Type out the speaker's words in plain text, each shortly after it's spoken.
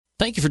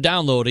Thank you for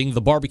downloading the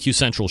Barbecue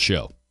Central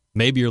Show.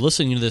 Maybe you're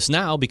listening to this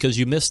now because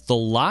you missed the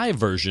live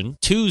version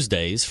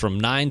Tuesdays from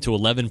 9 to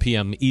 11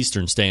 p.m.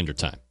 Eastern Standard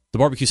Time. The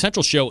Barbecue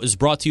Central Show is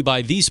brought to you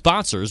by these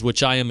sponsors,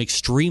 which I am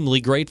extremely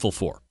grateful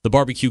for. The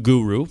Barbecue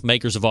Guru,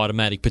 makers of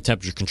automatic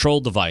temperature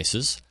control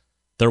devices.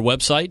 Their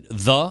website,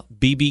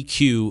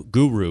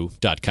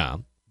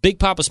 thebbqguru.com. Big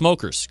Papa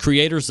Smokers,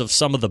 creators of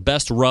some of the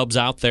best rubs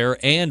out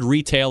there and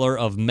retailer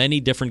of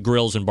many different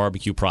grills and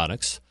barbecue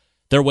products.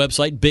 Their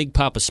website,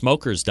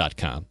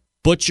 bigpapasmokers.com.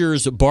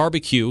 Butcher's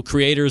Barbecue,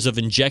 creators of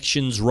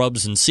injections,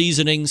 rubs, and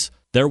seasonings.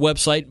 Their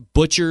website,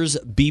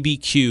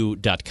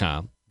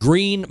 butchersbbq.com.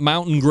 Green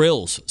Mountain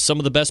Grills, some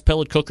of the best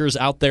pellet cookers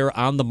out there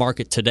on the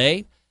market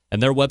today.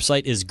 And their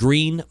website is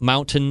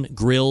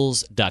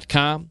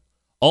greenmountaingrills.com.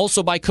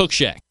 Also by Cook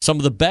Shack, some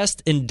of the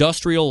best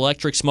industrial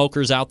electric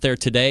smokers out there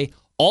today.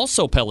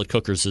 Also pellet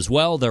cookers as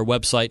well. Their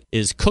website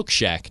is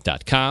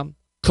cookshack.com.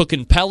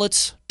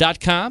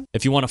 Cookinpellets.com.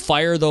 If you want to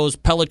fire those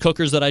pellet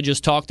cookers that I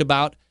just talked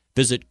about,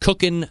 visit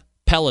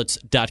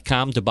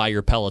cookinpellets.com to buy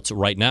your pellets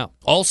right now.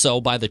 Also,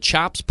 by the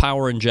Chops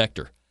Power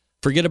Injector.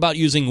 Forget about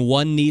using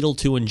one needle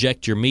to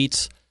inject your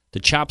meats.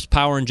 The Chops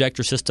Power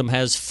Injector system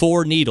has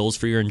 4 needles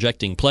for your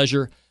injecting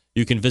pleasure.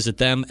 You can visit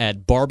them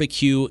at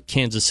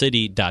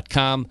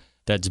barbecuekansascity.com.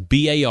 That's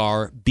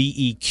BARBEQUE,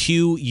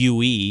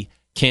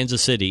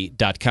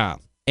 kansascity.com.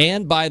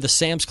 And by the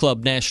Sam's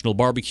Club National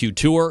Barbecue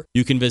Tour,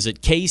 you can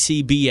visit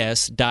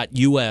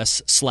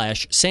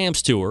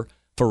kcbs.us/Sam's Tour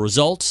for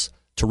results,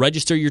 to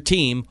register your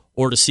team,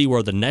 or to see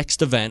where the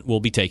next event will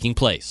be taking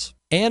place.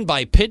 And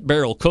by Pit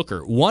Barrel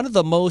Cooker, one of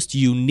the most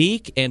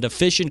unique and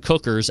efficient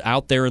cookers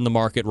out there in the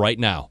market right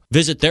now.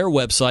 Visit their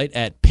website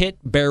at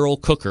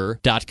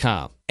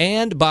pitbarrelcooker.com.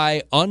 And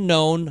by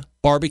Unknown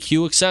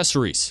Barbecue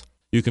Accessories.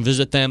 You can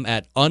visit them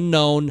at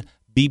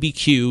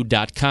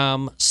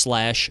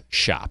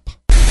unknownbbq.com/shop.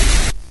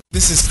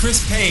 This is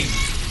Chris Payne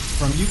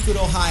from Euclid,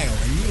 Ohio,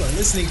 and you are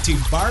listening to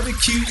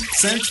Barbecue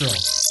Central.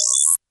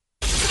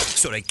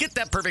 So to get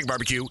that perfect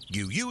barbecue,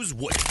 you use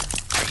wood.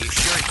 Are you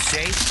sure it's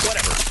safe?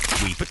 Whatever.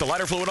 We put the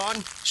lighter fluid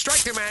on, strike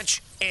the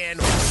match, and...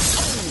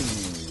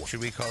 Oh! Should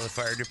we call the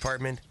fire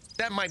department?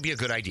 That might be a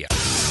good idea.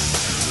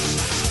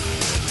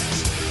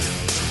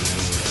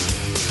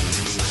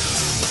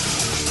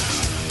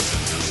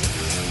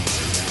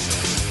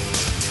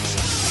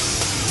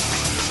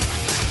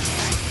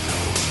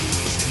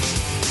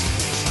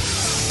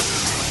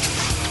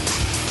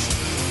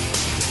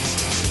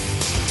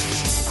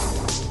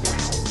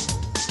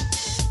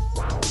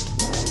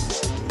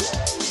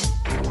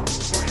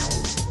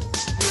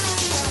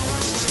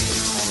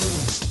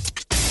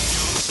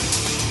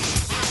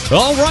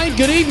 All right,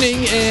 good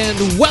evening,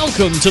 and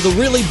welcome to the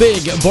really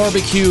big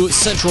Barbecue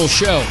Central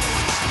Show.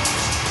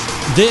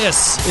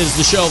 This is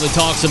the show that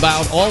talks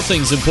about all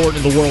things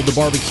important in the world of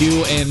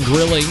barbecue and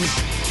grilling.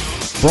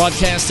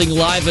 Broadcasting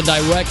live and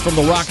direct from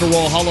the Rock and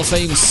Roll Hall of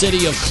Fame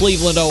city of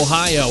Cleveland,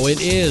 Ohio.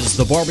 It is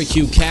the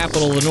barbecue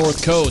capital of the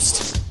North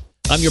Coast.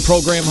 I'm your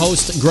program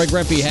host, Greg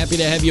Rempe. Happy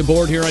to have you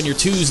aboard here on your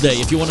Tuesday.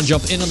 If you want to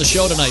jump in on the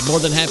show tonight, more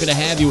than happy to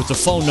have you with the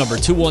phone number,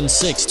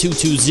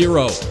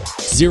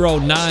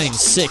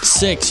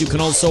 216-220-0966. You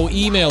can also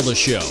email the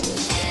show,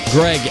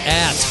 Greg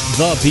at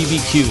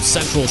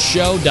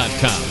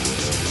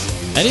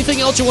thebbqcentralshow.com. Anything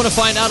else you want to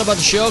find out about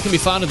the show can be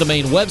found at the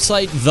main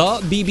website,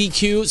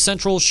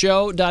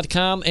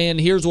 thebbqcentralshow.com.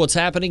 And here's what's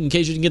happening in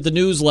case you didn't get the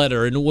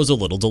newsletter, and it was a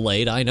little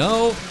delayed, I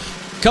know.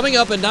 Coming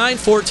up at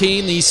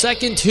 9:14, the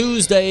second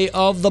Tuesday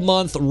of the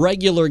month,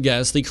 regular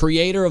guest, the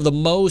creator of the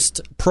most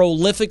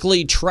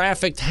prolifically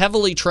trafficked,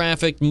 heavily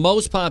trafficked,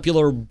 most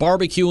popular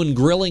barbecue and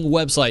grilling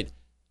website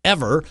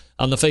ever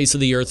on the face of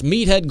the earth,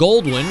 Meathead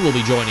Goldwyn, will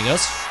be joining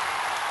us.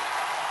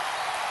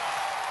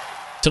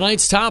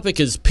 Tonight's topic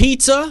is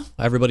pizza.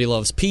 Everybody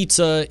loves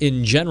pizza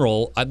in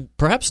general.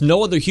 Perhaps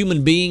no other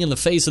human being on the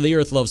face of the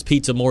earth loves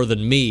pizza more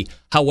than me,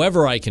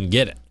 however I can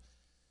get it.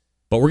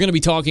 But we're going to be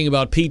talking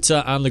about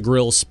pizza on the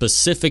grill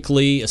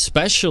specifically,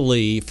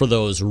 especially for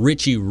those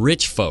Richie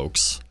Rich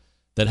folks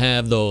that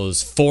have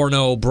those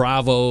Forno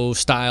Bravo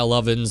style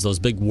ovens, those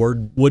big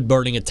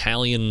wood-burning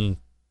Italian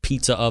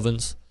pizza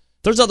ovens.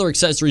 There's other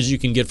accessories you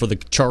can get for the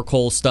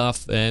charcoal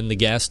stuff and the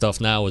gas stuff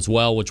now as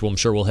well, which I'm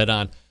sure we'll hit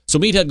on. So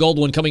Meathead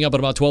Goldwyn coming up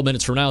in about 12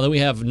 minutes from now. Then we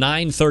have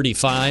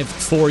 9:35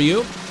 for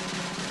you.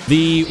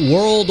 The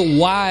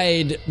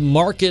worldwide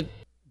market,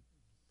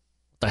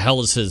 what the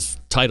hell is his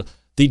title?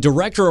 The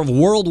Director of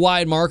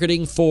Worldwide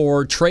Marketing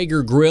for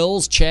Traeger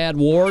Grills, Chad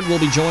Ward, will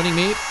be joining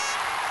me.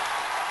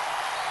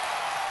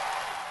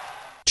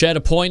 Chad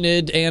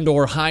appointed and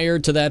or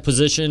hired to that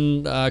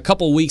position a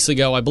couple weeks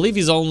ago. I believe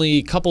he's only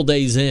a couple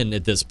days in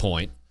at this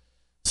point.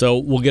 So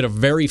we'll get a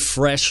very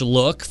fresh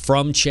look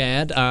from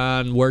Chad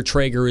on where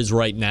Traeger is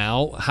right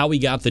now, how he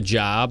got the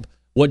job,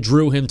 what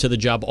drew him to the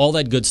job, all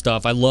that good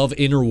stuff. I love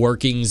inner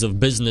workings of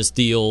business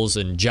deals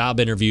and job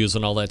interviews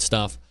and all that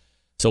stuff.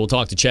 So we'll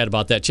talk to Chad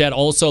about that. Chad,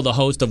 also the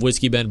host of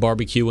Whiskey Bend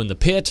Barbecue in the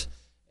Pit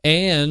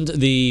and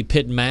the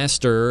pit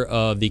master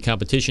of the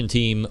competition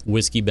team,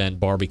 Whiskey Bend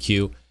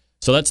Barbecue.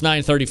 So that's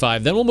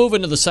 9:35. Then we'll move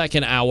into the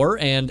second hour,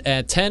 and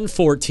at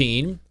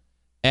 10:14,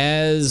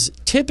 as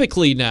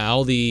typically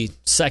now the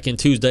second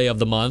Tuesday of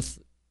the month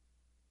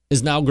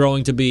is now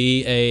growing to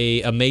be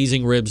a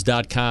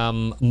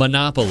AmazingRibs.com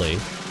monopoly.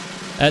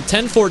 At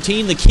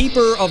 10:14, the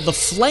keeper of the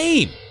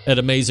flame at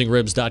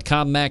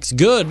AmazingRibs.com, Max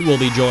Good, will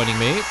be joining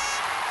me.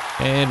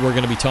 And we're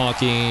going to be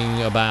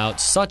talking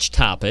about such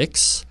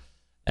topics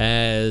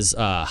as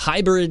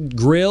hybrid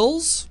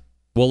grills.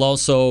 We'll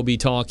also be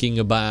talking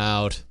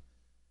about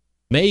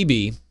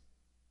maybe,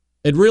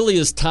 it really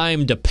is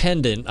time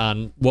dependent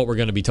on what we're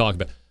going to be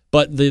talking about.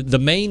 But the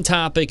main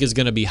topic is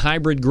going to be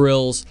hybrid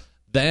grills.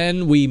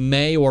 Then we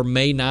may or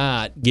may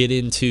not get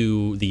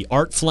into the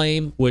Art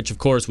Flame, which, of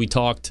course, we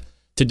talked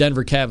to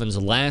Denver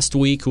Cavins last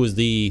week, who is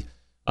the,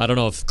 I don't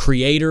know if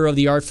creator of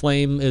the Art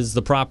Flame is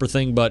the proper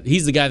thing, but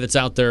he's the guy that's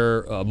out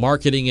there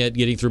marketing it,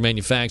 getting through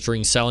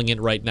manufacturing, selling it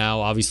right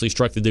now. Obviously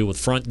struck the deal with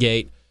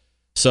Frontgate.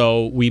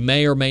 So we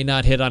may or may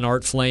not hit on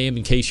Art Flame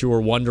in case you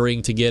were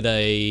wondering to get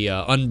a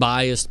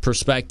unbiased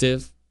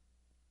perspective.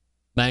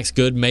 Max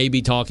Good may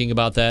be talking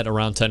about that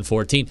around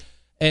 10:14.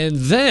 And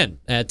then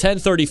at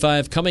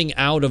 10:35, coming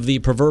out of the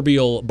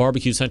proverbial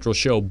Barbecue Central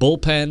show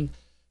bullpen,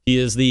 he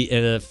is the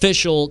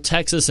official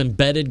Texas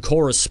embedded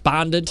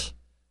correspondent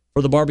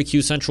for the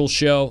Barbecue Central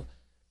show.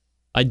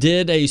 I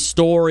did a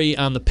story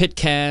on the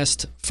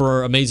Pitcast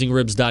for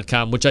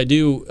AmazingRibs.com, which I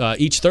do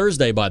each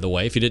Thursday, by the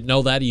way. If you didn't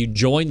know that, you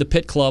join the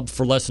Pit Club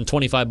for less than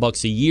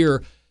 $25 a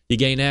year. You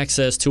gain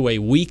access to a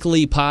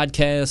weekly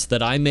podcast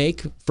that I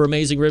make for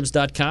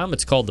AmazingRibs.com.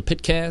 It's called the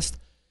Pitcast.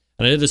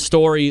 And I did a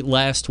story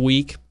last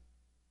week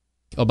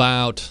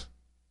about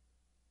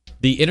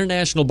the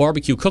International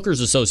Barbecue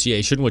Cookers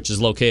Association, which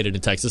is located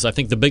in Texas. I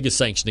think the biggest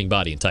sanctioning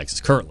body in Texas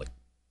currently.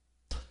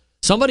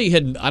 Somebody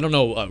had, I don't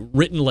know,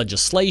 written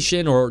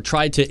legislation or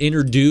tried to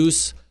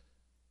introduce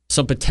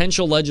some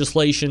potential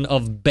legislation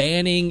of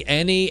banning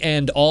any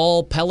and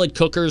all pellet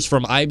cookers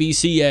from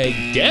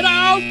IBCA. Get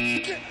out!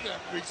 Get that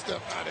big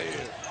stuff out of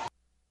here.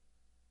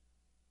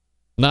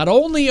 Not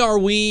only are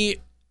we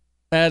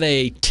at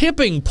a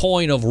tipping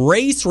point of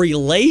race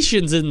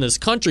relations in this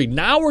country,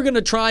 now we're going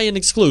to try and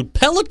exclude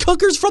pellet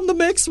cookers from the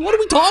mix? What are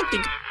we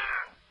talking?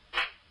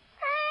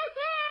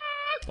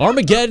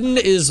 Armageddon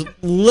is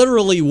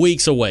literally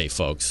weeks away,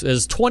 folks,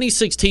 as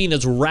 2016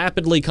 is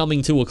rapidly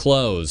coming to a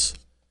close.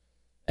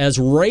 As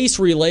race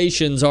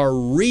relations are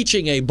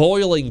reaching a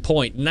boiling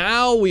point,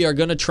 now we are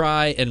going to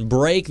try and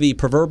break the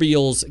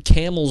proverbial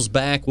camel's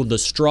back with the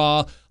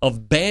straw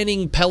of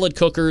banning pellet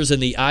cookers in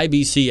the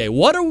IBCA.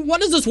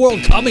 What is this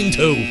world coming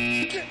to?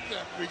 Get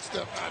that big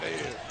stuff out of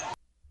here.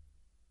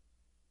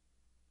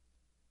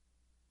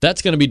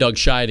 That's going to be Doug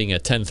Scheiding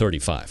at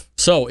 10:35.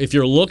 So if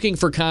you're looking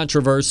for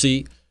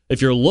controversy,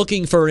 if you're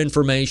looking for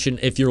information,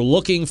 if you're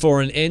looking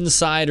for an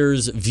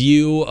insider's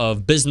view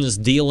of business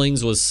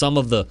dealings with some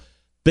of the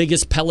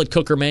biggest pellet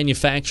cooker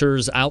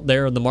manufacturers out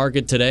there in the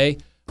market today,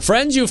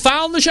 friends, you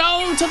found the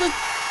show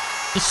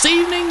this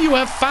evening. You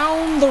have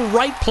found the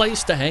right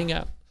place to hang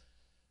out.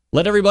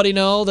 Let everybody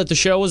know that the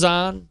show is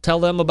on. Tell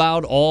them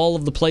about all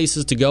of the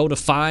places to go to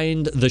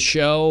find the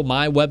show.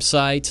 My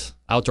website,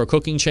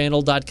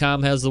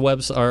 OutdoorCookingChannel.com, has the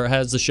website or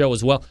has the show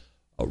as well.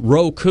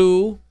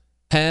 Roku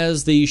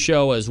has the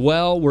show as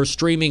well. We're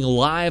streaming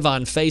live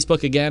on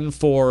Facebook again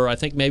for, I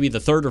think, maybe the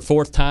third or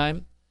fourth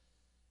time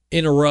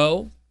in a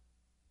row.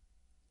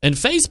 And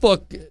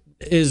Facebook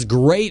is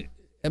great.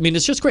 I mean,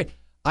 it's just great.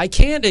 I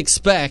can't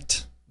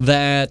expect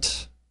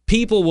that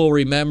people will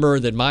remember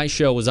that my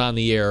show is on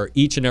the air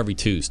each and every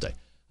Tuesday.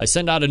 I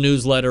send out a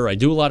newsletter. I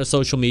do a lot of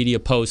social media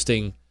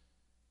posting.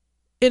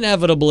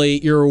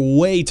 Inevitably, you're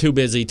way too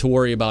busy to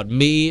worry about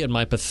me and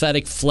my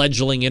pathetic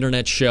fledgling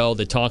internet show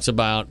that talks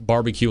about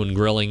barbecue and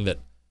grilling that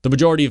the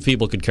majority of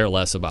people could care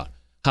less about.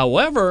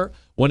 However,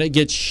 when it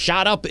gets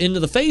shot up into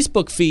the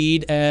Facebook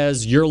feed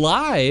as you're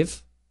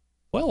live,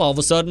 well, all of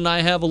a sudden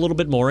I have a little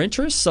bit more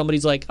interest.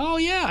 Somebody's like, oh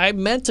yeah, I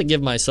meant to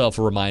give myself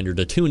a reminder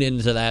to tune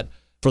into that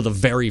for the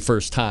very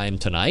first time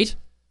tonight.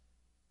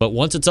 But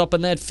once it's up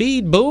in that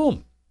feed,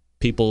 boom,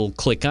 people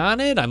click on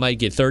it. I might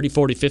get 30,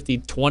 40, 50,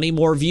 20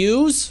 more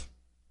views.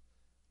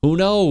 Who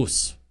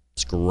knows?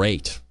 It's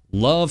great.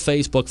 Love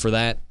Facebook for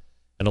that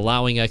and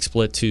allowing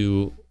XSplit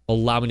to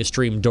allow me to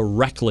stream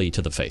directly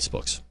to the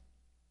Facebooks.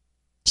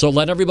 So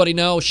let everybody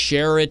know,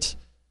 share it,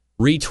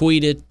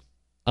 retweet it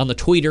on the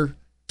Twitter,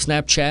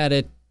 Snapchat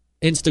it,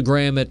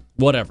 Instagram it,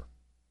 whatever.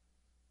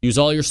 Use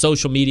all your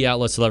social media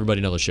outlets to let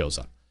everybody know the show's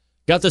on.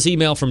 Got this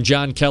email from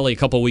John Kelly a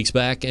couple weeks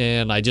back,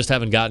 and I just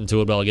haven't gotten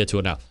to it, but I'll get to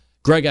it now.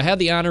 Greg, I had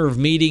the honor of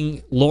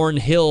meeting Lauren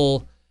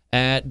Hill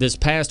at this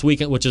past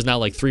weekend, which is now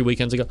like 3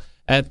 weekends ago,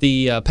 at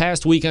the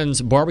past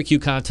weekend's barbecue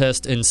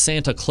contest in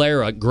Santa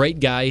Clara. Great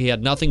guy. He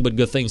had nothing but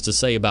good things to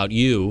say about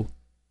you.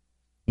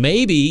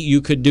 Maybe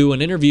you could do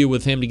an interview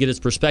with him to get his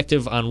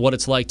perspective on what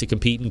it's like to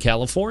compete in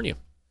California.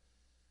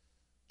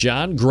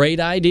 John, great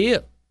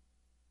idea.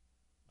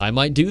 I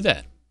might do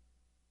that.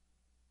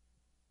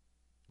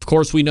 Of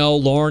course, we know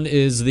Lauren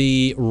is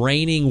the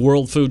reigning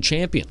world food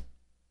champion.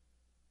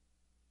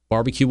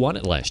 Barbecue won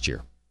it last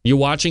year. You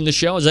watching the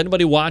show? Is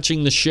anybody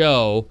watching the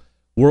show,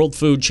 World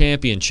Food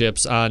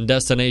Championships on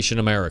Destination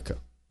America?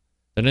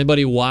 Did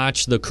anybody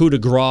watch the coup de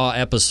grace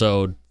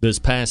episode this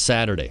past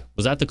Saturday?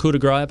 Was that the coup de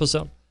grace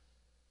episode?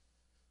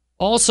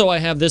 Also, I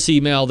have this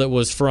email that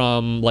was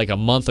from like a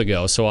month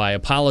ago, so I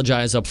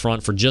apologize up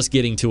front for just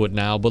getting to it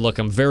now. But look,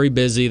 I'm very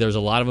busy. There's a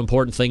lot of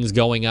important things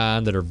going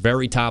on that are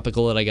very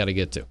topical that I got to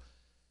get to.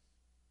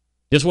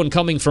 This one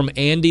coming from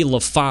Andy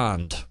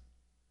LaFond.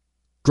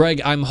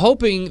 Greg, I'm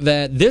hoping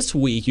that this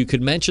week you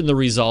could mention the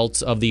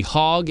results of the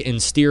Hog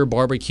and Steer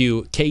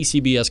Barbecue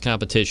KCBS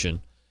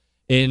competition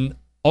in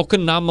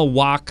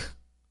Oconomowoc,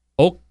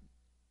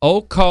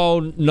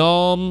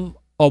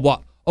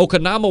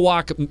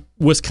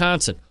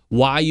 Wisconsin.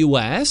 Why, you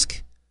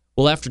ask?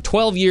 Well, after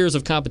 12 years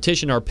of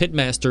competition, our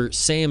pitmaster,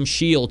 Sam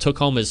Shield, took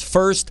home his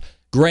first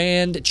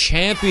grand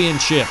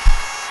championship.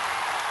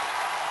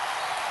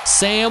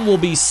 Sam will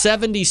be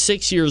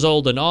 76 years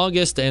old in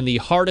August and the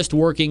hardest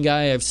working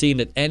guy I've seen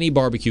at any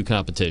barbecue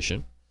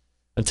competition.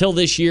 Until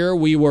this year,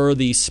 we were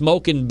the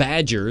Smokin'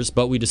 Badgers,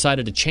 but we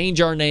decided to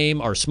change our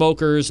name, our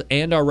smokers,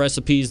 and our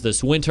recipes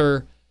this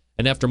winter.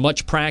 And after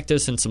much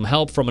practice and some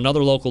help from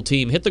another local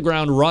team, hit the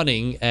ground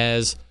running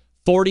as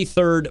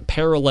 43rd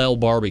Parallel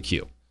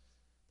Barbecue.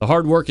 The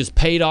hard work is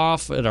paid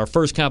off at our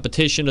first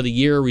competition of the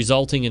year,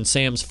 resulting in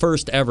Sam's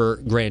first ever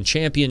grand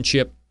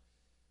championship.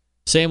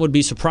 Sam would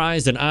be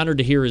surprised and honored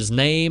to hear his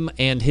name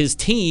and his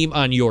team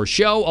on your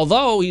show.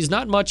 Although he's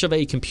not much of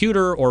a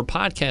computer or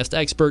podcast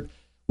expert,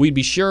 we'd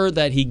be sure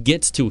that he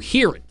gets to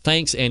hear it.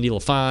 Thanks, Andy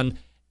LaFond,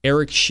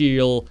 Eric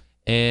Scheel,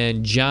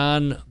 and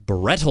John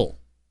Brettel.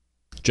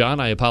 John,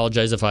 I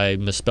apologize if I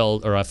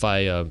misspelled or if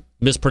I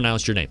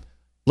mispronounced your name.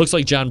 Looks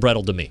like John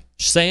Brettel to me.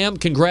 Sam,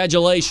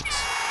 congratulations.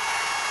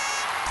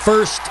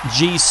 First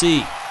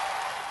GC.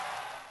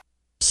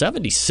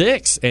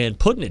 76 and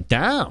putting it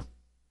down.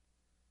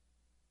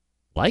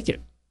 Like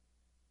it.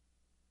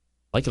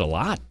 Like it a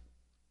lot.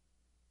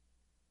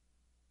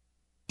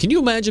 Can you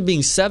imagine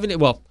being 70?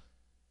 Well,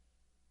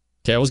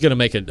 okay, I was going to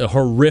make a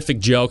horrific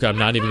joke. I'm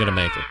not even going to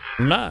make it.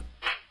 I'm not.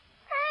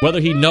 Whether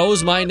he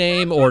knows my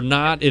name or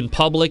not in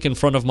public in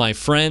front of my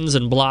friends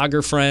and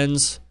blogger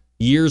friends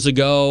years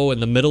ago in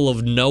the middle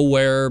of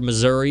nowhere,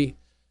 Missouri,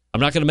 I'm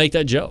not going to make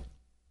that joke.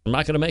 I'm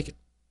not going to make it.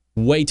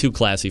 Way too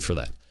classy for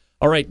that.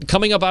 All right,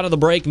 coming up out of the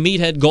break,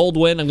 Meathead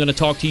Goldwyn. I'm going to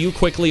talk to you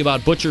quickly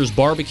about Butcher's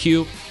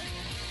Barbecue.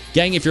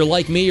 Gang, if you're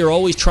like me, you're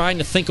always trying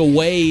to think of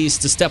ways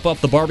to step up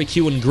the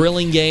barbecue and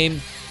grilling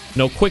game.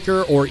 No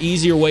quicker or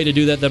easier way to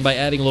do that than by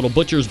adding a little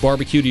Butcher's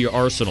Barbecue to your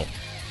arsenal.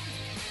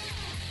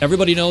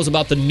 Everybody knows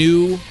about the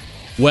new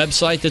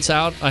website that's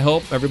out, I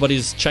hope.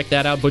 Everybody's checked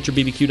that out,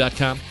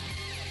 butcherbbq.com.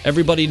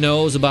 Everybody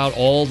knows about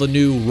all the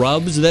new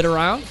rubs that are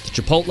out.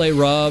 The Chipotle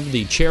rub,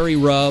 the cherry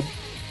rub,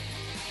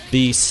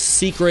 the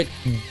secret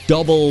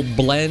double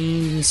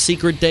blend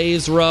Secret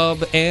Days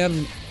rub,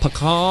 and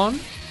pecan.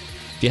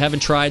 If you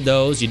haven't tried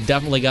those, you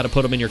definitely got to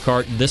put them in your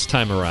cart this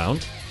time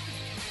around.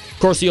 Of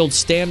course, the old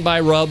standby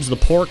rubs, the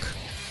pork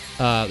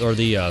or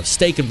the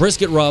steak and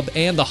brisket rub,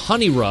 and the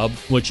honey rub,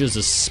 which is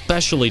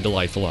especially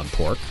delightful on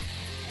pork.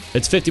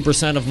 It's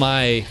 50% of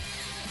my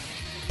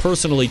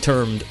personally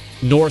termed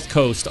North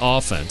Coast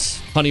offense.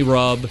 Honey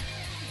rub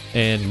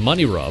and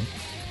money rub.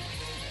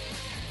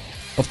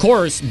 Of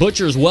course,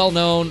 Butcher's well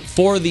known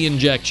for the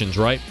injections,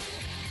 right?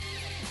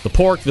 The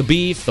pork, the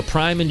beef, the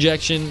prime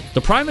injection.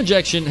 The prime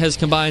injection has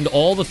combined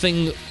all the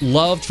things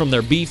loved from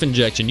their beef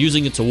injection,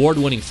 using its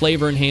award-winning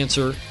flavor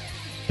enhancer,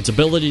 its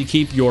ability to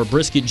keep your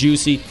brisket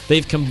juicy.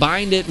 They've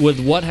combined it with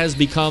what has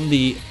become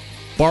the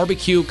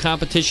barbecue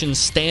competition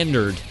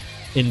standard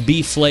in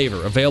beef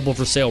flavor, available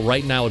for sale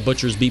right now at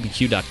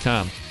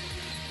butchersbbq.com.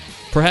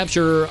 Perhaps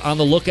you're on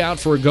the lookout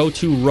for a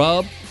go-to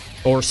rub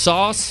or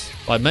sauce.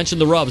 Well, I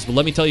mentioned the rubs, but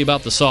let me tell you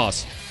about the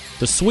sauce.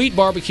 The sweet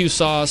barbecue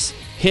sauce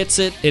hits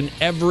it in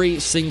every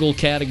single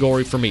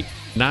category for me.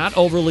 Not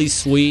overly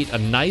sweet, a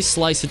nice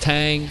slice of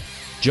tang,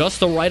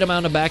 just the right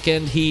amount of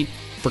back-end heat.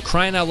 For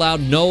crying out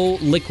loud, no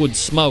liquid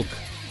smoke.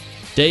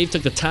 Dave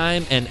took the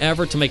time and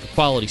effort to make a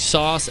quality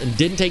sauce and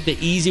didn't take the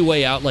easy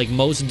way out like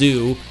most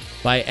do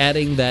by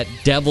adding that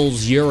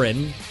devil's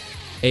urine,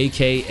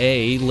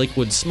 a.k.a.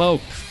 liquid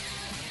smoke.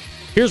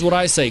 Here's what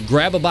I say.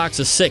 Grab a box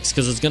of 6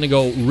 because it's going to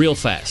go real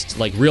fast,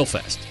 like real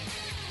fast.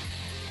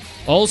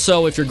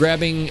 Also, if you're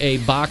grabbing a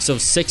box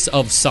of 6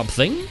 of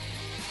something,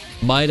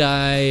 might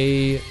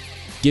I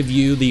give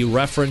you the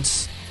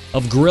reference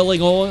of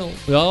grilling oil?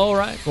 All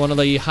right, one of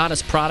the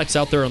hottest products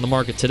out there on the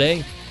market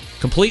today.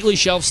 Completely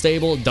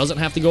shelf-stable. It doesn't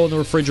have to go in the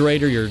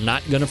refrigerator. You're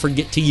not going to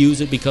forget to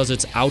use it because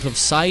it's out of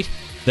sight,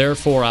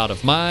 therefore out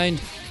of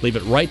mind. Leave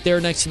it right there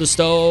next to the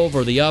stove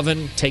or the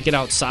oven. Take it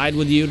outside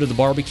with you to the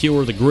barbecue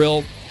or the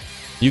grill.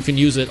 You can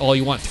use it all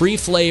you want. 3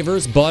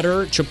 flavors,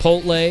 butter,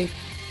 chipotle,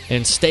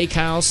 and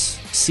steakhouse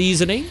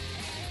seasoning.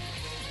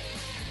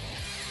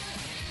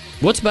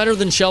 What's better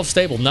than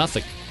shelf-stable?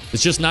 Nothing.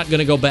 It's just not going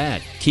to go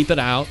bad. Keep it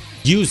out.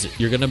 Use it.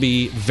 You're going to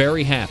be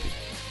very happy.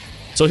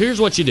 So here's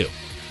what you do.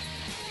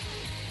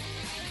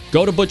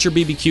 Go to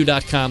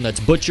butcherbbq.com. That's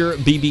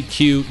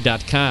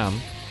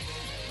butcherbbq.com.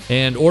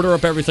 And order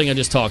up everything I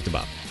just talked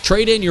about.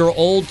 Trade in your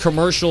old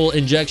commercial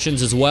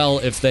injections as well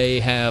if they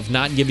have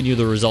not given you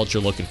the results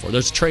you're looking for.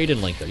 There's a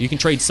trade-in link there. You can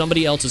trade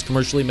somebody else's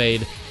commercially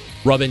made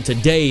rub into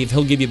Dave.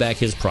 He'll give you back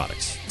his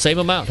products. Same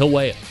amount. He'll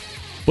weigh it.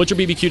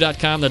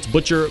 ButcherBBQ.com. That's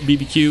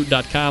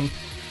ButcherBBQ.com.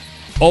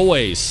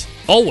 Always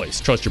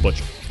trust your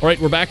butcher. All right,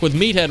 we're back with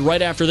Meathead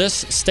right after this.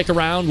 Stick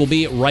around. We'll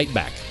be right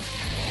back.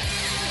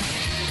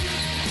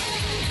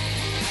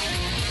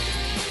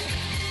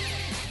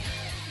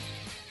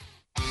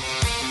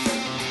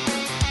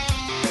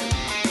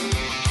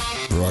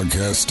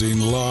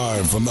 Broadcasting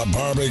live from the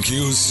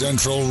Barbecue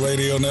Central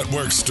Radio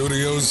Network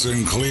studios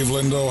in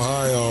Cleveland,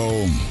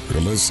 Ohio.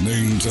 You're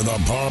listening to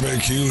the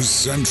Barbecue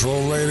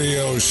Central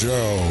Radio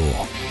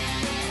Show.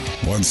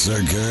 Once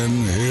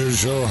again,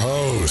 here's your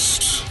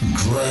host,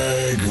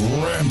 Greg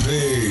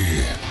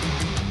Rempe.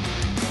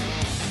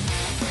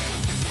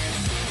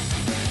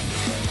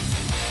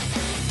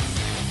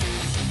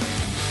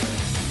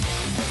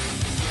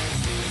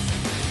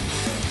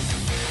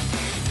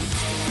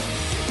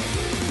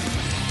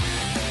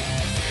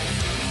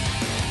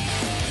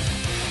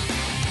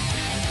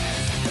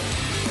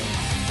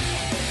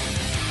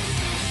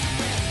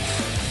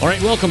 All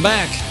right, welcome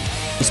back.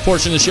 This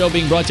portion of the show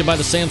being brought to you by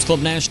the Sam's Club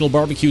National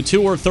Barbecue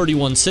Tour.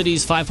 31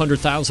 cities,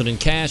 $500,000 in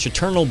cash,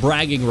 eternal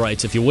bragging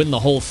rights if you win the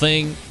whole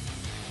thing.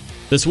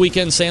 This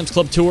weekend, Sam's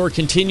Club Tour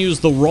continues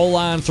the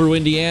roll-on through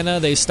Indiana.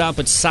 They stop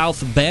at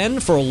South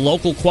Bend for a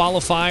local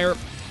qualifier.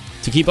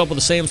 To keep up with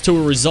the Sam's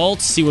Tour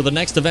results, see where the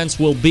next events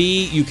will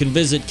be, you can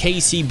visit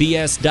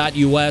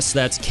kcbs.us.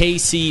 That's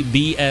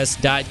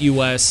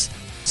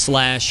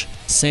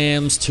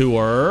kcbs.us/Sam's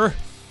Tour.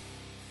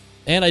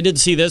 And I did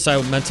see this. I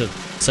meant to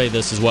say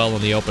this as well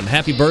in the open.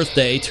 Happy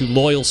birthday to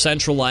loyal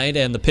Centralite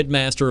and the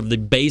pitmaster of the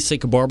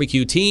Basic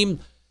Barbecue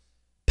team,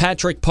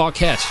 Patrick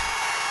Paquette.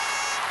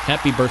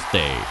 Happy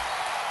birthday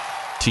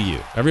to you.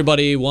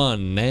 Everybody,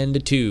 1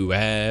 and 2.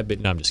 No,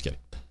 I'm just kidding.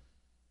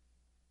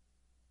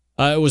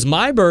 It was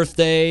my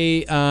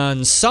birthday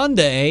on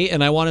Sunday,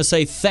 and I want to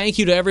say thank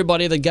you to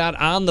everybody that got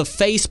on the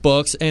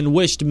Facebooks and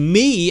wished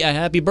me a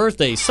happy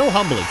birthday. So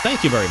humbling.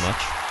 Thank you very much.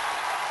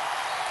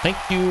 Thank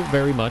you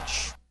very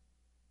much.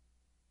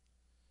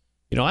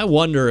 You know, I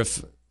wonder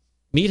if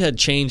Meathead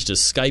changed his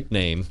Skype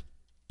name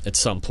at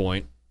some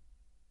point.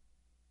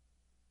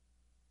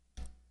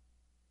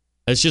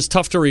 It's just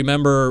tough to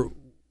remember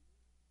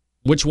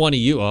which one he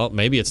used. Well,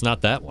 maybe it's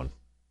not that one.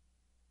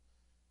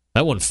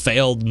 That one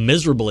failed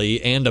miserably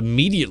and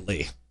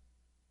immediately.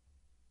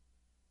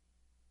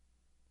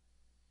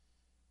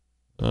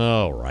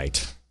 All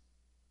right.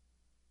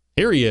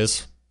 Here he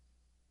is.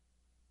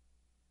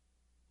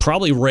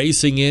 Probably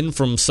racing in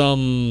from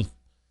some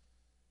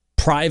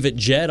private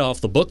jet off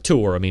the book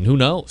tour. I mean, who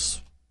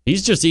knows?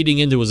 He's just eating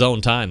into his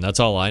own time. That's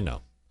all I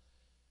know.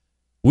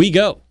 We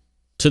go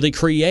to the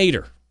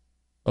creator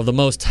of the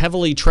most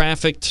heavily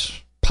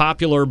trafficked,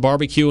 popular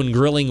barbecue and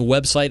grilling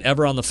website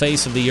ever on the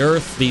face of the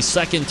earth. The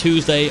second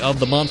Tuesday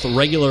of the month,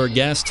 regular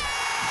guest,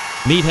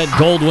 Meathead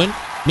Goldwyn.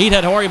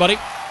 Meathead, how are you, buddy?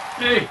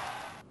 Hey,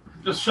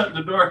 just shutting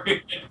the door.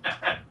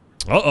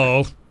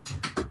 Uh-oh.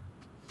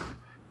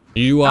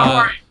 You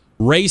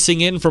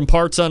racing in from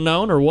parts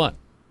unknown or what?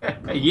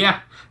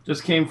 Yeah,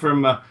 just came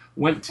from,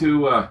 went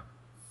to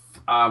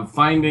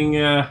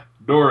Finding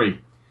Dory.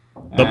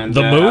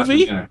 The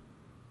movie?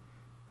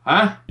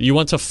 Huh? You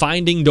went to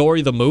Finding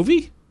Dory the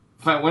movie?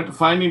 Went to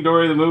Finding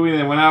Dory the movie and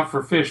then went out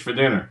for fish for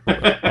dinner.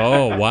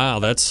 Oh, wow.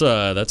 That's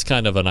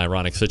kind of an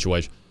ironic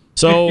situation.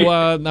 So,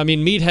 I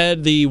mean,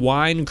 Meathead, the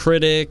wine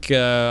critic,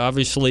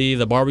 obviously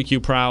the barbecue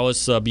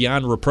prowess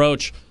beyond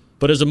reproach.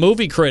 But as a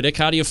movie critic,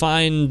 how do you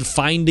find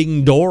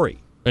Finding Dory?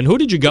 And who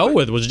did you go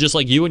with? Was it just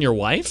like you and your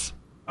wife?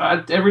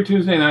 Every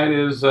Tuesday night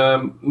is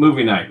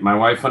movie night. My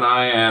wife and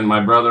I and my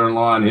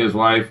brother-in-law and his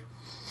wife.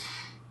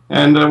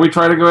 And we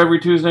try to go every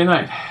Tuesday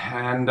night.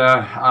 And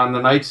on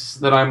the nights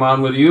that I'm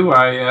on with you,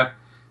 I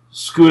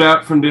scoot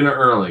out from dinner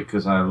early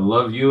because I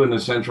love you and the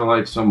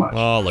Centralite so much.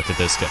 Oh, look at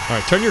this guy. All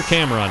right, turn your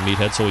camera on,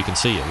 Meathead, so we can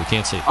see you. We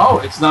can't see you.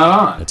 Oh, it's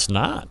not on. It's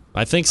not.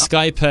 I think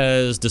Skype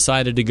has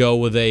decided to go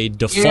with a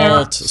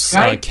default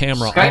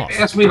camera off. Skype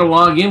asked me to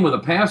log in with a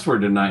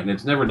password tonight, and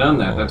it's never done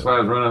that. That's why I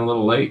was running a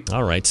little late.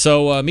 All right.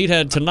 So,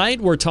 Meathead, tonight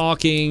we're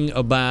talking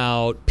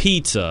about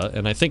pizza,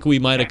 and I think we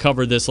might have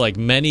covered this like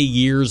many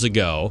years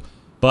ago.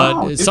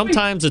 But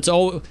sometimes it's...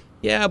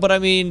 Yeah, but I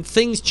mean,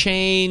 things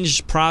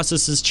change,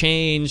 processes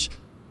change.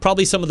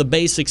 Probably some of the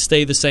basics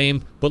stay the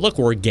same. But look,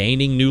 we're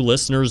gaining new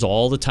listeners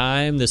all the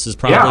time. This is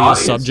probably a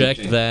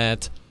subject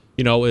that,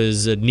 you know,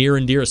 is near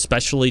and dear,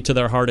 especially to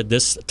their heart at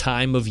this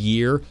time of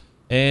year.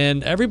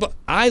 And everybody,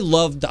 I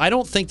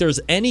don't think there's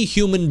any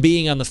human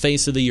being on the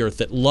face of the earth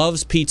that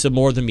loves pizza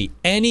more than me.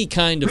 Any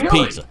kind of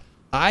pizza.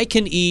 I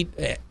can eat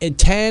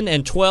 10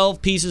 and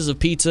 12 pieces of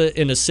pizza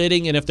in a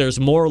sitting, and if there's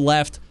more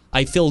left,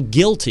 I feel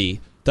guilty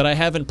that I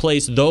haven't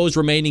placed those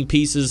remaining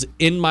pieces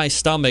in my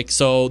stomach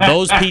so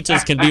those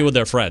pizzas can be with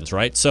their friends,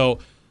 right? So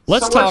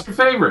let's talk. What's your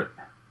favorite?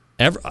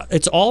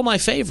 It's all my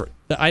favorite.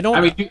 I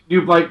mean, do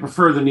you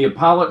prefer the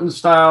Neapolitan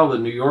style, the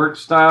New York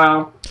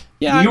style?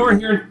 Yeah, You were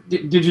here.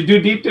 Did you do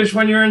deep dish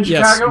when you were in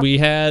yes, Chicago? we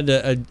had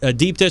a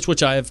deep dish,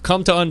 which I have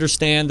come to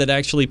understand that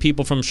actually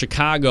people from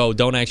Chicago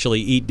don't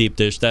actually eat deep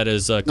dish. That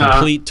is a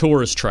complete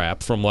tourist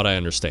trap, from what I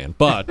understand.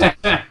 But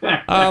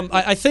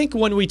I think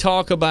when we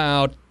talk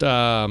about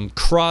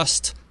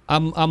crust,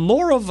 I'm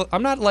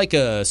not like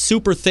a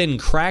super thin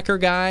cracker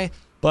guy,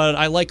 but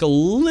I like a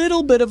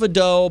little bit of a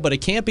dough, but it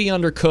can't be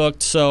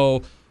undercooked.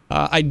 So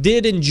I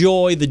did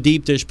enjoy the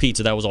deep dish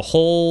pizza. That was a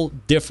whole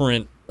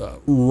different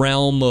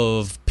realm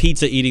of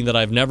pizza eating that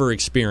I've never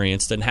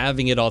experienced, and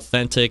having it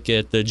authentic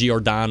at the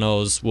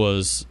Giordano's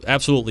was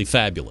absolutely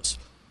fabulous.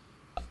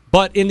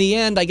 But in the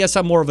end, I guess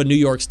I'm more of a New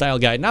York style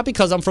guy. Not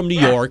because I'm from New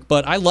York,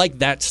 but I like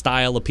that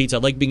style of pizza. I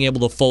like being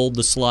able to fold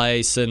the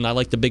slice, and I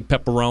like the big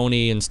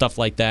pepperoni and stuff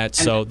like that.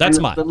 So that's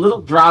mine. The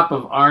little drop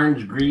of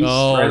orange grease.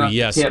 Oh, right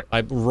yes. The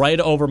tip. Right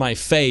over my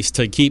face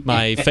to keep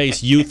my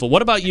face youthful.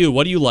 What about you?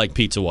 What do you like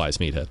pizza-wise,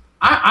 Meathead?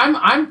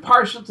 I'm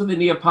partial to the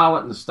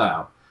Neapolitan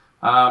style.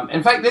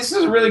 In fact, this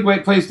is a really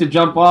great place to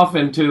jump off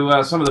into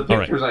some of the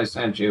pictures I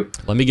sent you.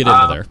 Let me get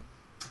into there.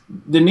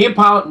 The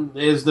Neapolitan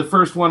is the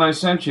first one I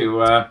sent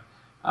you.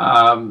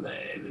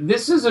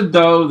 This is a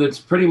dough that's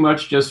pretty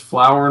much just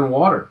flour and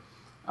water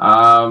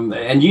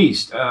and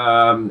yeast.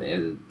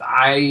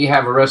 I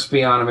have a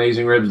recipe on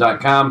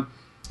AmazingRibs.com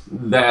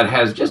that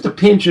has just a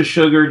pinch of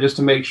sugar just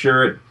to make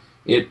sure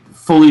it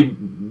fully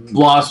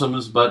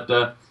blossoms,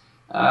 but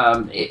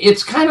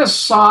it's kind of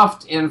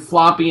soft and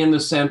floppy in the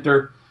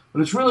center,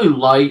 but it's really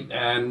light,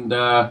 and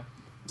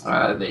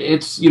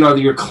it's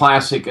your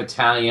classic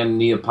Italian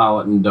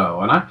Neapolitan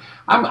dough, and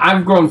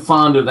I've grown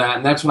fond of that,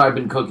 and that's what I've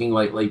been cooking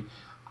lately.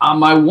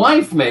 My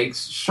wife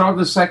makes, show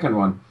the second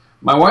one.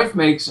 My wife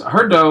makes,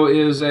 her dough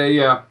is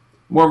a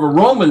more of a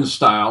Roman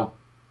style,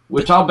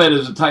 which I'll bet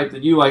is a type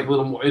that you like a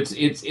little more.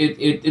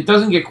 It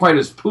doesn't get quite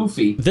as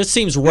poofy. This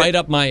seems right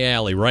up my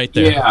alley, right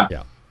there.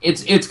 Yeah.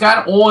 It's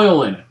got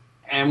oil in it,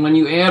 and when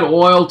you add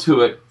oil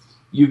to it,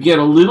 you get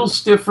a little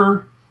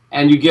stiffer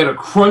and you get a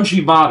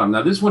crunchy bottom.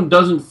 Now this one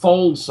doesn't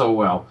fold so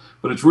well,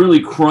 but it's really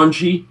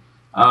crunchy,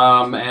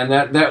 and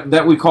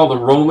that we call the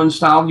Roman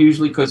style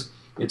usually because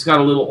it's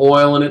got a little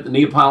oil in it. The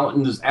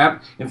Neapolitan is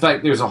in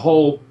fact, there's a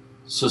whole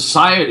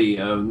society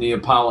of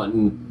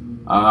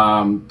Neapolitan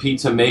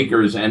pizza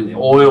makers, and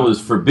oil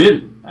is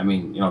forbidden. I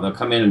mean, they'll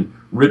come in and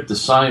rip the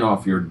sign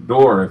off your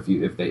door if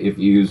you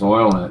use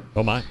oil in it.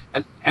 Oh my!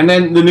 And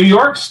then the New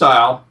York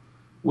style,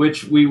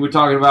 which we were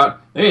talking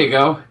about. There you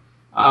go,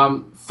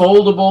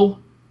 foldable,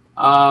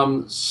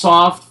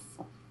 soft,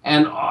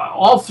 and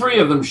all three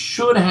of them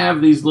should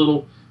have these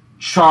little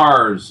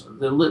chars,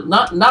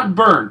 not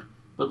burnt,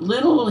 but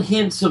little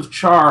hints of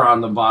char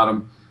on the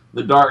bottom,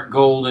 the dark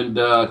golden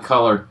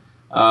color,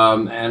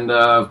 and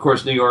of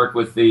course New York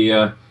with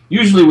the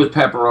usually with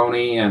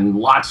pepperoni and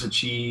lots of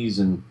cheese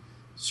and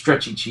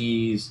stretchy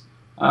cheese,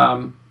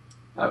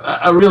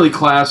 a really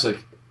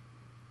classic.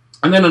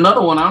 And then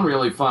another one I'm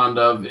really fond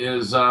of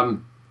is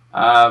the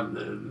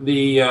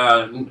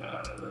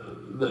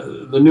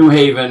New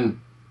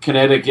Haven,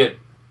 Connecticut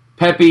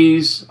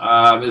Pepe's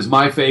is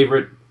my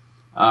favorite.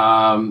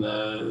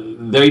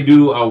 They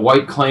do a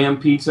white clam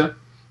pizza.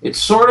 It's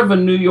sort of a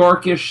New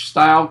Yorkish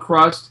style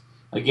crust,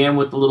 again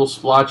with the little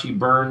splotchy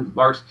burn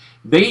marks.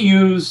 They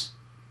use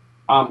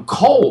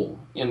coal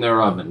in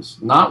their ovens,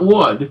 not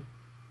wood,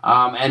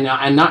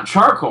 and not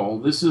charcoal.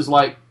 This is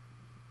like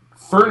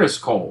furnace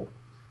coal.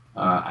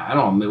 I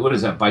don't know, what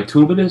is that,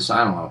 bituminous?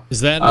 I don't know.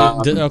 Is that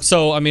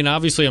so? I mean,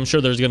 obviously, I'm sure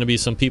there's going to be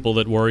some people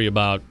that worry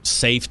about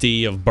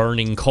safety of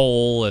burning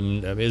coal,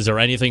 and is there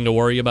anything to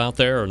worry about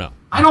there or no?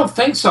 I don't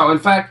think so. In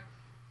fact,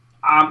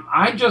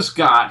 I just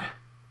got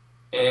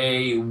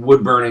a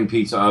wood-burning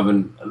pizza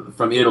oven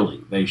from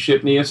Italy. They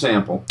shipped me a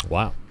sample.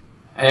 Wow.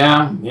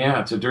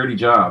 Yeah, it's a dirty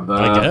job.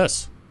 I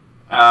guess.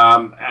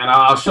 And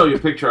I'll show you a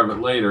picture of it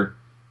later.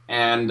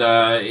 And,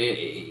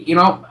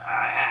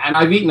 and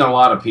I've eaten a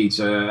lot of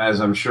pizza, as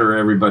I'm sure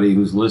everybody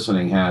who's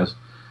listening has.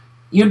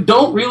 You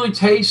don't really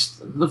taste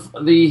the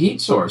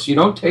heat source. You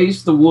don't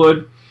taste the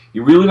wood.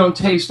 You really don't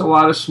taste a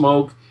lot of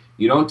smoke.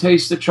 You don't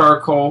taste the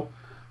charcoal.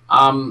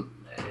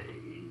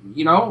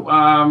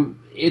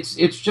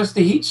 It's just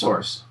the heat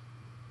source.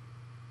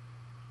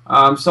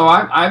 So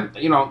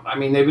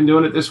they've been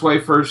doing it this way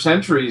for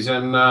centuries,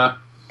 and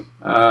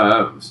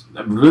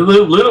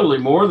literally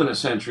more than a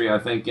century, I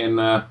think, in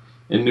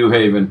New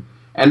Haven.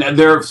 And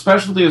their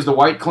specialty is the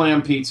white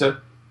clam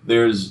pizza.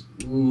 There's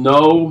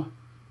no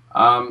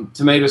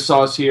tomato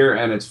sauce here,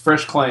 and it's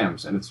fresh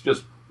clams, and it's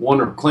just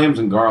wonderful. Clams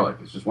and garlic.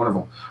 It's just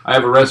wonderful. I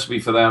have a recipe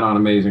for that on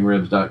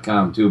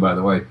AmazingRibs.com, too, by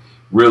the way.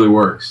 Really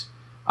works.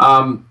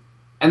 And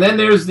then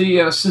there's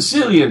the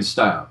Sicilian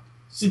style.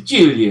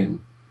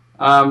 Sicilian.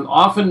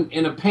 Often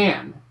in a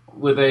pan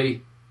with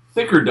a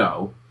thicker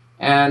dough,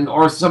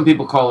 or some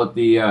people call it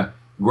the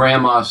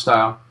grandma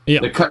style.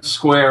 Yep. The cut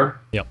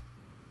square. Yep.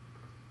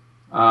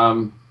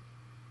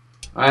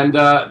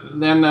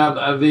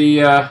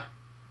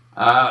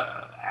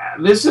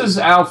 This is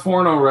Al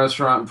Forno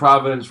restaurant in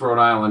Providence, Rhode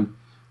Island.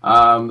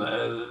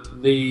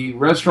 The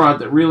restaurant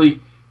that really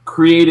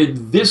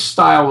created this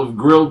style of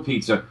grilled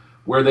pizza,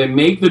 where they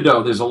make the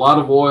dough. There's a lot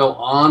of oil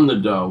on the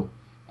dough,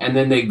 and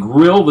then they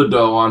grill the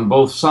dough on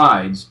both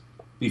sides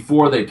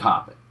before they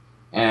top it.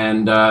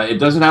 And it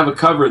doesn't have a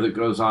cover that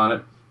goes on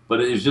it, but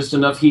there's just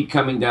enough heat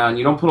coming down.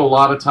 You don't put a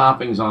lot of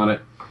toppings on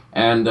it.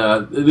 And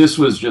this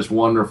was just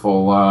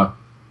wonderful.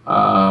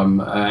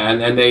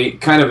 And they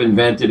kind of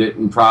invented it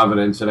in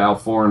Providence at Al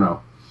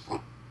Forno.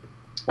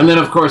 And then,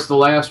 of course, the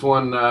last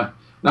one. Now,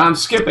 I'm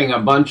skipping a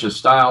bunch of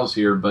styles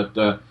here, but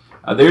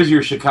there's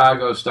your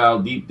Chicago-style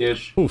deep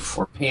dish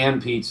or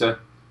pan pizza.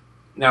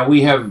 Now,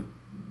 we have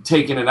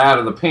taken it out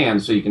of the pan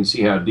so you can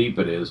see how deep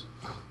it is.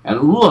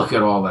 And look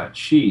at all that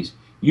cheese.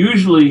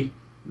 Usually,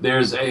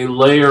 there's a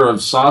layer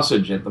of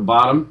sausage at the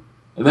bottom,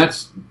 and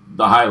that's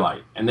the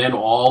highlight. And then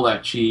all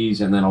that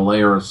cheese, and then a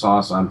layer of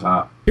sauce on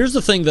top. Here's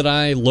the thing that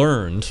I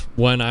learned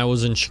when I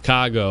was in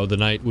Chicago the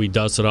night we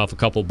dusted off a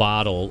couple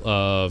bottle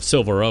of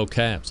Silver Oak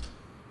cabs.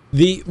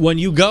 When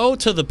you go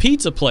to the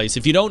pizza place,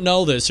 if you don't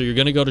know this or you're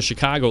going to go to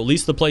Chicago, at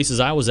least the places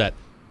I was at,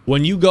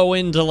 when you go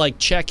in to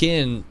check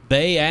in,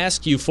 they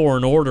ask you for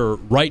an order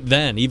right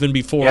then, even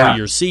before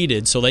you're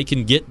seated, so they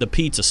can get the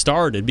pizza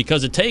started,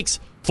 because it takes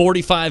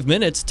 45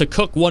 minutes to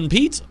cook one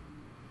pizza.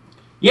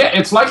 Yeah,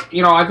 it's like,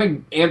 I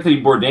think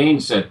Anthony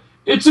Bourdain said,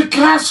 it's a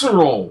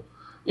casserole.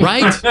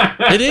 Right?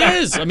 It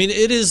is. I mean,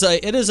 it is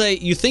a,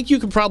 you think you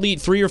could probably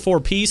eat 3 or 4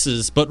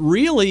 pieces, but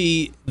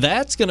really,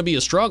 that's going to be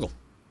a struggle.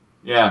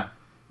 Yeah.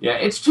 Yeah,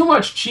 it's too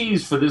much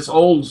cheese for this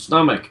old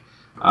stomach.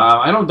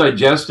 I don't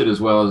digest it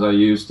as well as I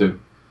used to.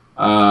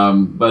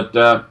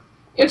 But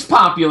it's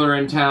popular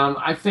in town.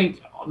 I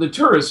think the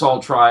tourists all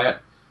try it.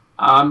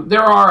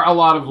 There are a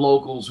lot of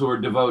locals who are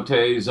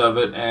devotees of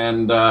it,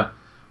 and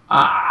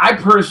I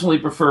personally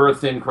prefer a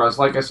thin crust.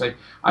 Like I say,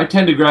 I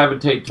tend to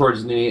gravitate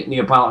towards the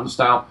Neapolitan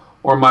style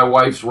or my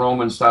wife's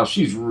Roman style.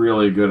 She's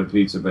really good at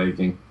pizza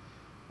baking.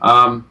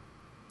 And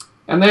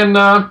then,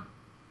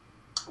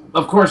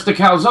 of course, the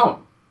calzone.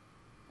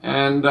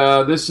 And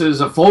this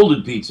is a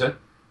folded pizza.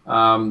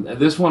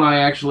 This one I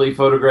actually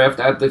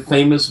photographed at the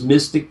famous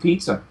Mystic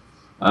Pizza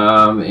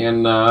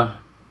in,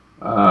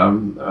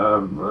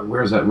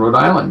 where's that? Rhode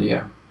Island,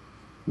 yeah.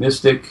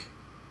 Mystic.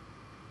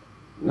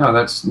 No,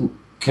 that's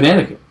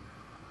Connecticut,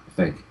 I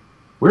think.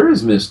 Where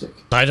is Mystic?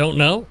 I don't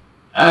know.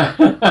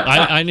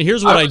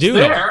 Here's what I do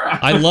know.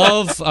 I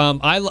love.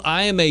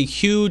 I am a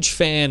huge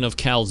fan of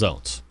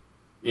calzones.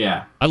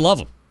 Yeah, I love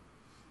them.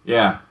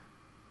 Yeah,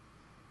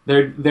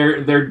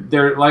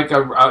 they're like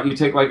you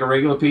take like a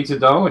regular pizza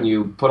dough and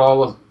you put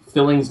all the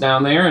fillings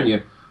down there and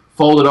you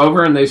fold it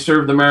over and they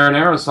serve the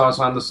marinara sauce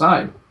on the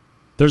side.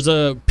 There's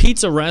a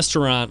pizza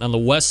restaurant on the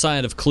west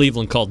side of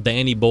Cleveland called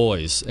Danny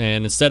Boy's,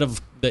 and instead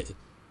of they're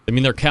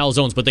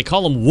calzones, but they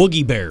call them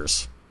Woogie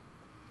Bears.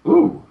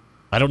 Ooh.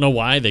 I don't know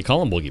why they call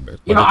them Woogie Bears.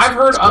 I've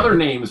heard other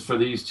names for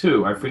these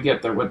too. I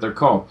forget what they're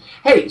called.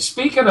 Hey,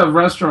 speaking of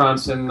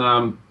restaurants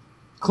in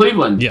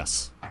Cleveland,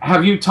 yes.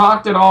 Have you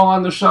talked at all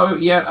on the show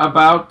yet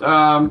about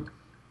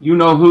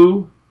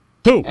who?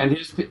 Who? And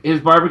his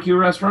barbecue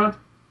restaurant?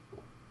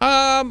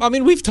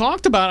 We've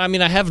talked about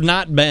it. I have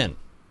not been.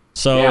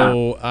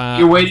 So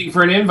you're waiting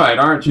for an invite,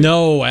 aren't you?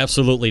 No,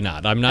 absolutely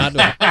not. I'm not.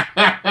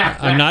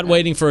 I'm not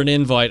waiting for an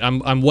invite.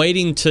 I'm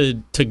waiting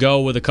to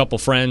go with a couple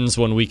friends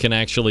when we can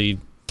actually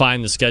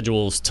find the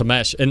schedules to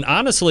mesh. And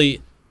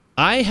honestly,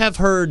 I have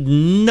heard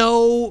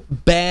no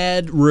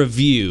bad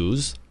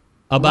reviews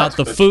about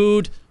the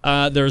food.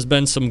 There's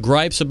been some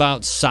gripes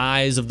about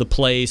size of the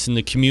place and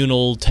the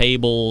communal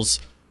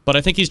tables, but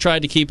I think he's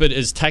tried to keep it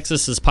as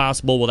Texas as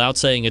possible without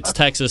saying it's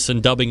Texas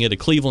and dubbing it a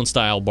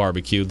Cleveland-style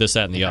barbecue, this,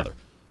 that, and the other.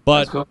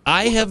 But cool.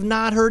 I have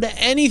not heard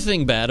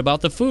anything bad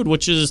about the food,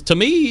 which is, to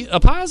me, a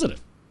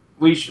positive.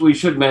 We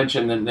should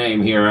mention the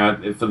name here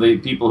for the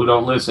people who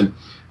don't listen.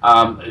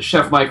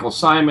 Chef Michael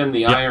Simon,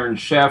 the Iron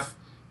Chef,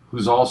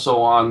 who's also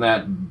on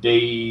that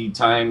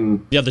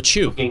daytime... Yeah, The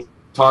Chew.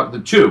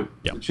 The Chew.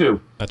 Yep. The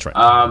Chew. That's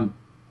right.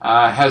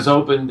 Has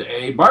opened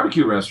a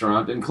barbecue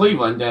restaurant in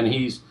Cleveland, and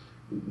he's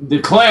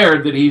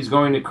declared that he's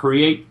going to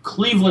create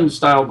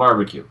Cleveland-style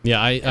barbecue.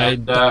 Yeah,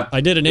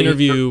 I did an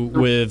interview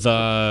with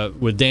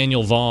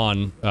Daniel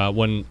Vaughn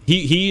when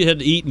he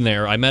had eaten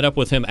there. I met up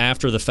with him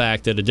after the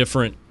fact at a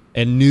different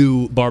and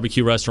new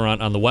barbecue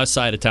restaurant on the west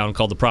side of town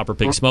called the Proper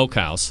Pig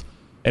Smokehouse.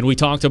 And we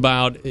talked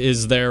about,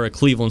 is there a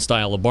Cleveland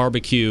style of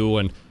barbecue?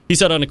 And he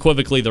said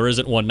unequivocally there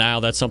isn't one now.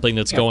 That's something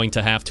that's going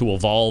to have to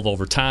evolve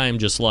over time,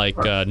 just like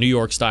New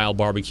York style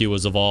barbecue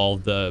has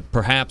evolved.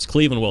 Perhaps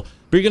Cleveland will.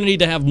 But you're going to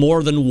need to have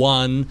more than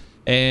one,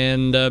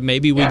 and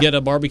maybe we get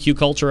a barbecue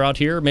culture out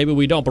here. Maybe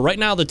we don't. But right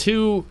now the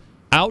two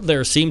out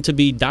there seem to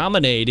be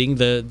dominating.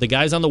 The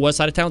guys on the west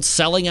side of town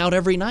selling out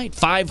every night.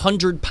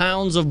 500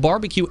 pounds of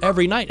barbecue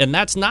every night, and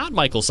that's not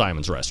Michael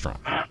Simon's restaurant.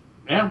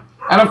 Yeah.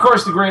 And, of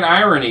course, the great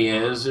irony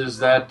is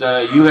that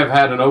you have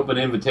had an open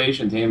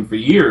invitation to him for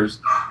years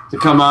to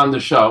come on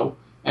the show,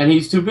 and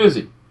he's too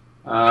busy,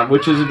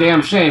 which is a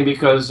damn shame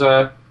because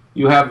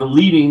you have the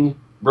leading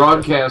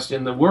broadcast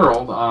in the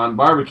world on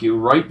barbecue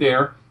right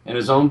there in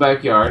his own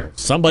backyard.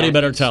 Somebody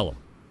better tell him.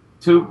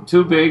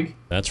 Too big.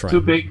 That's right. Too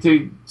big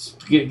to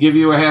give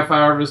you a half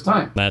hour of his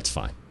time. That's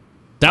fine.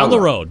 Down the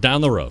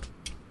road.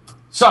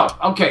 So,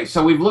 okay,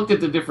 so we've looked at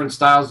the different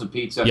styles of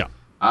pizza. Yeah.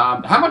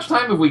 How much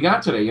time have we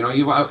got today? You know,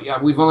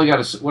 we've only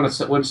got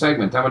one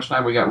segment. How much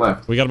time we got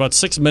left? We got about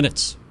 6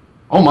 minutes.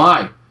 Oh,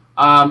 my.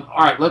 All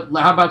right,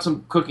 how about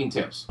some cooking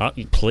tips?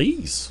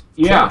 Please.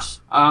 Yeah.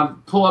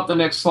 Pull up the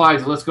next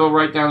slides. Let's go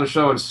right down the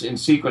show in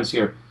sequence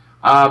here.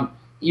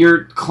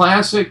 Your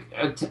classic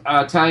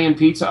Italian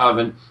pizza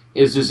oven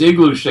is this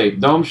igloo shape,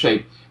 dome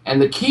shape.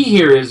 And the key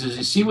here is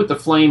you see what the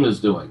flame is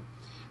doing.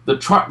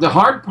 The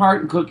hard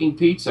part in cooking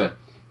pizza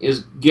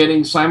is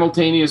getting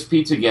simultaneous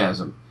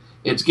pizza-gasm.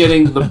 It's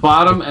getting the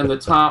bottom and the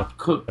top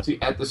cooked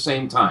at the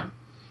same time.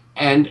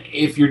 And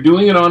if you're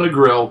doing it on a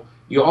grill,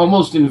 you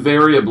almost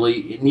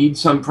invariably need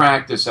some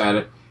practice at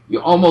it. You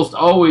almost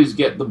always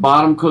get the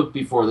bottom cooked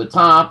before the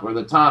top or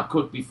the top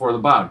cooked before the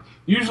bottom.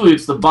 Usually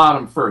it's the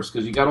bottom first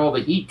because you got all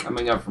the heat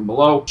coming up from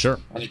below. Sure.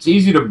 And it's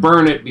easy to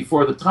burn it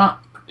before the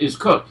top is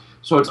cooked.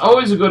 So it's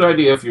always a good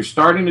idea if you're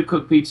starting to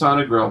cook pizza on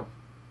a grill,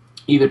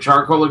 either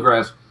charcoal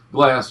or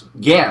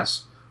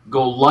gas,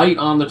 go light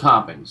on the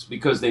toppings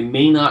because they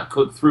may not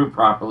cook through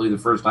properly the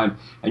first time,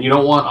 and you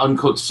don't want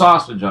uncooked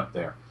sausage up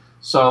there.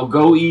 So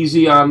go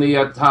easy on the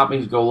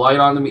toppings, go light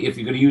on the meat. If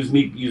you're going to use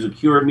meat, use a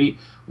cured meat.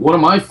 One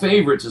of my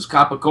favorites is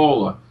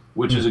capicola,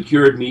 which is a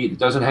cured meat. It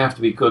doesn't have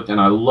to be cooked,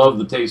 and I love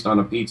the taste on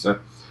a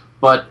pizza.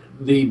 But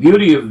the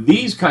beauty of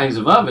these kinds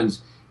of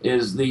ovens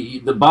is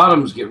the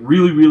bottoms get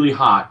really, really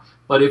hot.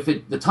 But if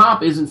the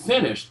top isn't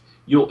finished,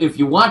 if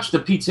you watch the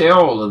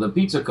pizzaiolo, the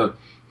pizza cook,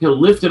 he'll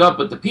lift it up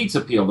at the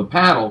pizza peel, the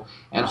paddle,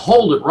 and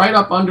hold it right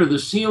up under the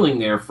ceiling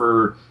there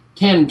for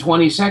 10,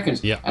 20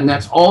 seconds. Yeah. And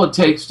that's all it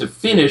takes to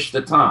finish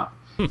the top.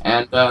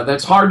 And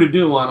that's hard to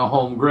do on a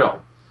home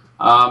grill.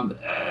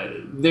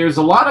 There's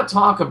a lot of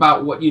talk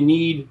about what you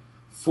need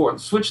for,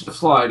 switch the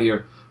slide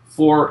here,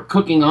 for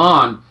cooking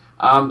on.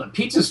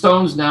 Pizza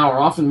stones now are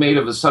often made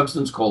of a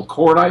substance called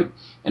cordite,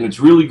 and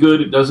it's really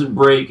good. It doesn't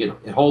break.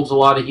 It holds a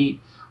lot of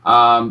heat.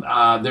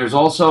 There's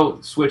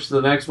also, switch to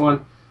the next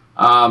one,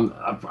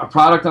 a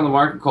product on the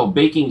market called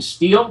baking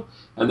steel,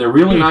 and they're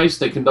really nice.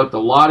 They conduct a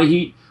lot of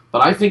heat,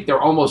 but I think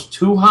they're almost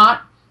too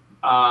hot.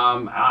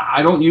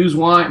 I don't use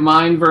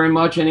mine very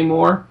much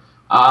anymore.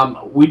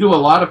 We do a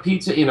lot of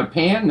pizza in a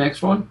pan.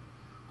 Next one.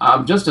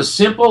 Just a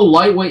simple,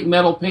 lightweight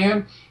metal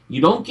pan.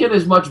 You don't get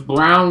as much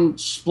brown,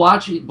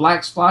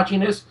 black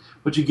splotchiness,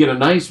 but you get a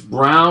nice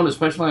brown,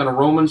 especially on a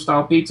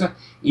Roman-style pizza,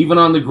 even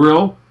on the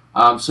grill.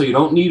 So you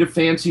don't need a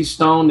fancy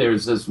stone.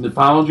 There's this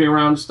mythology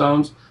around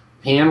stones.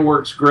 Pan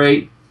works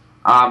great.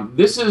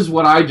 This is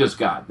what I just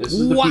got. This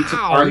is the pizza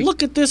party.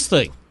 Look at this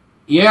thing.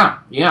 Yeah.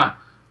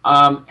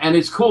 And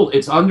it's cool.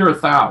 It's under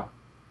 $1,000.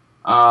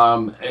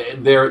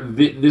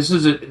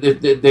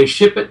 They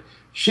ship it.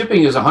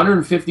 Shipping is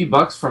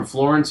 $150 from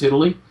Florence,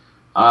 Italy.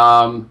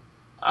 I'm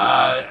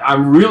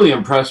really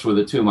impressed with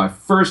it too. My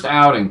first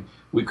outing,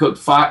 we cooked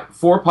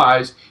 4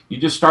 pies. You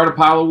just start a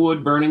pile of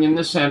wood burning in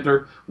the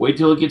center. Wait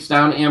till it gets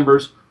down to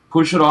embers.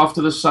 Push it off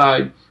to the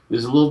side.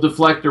 There's a little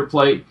deflector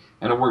plate,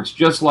 and it works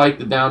just like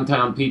the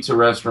downtown pizza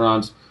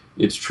restaurants.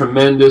 It's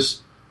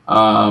tremendous.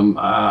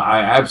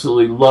 I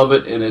absolutely love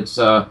it, and it's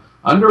under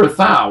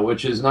 $1,000,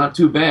 which is not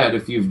too bad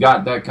if you've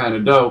got that kind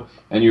of dough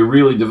and you're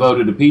really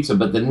devoted to pizza.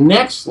 But the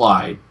next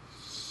slide,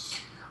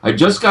 I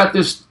just got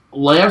this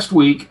last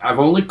week. I've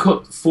only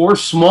cooked 4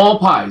 small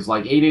pies,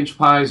 like 8-inch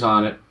pies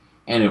on it,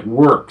 and it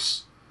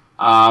works.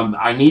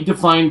 I need to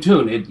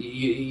fine-tune it.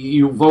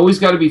 You've always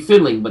got to be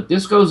fiddling, but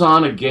this goes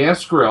on a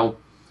gas grill,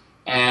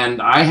 and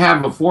I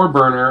have a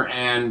 4-burner,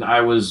 and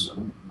I was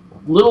a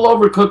little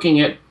overcooking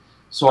it,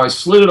 so I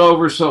slid it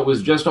over so it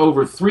was just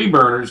over 3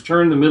 burners,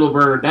 turned the middle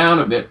burner down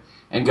a bit,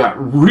 and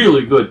got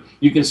really good.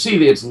 You can see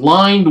that it's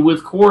lined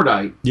with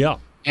cordite. Yeah.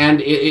 And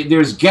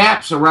there's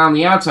gaps around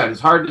the outside.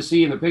 It's hard to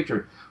see in the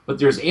picture, but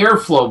there's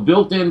airflow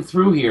built in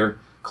through here,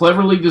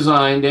 cleverly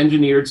designed,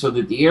 engineered so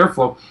that the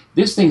airflow,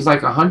 this thing's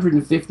like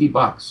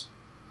 $150.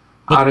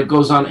 And it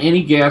goes on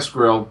any gas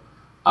grill.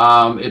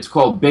 It's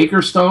called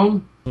Baker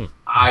Stone.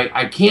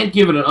 I can't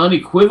give it an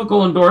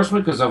unequivocal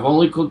endorsement because I've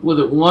only cooked with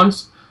it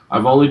once.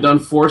 I've only done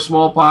 4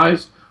 small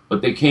pies,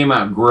 but they came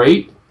out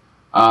great.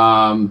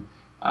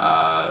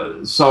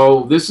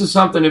 So this is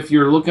something, if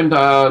you're looking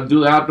to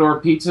do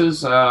outdoor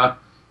pizzas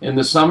in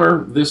the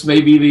summer, this may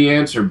be the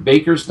answer.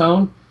 Baker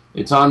Stone.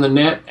 It's on the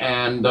net,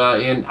 and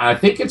I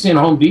think it's in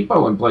Home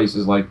Depot and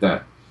places like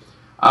that.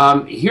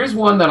 Here's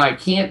one that I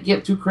can't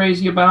get too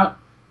crazy about,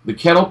 the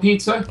kettle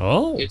pizza.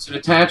 Oh. It's an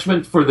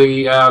attachment for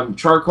the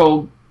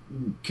charcoal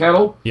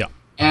kettle. Yeah.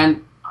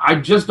 And I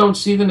just don't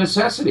see the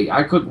necessity.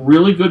 I cook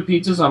really good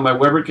pizzas on my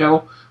Weber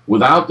kettle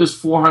without this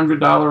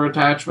 $400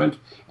 attachment,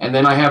 and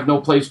then I have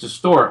no place to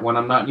store it when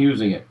I'm not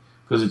using it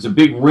because it's a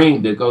big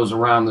ring that goes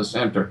around the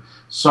center.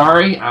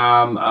 Sorry,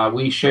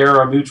 we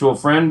share a mutual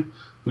friend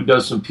who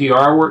does some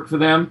PR work for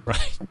them.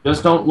 Right. I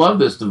just don't love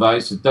this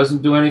device. It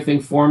doesn't do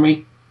anything for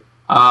me.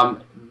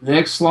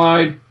 Next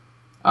slide.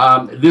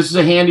 This is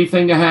a handy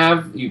thing to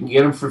have. You can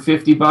get them for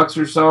 $50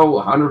 or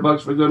so,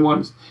 $100 for good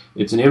ones.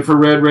 It's an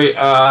infrared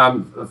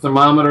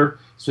thermometer,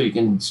 so you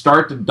can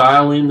start to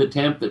dial in the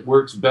temp that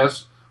works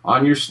best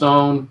on your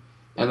stone.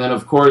 And then,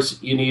 of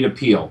course, you need a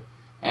peel.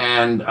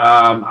 And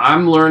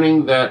I'm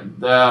learning that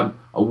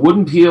a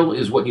wooden peel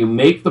is what you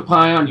make the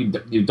pie on.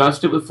 You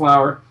dust it with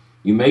flour,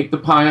 you make the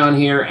pie on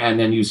here, and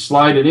then you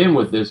slide it in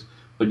with this.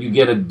 But you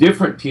get a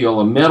different peel,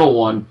 a metal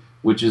one,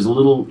 which is a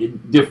little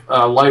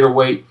lighter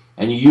weight,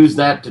 and you use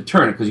that to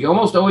turn it, because you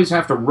almost always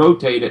have to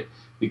rotate it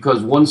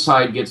because one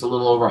side gets a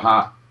little over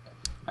hot.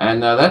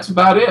 And that's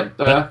about it.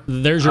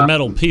 There's your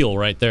metal peel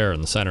right there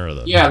in the center of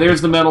the... Yeah,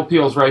 there's the metal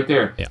peels right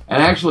there. Yeah.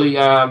 And actually,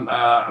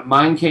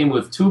 mine came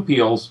with two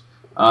peels,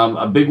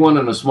 a big one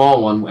and a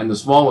small one, and the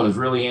small one is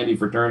really handy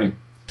for turning.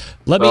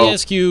 Let me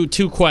ask you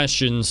two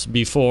questions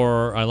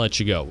before I let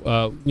you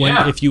go.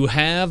 If you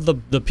have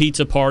the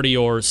pizza party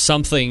or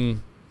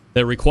something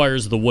that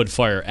requires the wood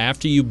fire,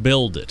 after you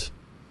build it,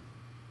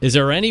 is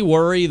there any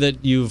worry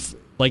that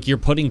you're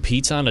putting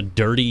pizza on a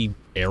dirty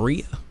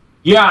area?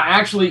 Yeah,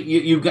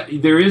 actually,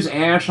 there is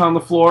ash on the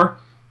floor,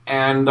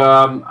 and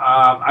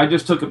I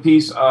just took a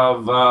piece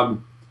of...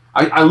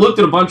 I looked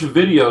at a bunch of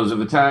videos of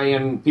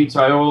Italian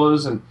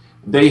pizzaiolas, and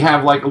they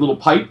have like a little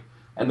pipe,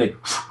 and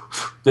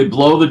they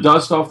blow the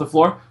dust off the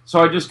floor. So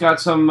I just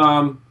got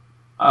some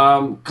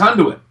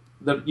conduit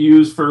that you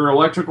use for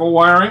electrical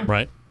wiring.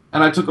 Right.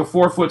 And I took a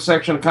 4-foot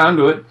section of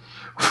conduit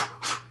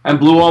and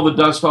blew all the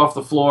dust off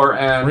the floor,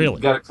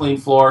 and got a clean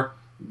floor.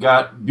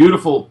 Got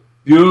beautiful,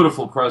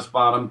 beautiful crust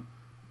bottom.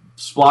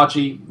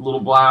 Splotchy, little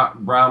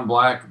brown,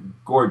 black,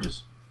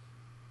 gorgeous.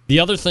 The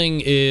other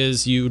thing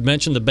is, you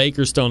mentioned the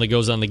baker stone that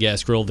goes on the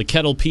gas grill. The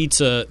kettle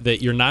pizza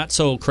that you're not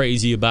so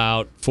crazy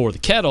about for the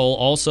kettle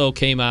also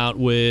came out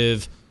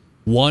with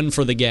one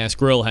for the gas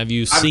grill. Have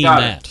you seen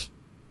that?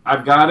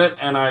 I've got it,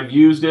 and I've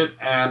used it,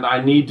 and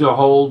I need to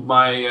hold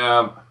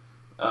my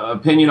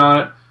opinion on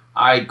it.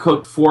 I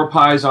cooked 4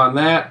 pies on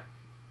that,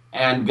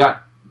 and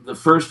the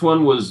first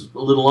one was a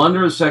little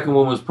under, the second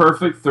one was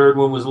perfect, third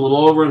one was a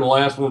little over, and the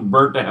last one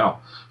burnt to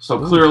hell. So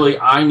clearly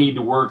I need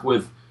to work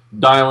with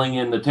dialing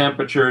in the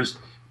temperatures,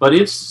 but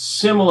it's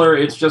similar.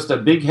 It's just a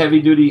big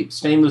heavy-duty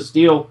stainless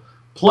steel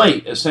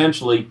plate,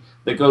 essentially,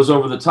 that goes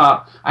over the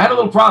top. I had a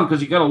little problem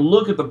because you got to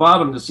look at the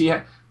bottom to see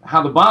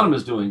how the bottom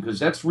is doing, because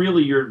that's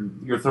really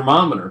your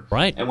thermometer.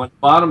 Right. And when the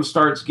bottom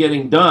starts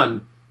getting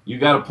done, you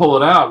got to pull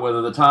it out,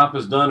 whether the top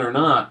is done or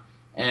not.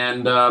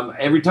 And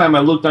every time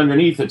I looked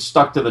underneath, it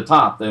stuck to the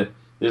top.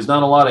 There's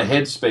not a lot of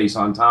head space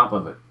on top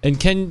of it. And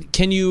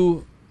can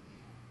you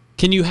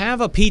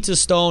have a pizza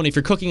stone, if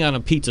you're cooking on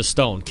a pizza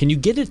stone, can you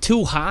get it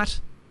too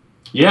hot?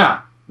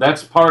 Yeah,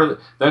 that's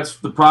that's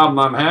the problem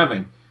I'm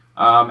having.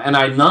 And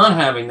I'm not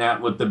having that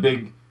with the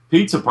big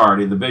pizza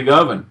party, the big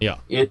oven. Yeah.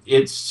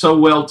 It's so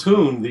well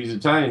tuned, these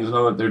Italians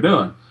know what they're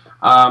doing.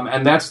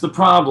 And that's the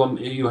problem.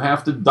 You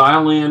have to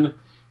dial in,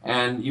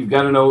 and you've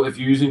got to know, if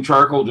you're using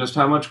charcoal, just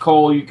how much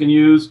coal you can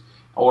use,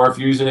 or if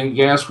you're using a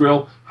gas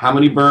grill, how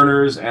many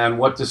burners and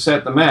what to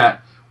set them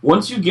at.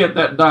 Once you get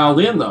that dialed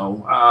in,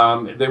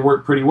 though, they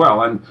work pretty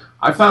well. And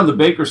I found the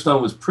Baker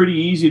Stone was pretty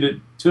easy to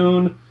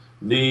tune.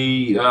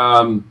 The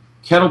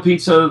kettle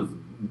pizza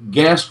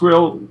gas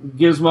grill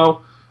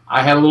gizmo,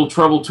 I had a little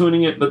trouble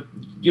tuning it, but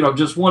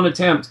just one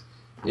attempt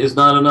is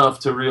not enough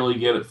to really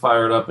get it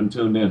fired up and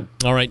tuned in.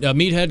 All right.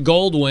 Meathead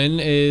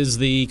Goldwyn is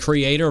the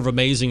creator of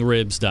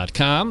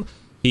AmazingRibs.com.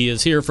 He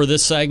is here for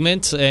this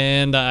segment,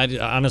 and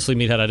honestly,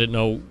 Meathead, I didn't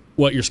know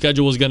what your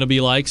schedule was going to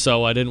be like,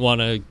 so I didn't want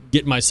to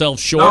get myself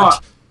short. No,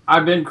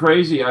 I've been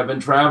crazy. I've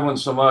been traveling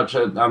so much.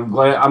 I'm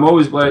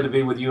always glad to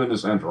be with you in the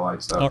Central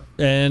Light stuff.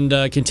 And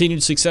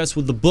continued success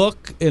with the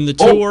book and the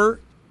tour.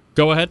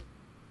 Go ahead.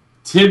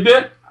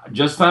 Tidbit, I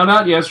just found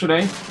out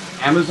yesterday,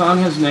 Amazon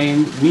has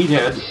named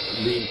Meathead,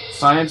 The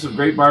Science of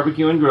Great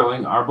Barbecue and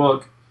Grilling, our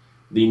book,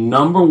 the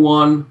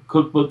 #1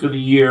 cookbook of the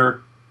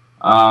year,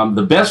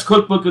 the best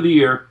cookbook of the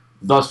year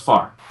thus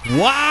far.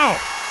 Wow!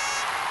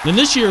 And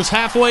this year's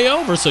halfway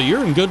over, so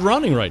you're in good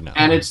running right now.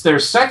 And it's their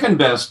second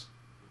best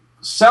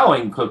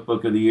selling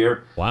cookbook of the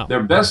year. Wow.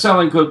 Their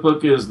best-selling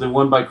cookbook is the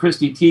one by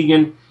Christy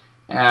Teigen,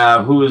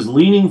 who is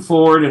leaning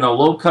forward in a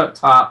low-cut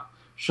top,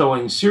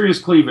 showing serious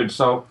cleavage.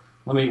 So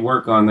let me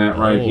work on that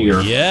right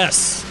here.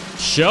 Yes.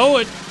 Show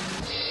it.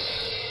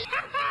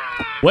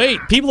 Wait,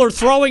 people are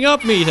throwing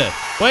up, Meathead.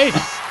 Wait.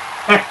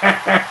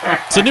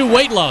 It's a new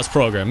weight loss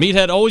program.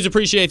 Meathead, always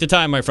appreciate the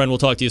time, my friend. We'll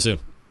talk to you soon.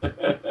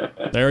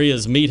 There he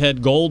is, Meathead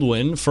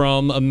Goldwyn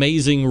from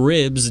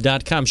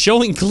AmazingRibs.com,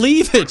 showing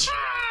cleavage.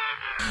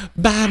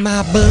 Buy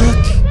my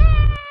book.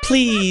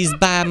 Please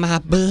buy my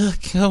book.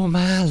 Oh,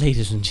 my,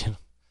 ladies and gentlemen.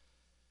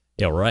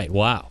 Yeah, right.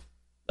 Wow.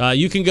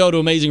 You can go to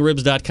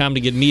AmazingRibs.com to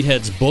get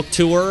Meathead's book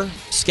tour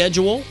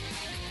schedule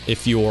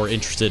if you're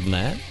interested in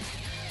that.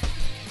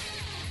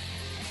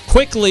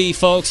 Quickly,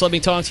 folks, let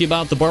me talk to you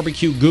about the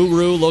Barbecue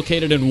Guru,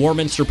 located in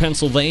Warminster,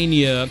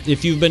 Pennsylvania.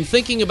 If you've been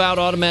thinking about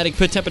automatic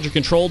pit temperature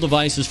control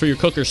devices for your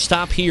cooker,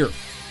 stop here.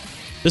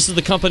 This is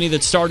the company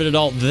that started it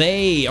all.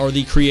 They are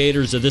the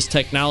creators of this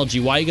technology.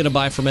 Why are you going to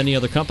buy from any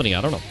other company?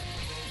 I don't know.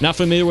 Not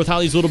familiar with how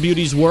these little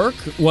beauties work?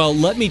 Well,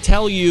 let me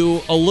tell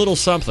you a little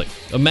something.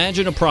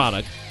 Imagine a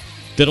product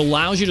that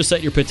allows you to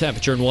set your pit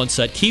temperature in one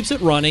set, keeps it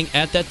running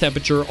at that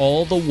temperature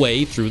all the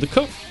way through the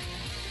cook.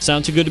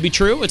 Sound too good to be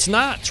true? It's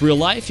not. It's real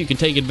life. You can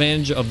take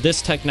advantage of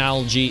this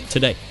technology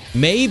today.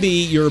 Maybe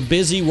you're a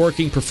busy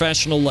working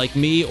professional like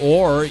me,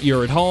 or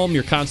you're at home,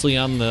 you're constantly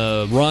on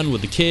the run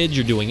with the kids,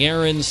 you're doing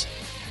errands.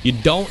 You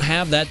don't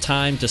have that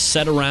time to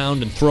sit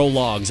around and throw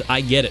logs.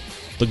 I get it.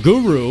 The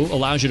Guru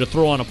allows you to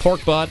throw on a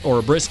pork butt or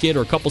a brisket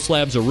or a couple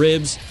slabs of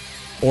ribs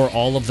or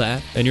all of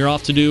that, and you're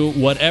off to do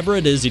whatever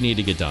it is you need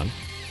to get done.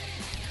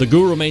 The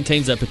Guru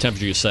maintains that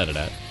temperature you set it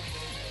at.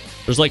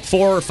 There's like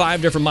 4 or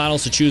 5 different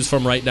models to choose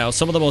from right now.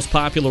 Some of the most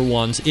popular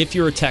ones, if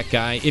you're a tech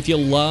guy, if you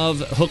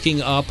love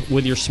hooking up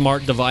with your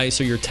smart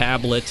device or your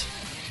tablet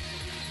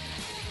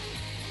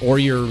or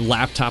your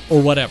laptop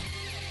or whatever,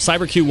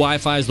 CyberQ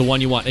Wi-Fi is the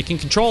one you want. It can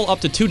control up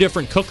to 2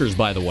 different cookers,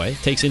 by the way.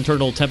 It takes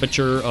internal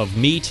temperature of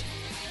meat,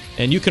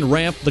 and you can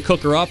ramp the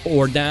cooker up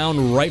or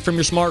down right from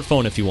your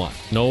smartphone if you want.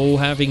 No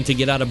having to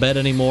get out of bed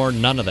anymore,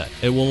 none of that.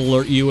 It will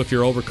alert you if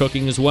you're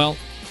overcooking as well.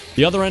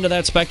 The other end of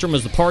that spectrum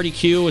is the Party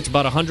Q. It's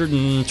about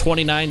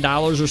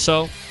 $129 or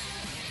so.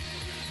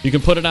 You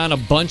can put it on a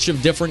bunch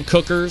of different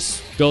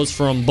cookers. Goes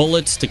from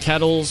bullets to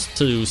kettles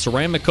to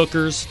ceramic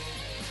cookers.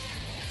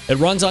 It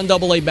runs on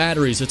AA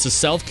batteries. It's a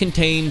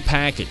self-contained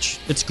package.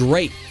 It's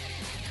great.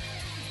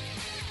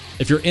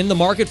 If you're in the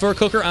market for a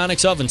cooker,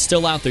 Onyx Oven's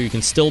still out there. You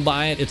can still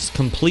buy it. It's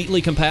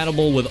completely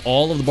compatible with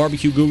all of the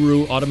Barbecue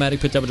Guru automatic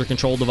pit temperature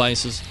control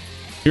devices.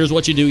 Here's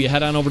what you do. You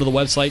head on over to the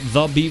website,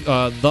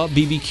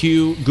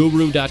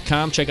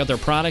 thebbqguru.com. Check out their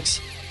products.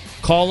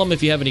 Call them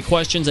if you have any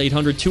questions,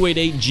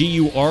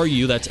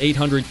 800-288-GURU. That's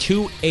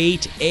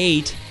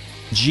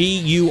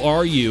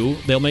 800-288-GURU.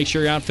 They'll make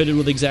sure you're outfitted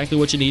with exactly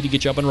what you need to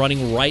get you up and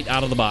running right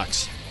out of the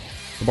box.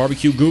 The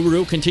Barbecue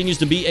Guru continues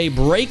to be a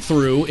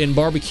breakthrough in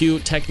barbecue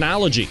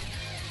technology.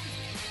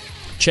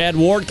 Chad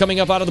Ward coming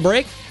up out of the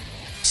break.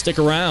 Stick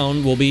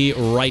around. We'll be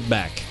right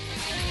back.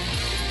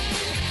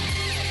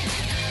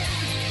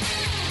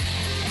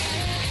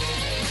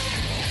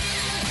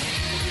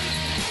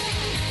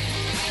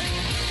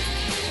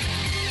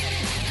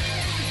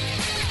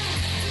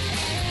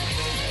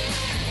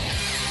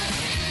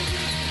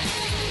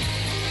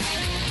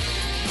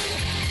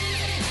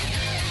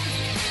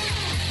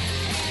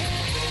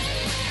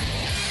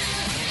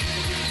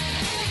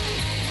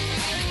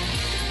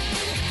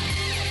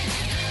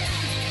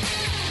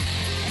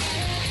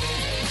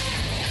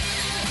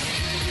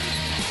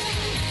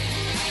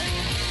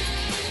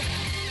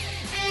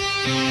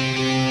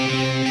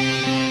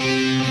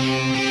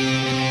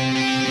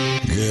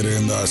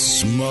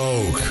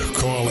 Smoke.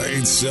 Call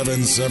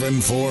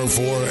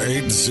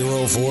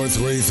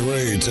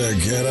 877-448-0433 to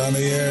get on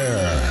the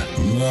air.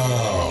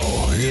 Now,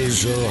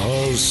 here's your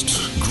host,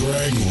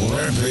 Greg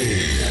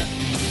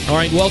Rempe. All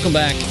right, welcome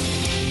back.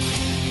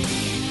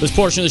 This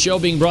portion of the show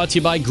being brought to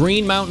you by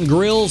Green Mountain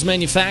Grills,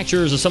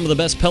 manufacturers of some of the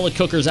best pellet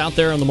cookers out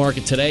there on the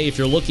market today. If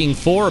you're looking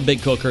for a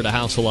big cooker to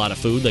house a lot of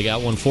food, they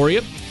got one for you.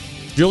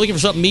 If you're looking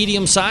for something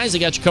medium size, they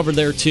got you covered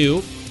there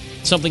too.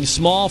 Something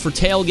small for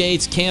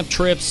tailgates, camp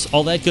trips,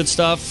 all that good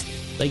stuff,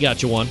 they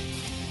got you one.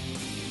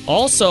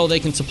 Also, they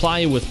can supply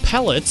you with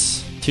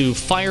pellets to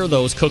fire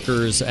those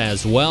cookers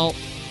as well.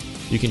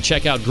 You can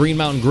check out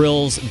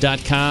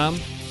greenmountaingrills.com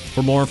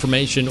for more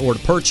information or to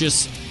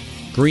purchase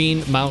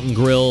Green Mountain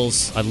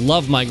Grills. I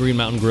love my Green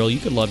Mountain Grill. You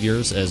could love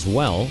yours as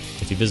well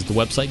if you visit the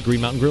website,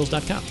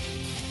 greenmountaingrills.com.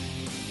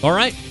 All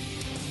right.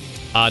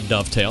 Odd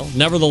dovetail.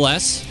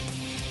 Nevertheless,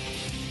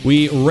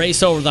 we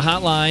race over the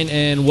hotline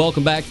and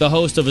welcome back the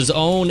host of his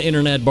own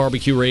internet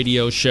barbecue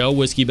radio show,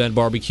 Whiskey Bent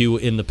Barbecue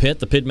in the Pit,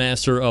 the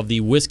pitmaster of the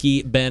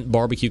Whiskey Bent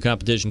Barbecue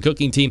Competition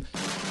Cooking Team,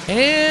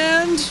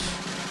 and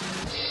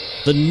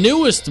the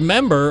newest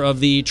member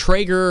of the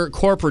Traeger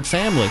corporate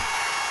family,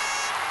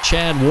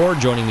 Chad Ward,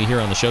 joining me here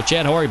on the show.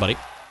 Chad, how are you, buddy?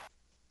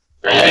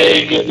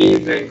 Hey, good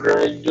evening,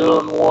 Greg.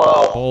 Doing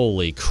well.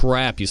 Holy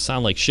crap, you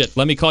sound like shit.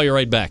 Let me call you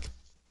right back.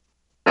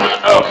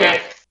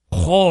 Okay.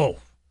 Oh.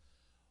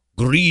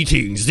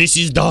 Greetings, this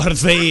is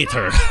Darth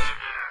Vader.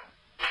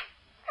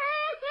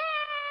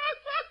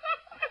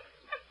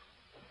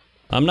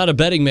 I'm not a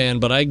betting man,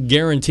 but I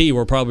guarantee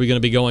we're probably going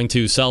to be going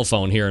to cell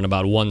phone here in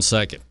about 1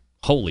 second.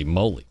 Holy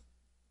moly.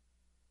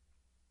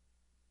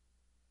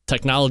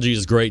 Technology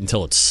is great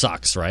until it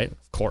sucks, right?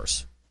 Of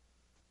course.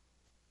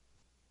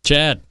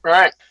 Chad.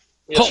 Right.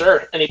 Yes,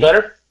 sir. Any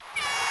better?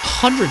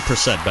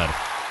 100% better.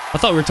 I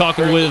thought we were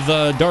talking with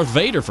Darth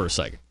Vader for a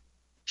second.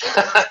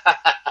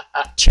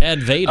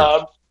 Chad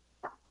Vader.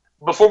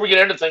 Before we get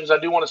into things, I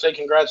do want to say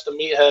congrats to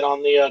Meathead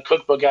on the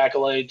cookbook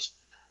accolades.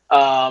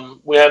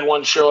 We had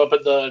one show up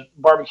at the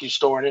barbecue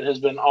store, and it has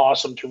been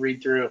awesome to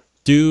read through.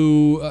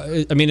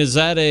 Is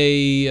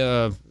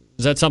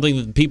that something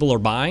that people are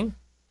buying?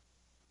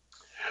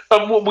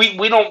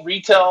 We don't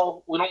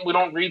retail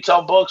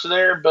books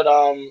there, but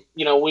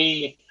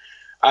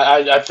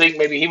I think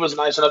maybe he was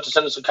nice enough to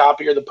send us a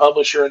copy, or the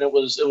publisher, and it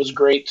was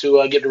great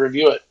to get to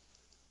review it.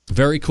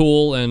 Very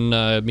cool, and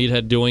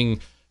Meathead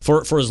doing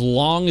for as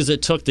long as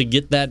it took to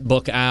get that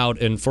book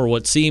out, and for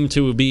what seemed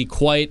to be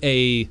quite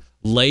a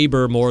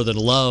labor more than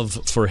love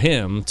for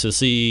him to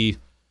see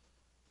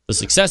the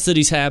success that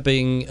he's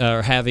having,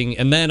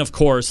 and then, of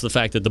course, the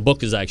fact that the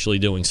book is actually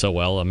doing so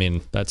well. I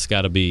mean, that's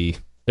got to be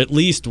at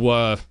least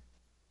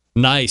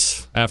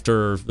nice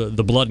after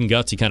the blood and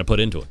guts he kind of put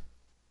into it.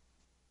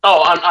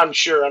 Oh, I'm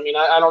sure. I mean,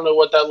 I don't know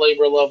what that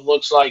labor of love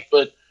looks like,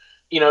 but,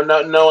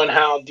 knowing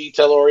how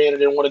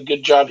detail-oriented and what a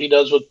good job he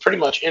does with pretty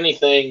much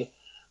anything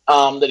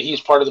that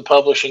he's part of the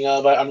publishing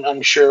of,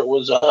 I'm sure it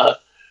was a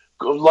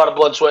lot of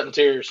blood, sweat, and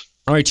tears.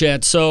 All right,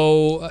 Chad.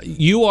 So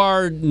you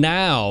are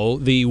now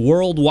the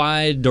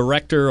worldwide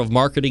director of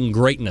marketing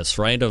greatness,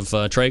 right, of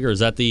Traeger. Is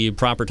that the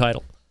proper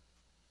title?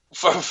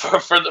 For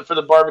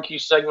the barbecue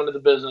segment of the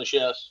business,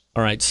 yes.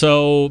 All right.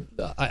 So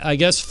I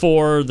guess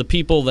for the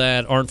people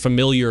that aren't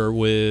familiar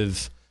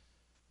with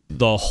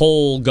the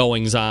whole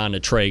goings-on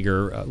at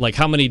Traeger, like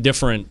how many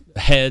different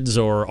heads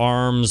or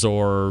arms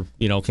or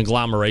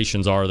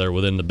conglomerations are there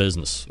within the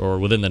business or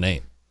within the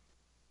name?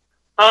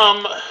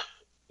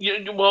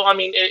 Well, I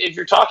mean, if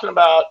you're talking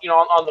about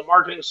on the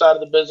marketing side of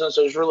the business,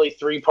 there's really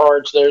three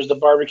parts. There's the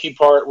barbecue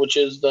part, which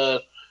is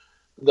the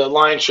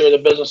lion's share of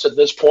the business at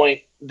this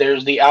point.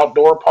 There's the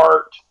outdoor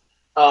part,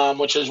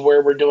 which is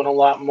where we're doing a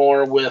lot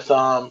more with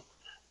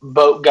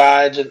boat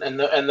guides and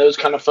those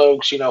kind of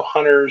folks,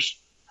 hunters,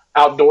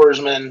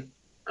 outdoorsmen,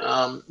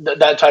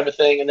 that type of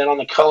thing. And then on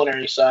the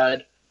culinary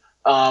side,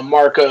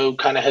 Marco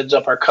kind of heads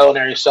up our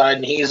culinary side,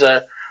 and he's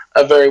a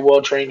very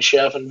well-trained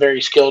chef and very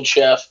skilled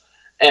chef.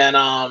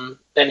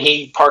 And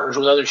he partners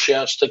with other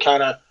chefs to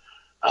kind of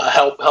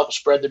help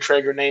spread the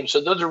Traeger name.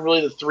 So those are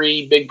really the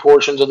three big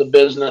portions of the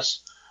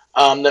business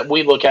that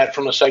we look at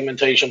from a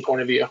segmentation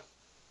point of view.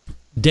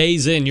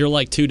 Days in, you're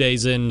like 2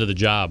 days into the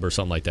job or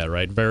something like that,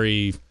 right?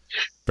 Very,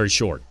 very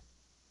short.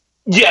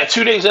 Yeah,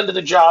 2 days into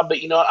the job, but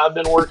I've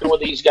been working with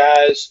these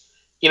guys,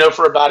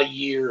 for about a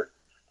year,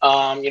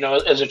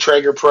 as a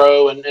Traeger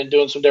pro and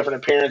doing some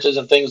different appearances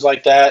and things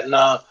like that,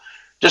 and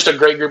just a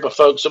great group of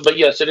folks. So, but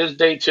yes, it is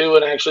day 2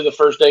 and actually the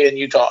first day in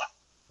Utah.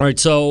 All right,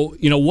 so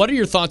what are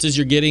your thoughts as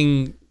you're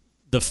getting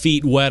the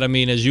feet wet? I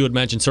mean, as you had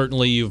mentioned,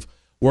 certainly you've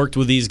worked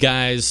with these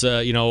guys,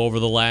 over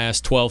the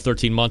last 12,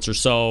 13 months or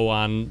so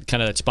on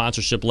kind of that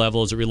sponsorship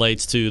level as it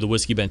relates to the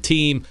Whiskey Bent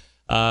team.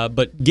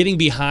 But getting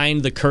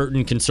behind the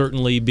curtain can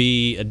certainly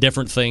be a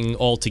different thing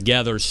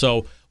altogether.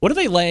 So what are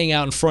they laying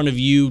out in front of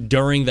you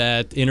during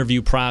that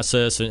interview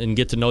process and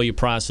get-to-know-you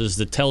process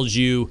that tells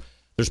you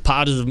there's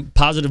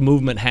positive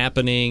movement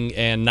happening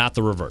and not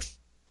the reverse?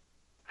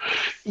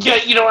 Yeah,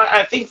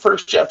 I think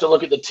first you have to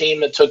look at the team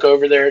that took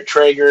over there at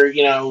Traeger,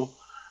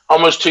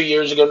 almost 2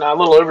 years ago now, a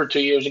little over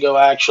 2 years ago,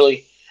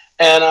 actually.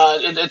 And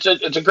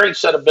it's a great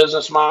set of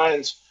business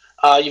minds.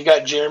 You've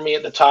got Jeremy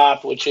at the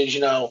top, which is,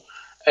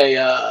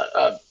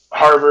 a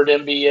Harvard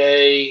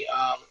MBA,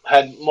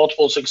 had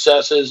multiple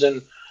successes.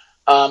 And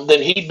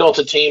then he built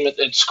a team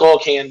at Skull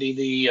Candy,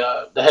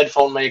 the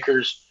headphone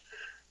makers.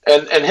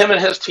 And him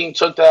and his team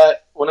took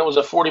that when it was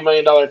a $40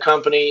 million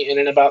company, and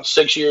in about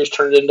 6 years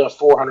turned it into a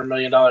 $400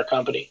 million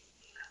company.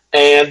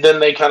 And then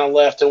they kind of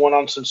left and went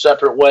on some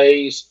separate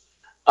ways.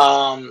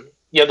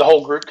 The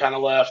whole group kind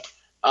of left.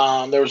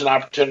 There was an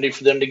opportunity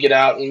for them to get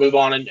out and move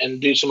on and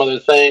do some other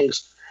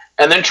things.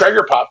 And then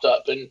Traeger popped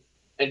up, and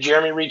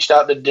Jeremy reached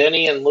out to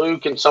Denny and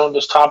Luke and some of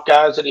his top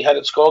guys that he had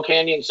at Skull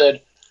Candy and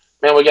said,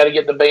 man, we got to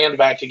get the band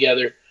back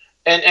together.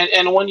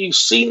 And when you've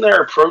seen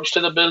their approach to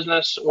the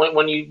business,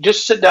 when you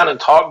just sit down and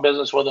talk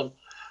business with them,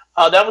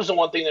 that was the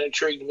one thing that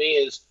intrigued me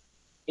is,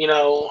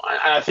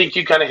 I think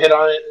you kind of hit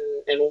on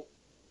it in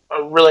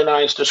a really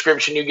nice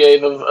description you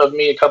gave of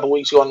me a couple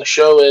weeks ago on the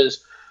show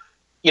is,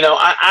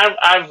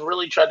 I've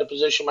really tried to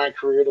position my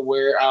career to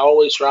where I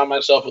always surround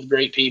myself with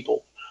great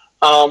people.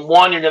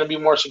 One, you're going to be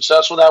more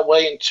successful that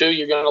way, and two,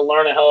 you're going to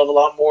learn a hell of a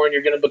lot more, and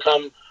you're going to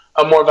become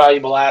a more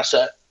valuable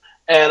asset.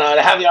 And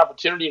to have the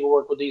opportunity to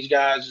work with these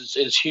guys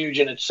is huge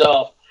in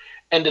itself.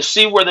 And to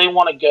see where they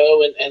want to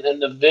go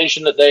and the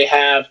vision that they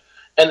have,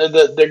 and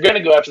they're going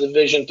to go after the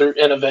vision through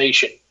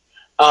innovation.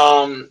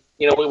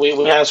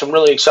 We have some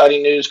really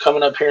exciting news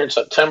coming up here in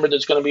September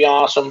that's going to be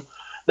awesome.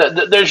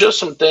 There's just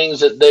some things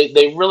that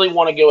they really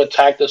want to go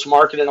attack this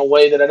market in a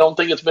way that I don't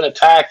think it's been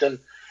attacked. And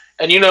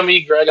you know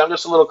me, Greg, I'm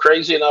just a little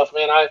crazy enough,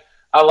 man.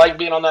 I like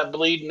being on that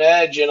bleeding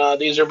edge,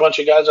 and these are a bunch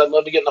of guys I'd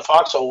love to get in the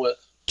foxhole with.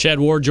 Chad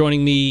Ward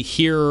joining me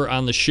here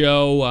on the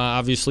show.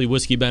 Obviously,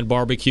 Whiskey Bent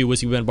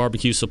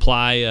Barbecue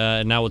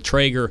Supply, now with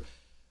Traeger.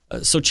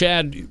 So,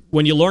 Chad,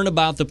 when you learn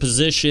about the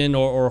position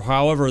or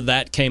however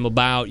that came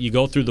about, you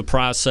go through the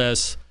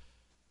process.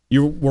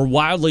 You were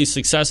wildly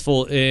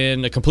successful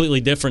in a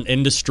completely different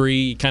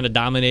industry, kind of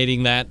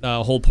dominating that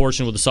whole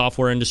portion with the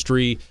software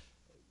industry.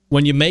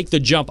 When you make the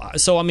jump,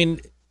 so, I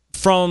mean,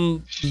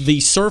 from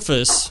the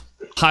surface,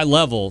 high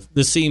level,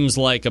 this seems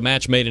like a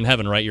match made in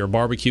heaven, right? You're a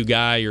barbecue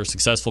guy, you're a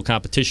successful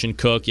competition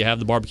cook, you have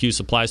the barbecue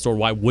supply store.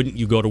 Why wouldn't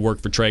you go to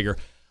work for Traeger?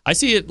 I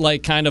see it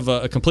like kind of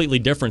a completely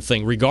different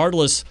thing.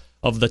 Regardless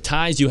of the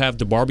ties you have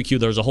to barbecue,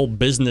 there's a whole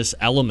business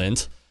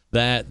element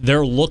that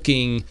they're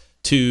looking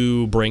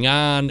to bring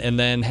on and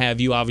then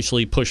have you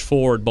obviously push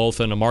forward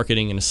both in a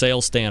marketing and a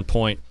sales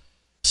standpoint.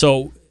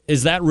 So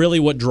is that really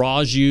what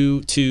draws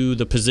you to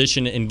the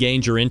position and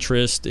gains your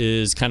interest,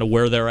 is kind of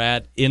where they're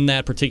at in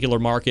that particular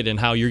market and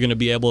how you're going to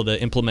be able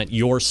to implement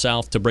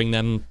yourself to bring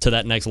them to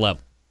that next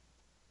level?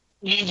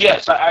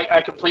 Yes,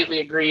 I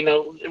completely agree.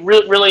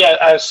 Really,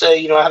 I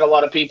say, I had a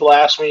lot of people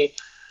ask me,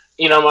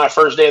 my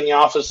first day in the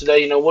office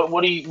today,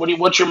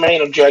 what's your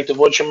main objective?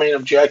 What's your main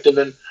objective?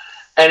 And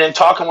in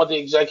talking with the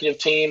executive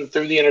team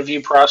through the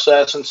interview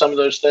process and some of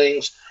those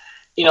things,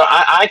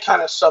 I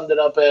kind of summed it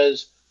up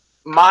as,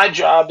 my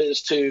job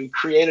is to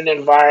create an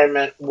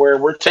environment where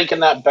we're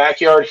taking that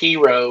backyard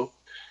hero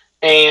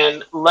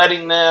and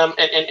letting them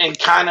and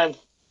kind of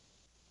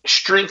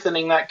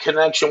strengthening that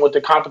connection with the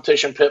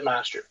competition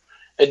pitmaster.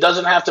 It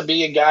doesn't have to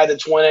be a guy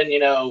that's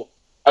winning,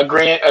 a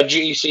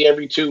GEC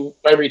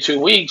every two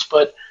weeks,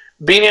 but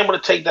being able to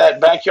take that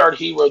backyard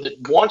hero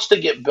that wants to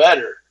get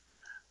better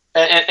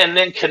and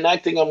then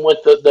connecting them with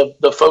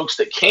the folks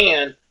that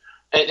can.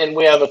 And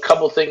we have a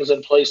couple things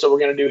in place that we're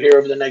going to do here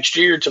over the next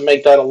year to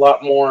make that a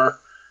lot more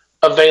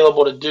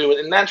available to do.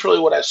 And that's really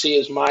what I see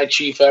as my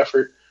chief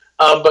effort.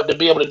 But to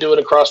be able to do it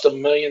across the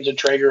millions of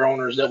Traeger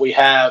owners that we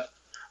have.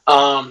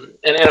 And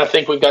I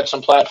think we've got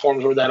some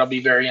platforms where that'll be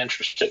very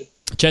interesting.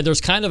 Chad,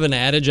 there's kind of an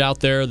adage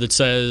out there that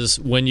says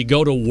when you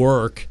go to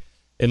work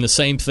in the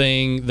same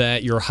thing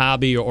that your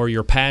hobby or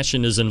your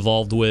passion is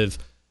involved with,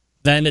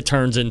 then it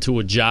turns into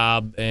a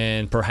job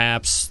and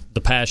perhaps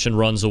the passion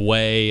runs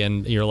away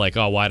and you're like,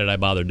 oh, why did I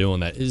bother doing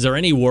that? Is there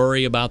any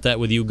worry about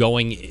that with you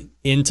going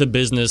into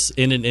business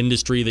in an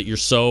industry that you're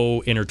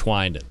so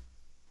intertwined in?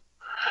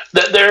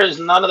 There is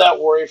none of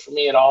that worry for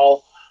me at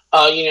all.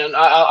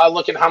 I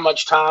look at how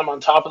much time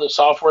on top of the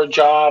software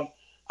job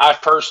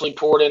I've personally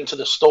poured into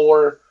the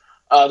stores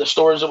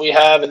that we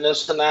have and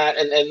this and that.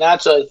 And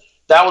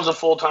that was a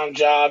full-time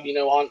job,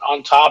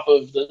 on top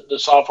of the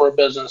software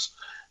business.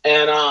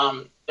 And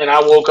I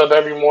woke up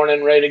every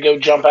morning ready to go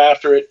jump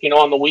after it,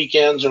 on the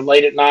weekends or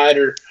late at night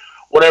or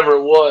whatever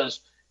it was.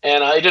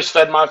 And it just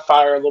fed my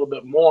fire a little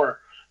bit more.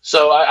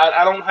 So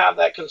I don't have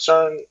that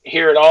concern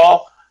here at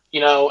all.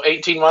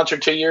 18 months or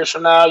 2 years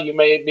from now, you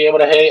may be able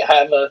to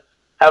have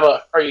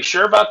a, are you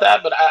sure about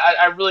that? But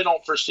I really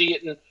don't foresee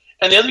it.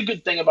 And the other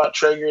good thing about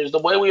Traeger is the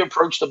way we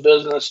approach the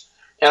business.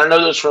 And I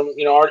know this from,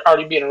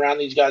 already being around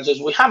these guys,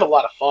 is we have a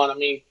lot of fun. I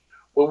mean,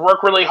 we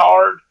work really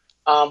hard.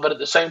 But at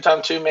the same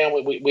time, too, man,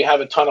 we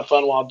have a ton of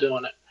fun while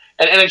doing it.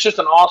 And it's just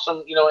an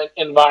awesome,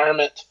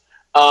 environment,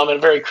 and a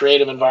very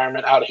creative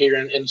environment out here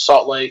in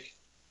Salt Lake.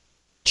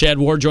 Chad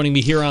Ward joining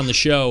me here on the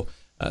show.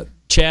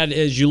 Chad,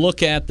 as you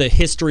look at the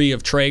history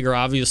of Traeger,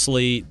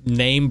 obviously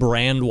name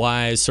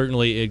brand-wise,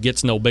 certainly it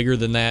gets no bigger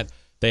than that.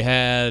 They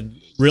had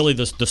really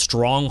the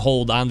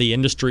stronghold on the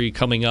industry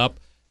coming up.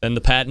 Then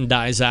the patent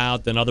dies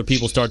out. Then other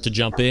people start to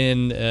jump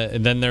in.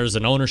 And then there's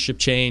an ownership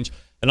change.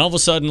 And all of a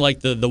sudden, like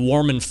the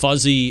warm and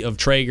fuzzy of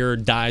Traeger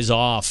dies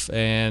off,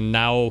 and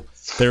now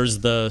there's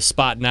the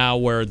spot now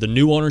where the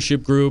new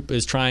ownership group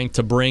is trying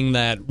to bring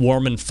that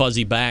warm and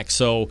fuzzy back.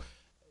 So,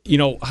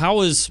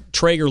 how is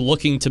Traeger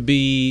looking to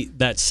be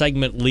that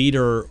segment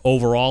leader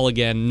overall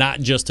again,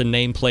 not just a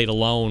nameplate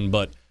alone,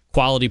 but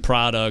quality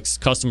products,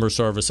 customer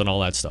service, and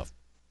all that stuff?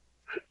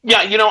 Yeah,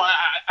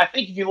 I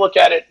think if you look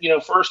at it,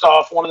 first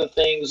off, one of the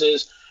things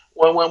is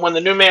when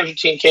the new management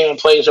team came in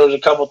place, there was a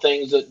couple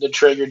things that the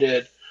Traeger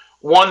did.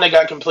 One, they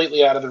got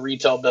completely out of the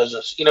retail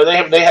business.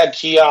 They had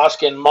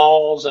kiosk in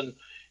malls, and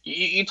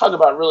you talk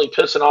about really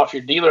pissing off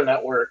your dealer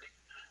network.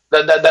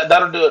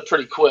 That'll do it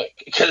pretty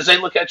quick because they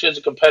look at you as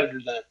a competitor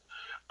then.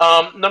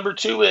 Number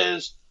two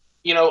is,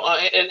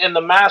 in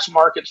the mass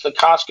markets, the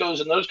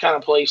Costco's and those kind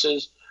of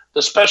places,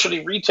 the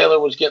specialty retailer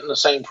was getting the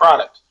same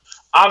product.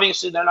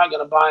 Obviously, they're not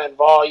going to buy in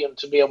volume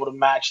to be able to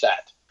match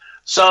that.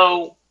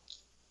 So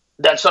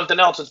that's something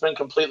else that's been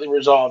completely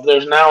resolved.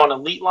 There's now an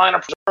elite line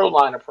of pro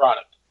line of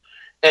product.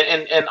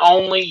 And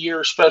only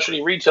your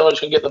specialty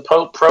retailers can get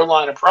the pro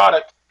line of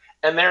product,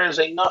 and there is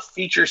enough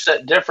feature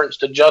set difference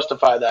to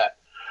justify that.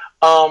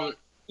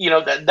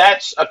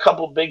 That's a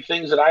couple big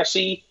things that I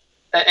see,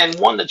 and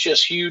one that's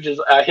just huge is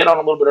I hit on a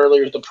little bit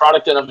earlier is the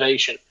product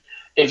innovation.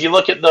 If you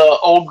look at the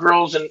old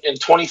grills in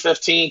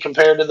 2015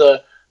 compared to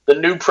the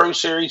new Pro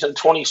Series in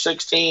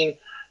 2016,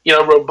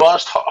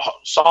 robust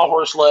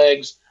sawhorse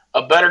legs,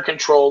 a better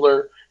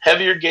controller,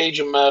 heavier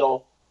gauge of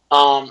metal.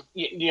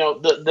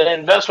 The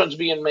investments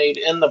being made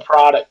in the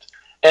product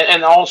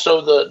and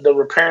also the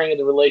repairing of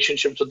the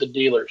relationships with the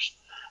dealers.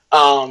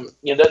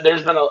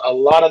 There's been a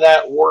lot of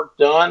that work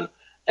done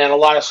and a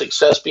lot of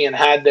success being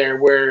had there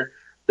where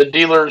the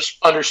dealers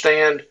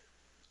understand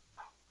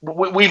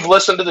we've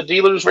listened to the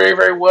dealers very,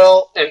 very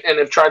well and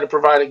have tried to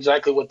provide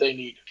exactly what they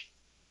need.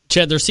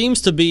 Chad, there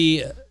seems to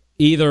be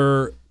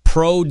either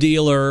pro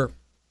dealer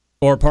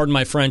or, pardon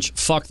my French,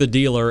 fuck the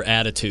dealer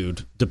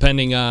attitude,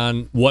 depending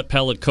on what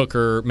pellet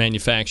cooker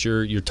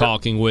manufacturer you're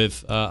talking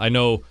with. I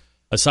know,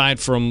 aside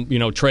from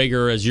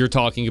Traeger, as you're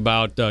talking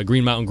about,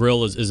 Green Mountain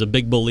Grill is a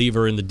big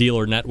believer in the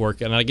dealer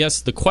network. And I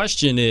guess the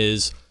question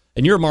is,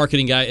 and you're a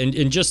marketing guy,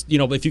 and just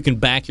if you can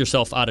back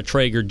yourself out of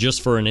Traeger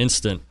just for an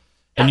instant,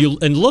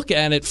 and look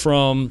at it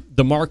from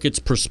the market's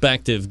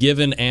perspective,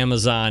 given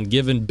Amazon,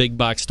 given big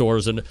box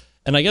stores, and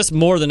I guess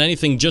more than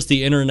anything, just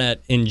the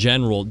internet in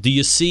general. Do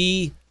you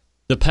see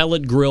the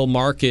pellet grill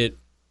market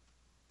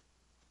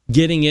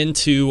getting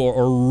into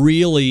or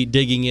really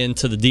digging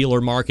into the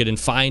dealer market and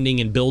finding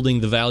and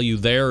building the value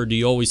there, or do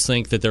you always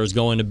think that there's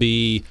going to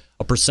be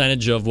a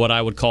percentage of what I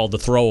would call the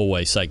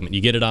throwaway segment? You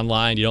get it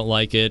online, you don't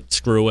like it,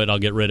 screw it, I'll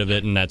get rid of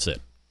it, and that's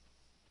it.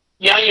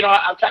 Yeah,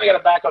 I've kind of got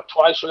to back up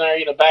twice from there.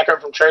 Back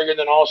up from Traeger, and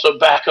then also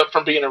back up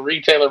from being a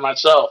retailer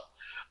myself.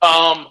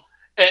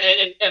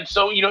 And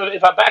so,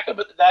 if I back up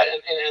at that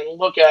and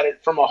look at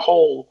it from a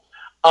whole,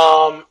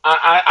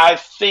 I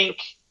think,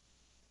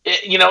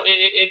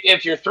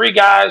 if you're three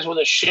guys with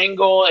a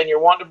shingle and you're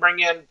wanting to bring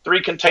in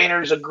 3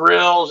 containers of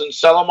grills and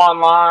sell them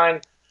online,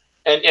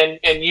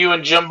 and you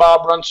and Jim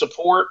Bob run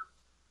support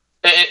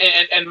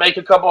and make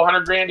a couple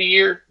 $100,000 a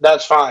year,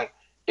 that's fine.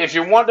 If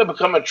you're wanting to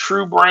become a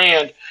true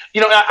brand,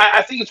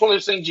 I think it's one of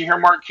those things you hear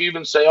Mark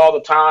Cuban say all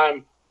the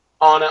time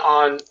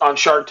on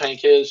Shark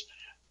Tank is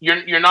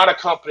you're not a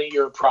company,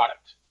 you're a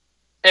product.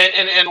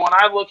 And when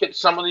I look at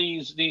some of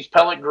these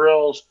pellet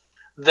grills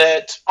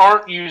that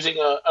aren't using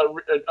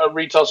a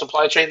retail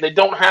supply chain, they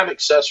don't have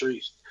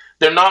accessories.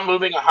 They're not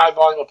moving a high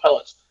volume of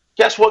pellets.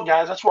 Guess what,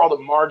 guys? That's where all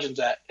the margin's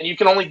at. And you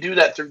can only do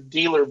that through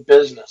dealer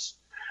business.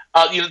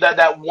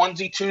 That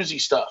onesie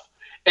twosie stuff.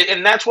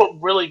 And that's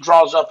what really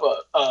draws up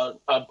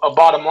a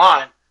bottom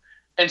line.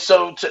 And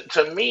so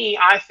to me,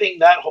 I think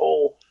that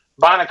whole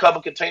buying a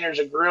couple containers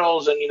of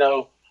grills and,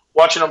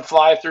 watching them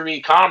fly through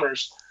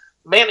e-commerce,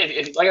 man,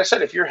 if like I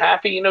said, if you're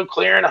happy,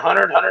 clearing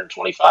 100,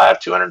 125,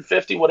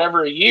 250,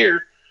 whatever a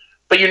year,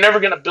 but you're never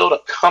going to build a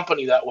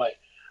company that way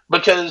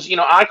because,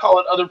 I call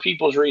it other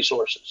people's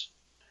resources.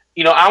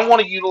 I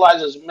want to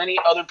utilize as many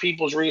other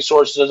people's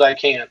resources as I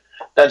can.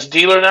 That's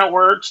dealer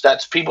networks.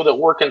 That's people that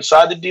work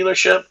inside the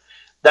dealership.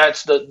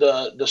 That's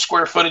the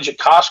square footage at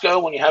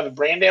Costco when you have a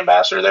brand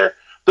ambassador there.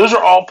 Those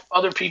are all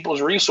other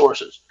people's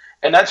resources,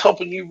 and that's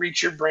helping you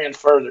reach your brand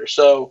further.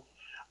 So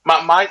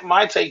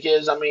my take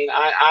is,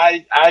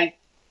 I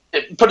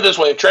put it this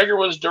way: if Traeger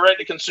was direct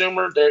to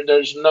consumer,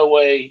 there's no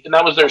way, and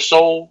that was their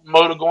sole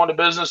mode of going to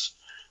business,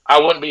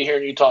 I wouldn't be here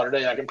in Utah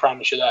today. I can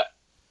promise you that.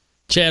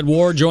 Chad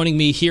Ward joining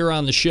me here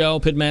on the show,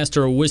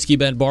 pitmaster of Whiskey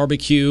Bend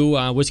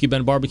Barbecue, Whiskey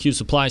Bend Barbecue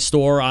Supply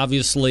Store,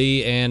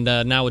 obviously, and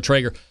now with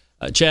Traeger.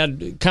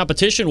 Chad,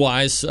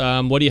 competition-wise,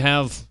 what do you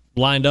have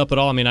lined up at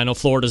all? I know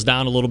Florida's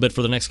down a little bit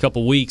for the next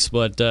couple weeks,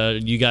 but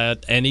you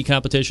got any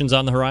competitions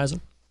on the horizon?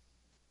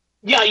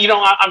 Yeah,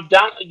 I'm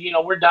down.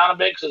 We're down a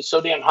bit because it's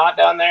so damn hot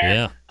down there.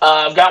 Yeah.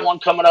 I've got one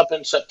coming up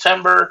in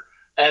September,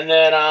 and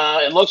then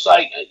it looks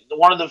like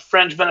one of the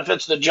fringe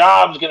benefits of the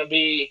job is going to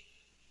be,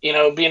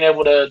 being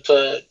able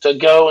to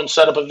go and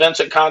set up events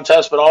at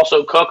contests, but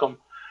also cook them.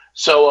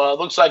 So it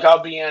looks like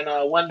I'll be in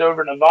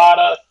Wendover,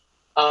 Nevada.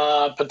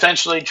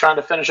 Potentially trying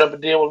to finish up a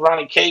deal with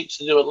Ronnie Cates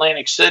to do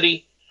Atlantic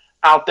City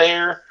out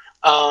there.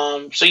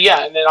 And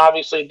then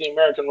obviously the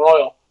American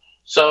Royal.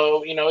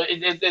 So,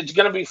 it's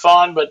going to be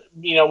fun, but,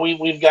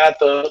 we've got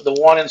the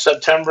one in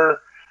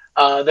September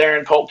there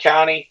in Polk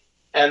County,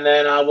 and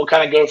then we'll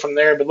kind of go from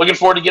there. But looking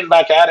forward to getting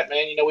back at it,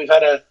 man. We've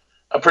had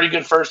a pretty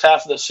good first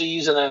half of the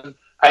season, and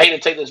I hate to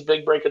take this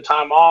big break of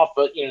time off,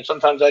 but,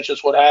 sometimes that's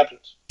just what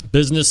happens.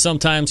 Business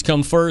sometimes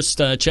come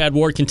first. Chad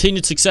Ward,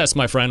 continued success,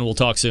 my friend. We'll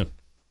talk soon.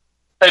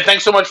 Hey,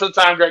 thanks so much for the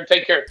time, Greg.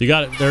 Take care. You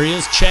got it. There he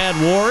is, Chad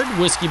Ward,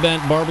 Whiskey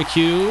Bent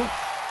Barbecue.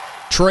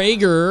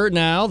 Traeger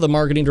now, the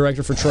marketing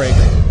director for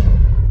Traeger.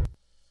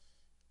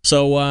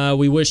 So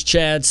we wish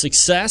Chad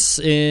success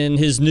in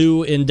his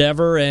new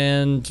endeavor.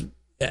 And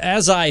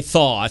as I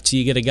thought,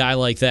 you get a guy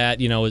like that,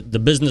 the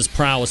business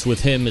prowess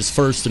with him is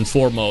first and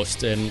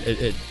foremost.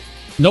 And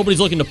nobody's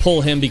looking to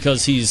pull him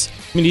because he is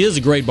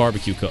a great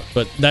barbecue cook.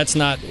 But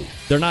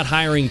they're not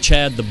hiring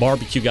Chad, the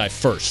barbecue guy,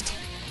 first.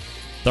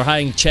 They're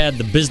hiring Chad,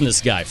 the business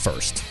guy,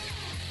 first.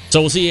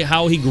 So we'll see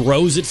how he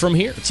grows it from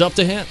here. It's up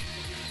to him.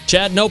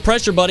 Chad, no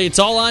pressure, buddy. It's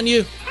all on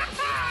you.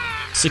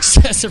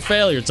 Success or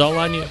failure, it's all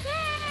on you.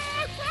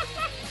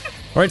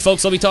 All right,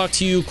 folks, let me talk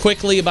to you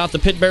quickly about the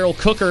Pit Barrel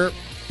Cooker.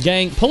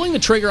 Gang, pulling the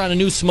trigger on a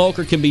new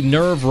smoker can be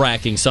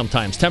nerve-wracking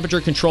sometimes.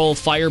 Temperature control,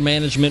 fire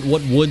management,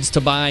 what woods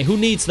to buy. Who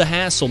needs the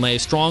hassle? May I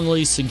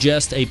strongly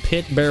suggest a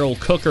Pit Barrel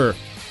Cooker.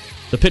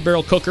 The Pit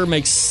Barrel Cooker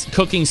makes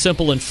cooking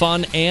simple and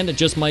fun, and it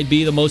just might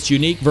be the most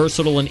unique,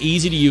 versatile, and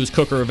easy-to-use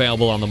cooker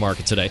available on the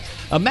market today.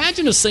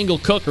 Imagine a single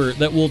cooker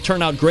that will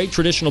turn out great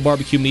traditional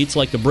barbecue meats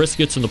like the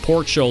briskets and the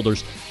pork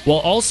shoulders, while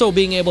also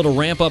being able to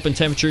ramp up in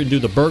temperature and do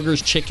the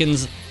burgers,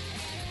 chickens,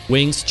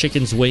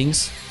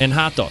 wings, and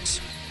hot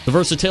dogs. The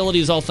versatility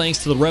is all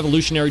thanks to the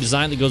revolutionary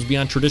design that goes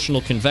beyond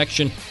traditional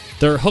convection.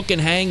 Their hook and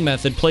hang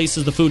method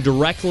places the food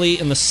directly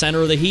in the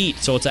center of the heat,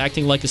 so it's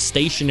acting like a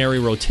stationary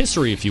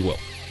rotisserie, if you will.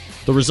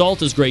 The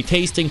result is great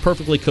tasting,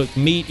 perfectly cooked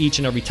meat each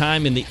and every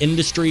time. In the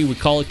industry, we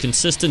call it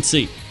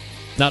consistency.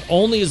 Not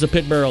only is the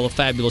Pit Barrel a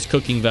fabulous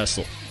cooking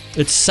vessel,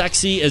 it's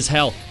sexy as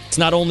hell. It's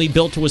not only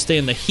built to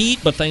withstand the heat,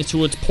 but thanks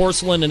to its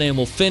porcelain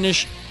enamel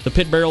finish, the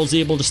Pit Barrel is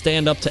able to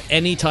stand up to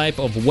any type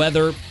of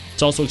weather.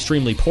 It's also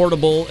extremely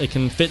portable. It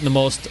can fit in the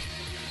most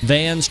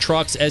vans,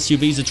 trucks,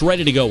 SUVs. It's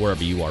ready to go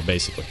wherever you are,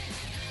 basically.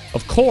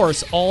 Of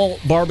course,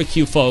 all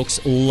barbecue folks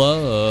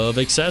love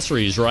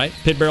accessories, right?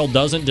 Pit Barrel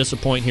doesn't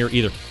disappoint here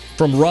either.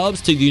 From rubs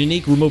to the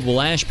unique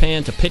removable ash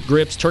pan to pit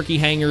grips, turkey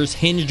hangers,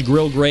 hinged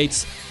grill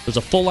grates, there's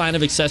a full line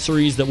of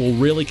accessories that will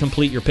really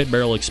complete your Pit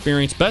Barrel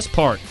experience. Best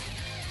part,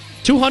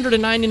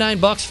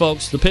 $299,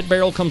 folks. The Pit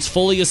Barrel comes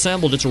fully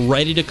assembled. It's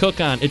ready to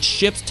cook on. It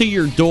ships to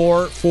your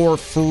door for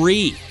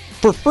free.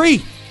 For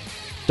free!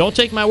 Don't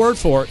take my word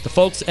for it. The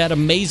folks at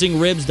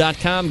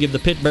AmazingRibs.com give the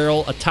Pit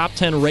Barrel a top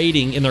 10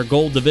 rating in their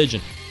gold division.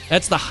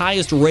 That's the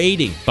highest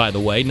rating, by the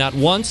way. Not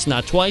once,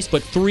 not twice,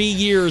 but 3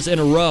 years in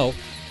a row.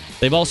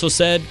 They've also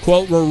said,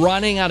 quote, "We're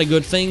running out of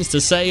good things to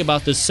say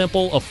about this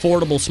simple,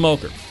 affordable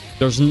smoker.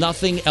 There's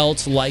nothing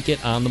else like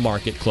it on the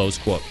market," close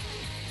quote.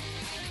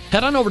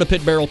 Head on over to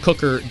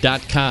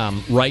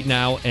pitbarrelcooker.com right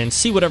now and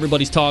see what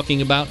everybody's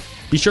talking about.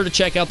 Be sure to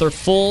check out their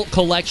full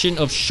collection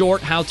of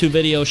short how-to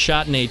videos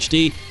shot in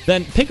HD.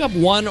 Then pick up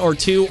 1 or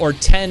 2 or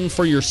 10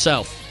 for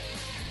yourself.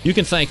 You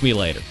can thank me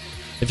later.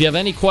 If you have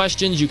any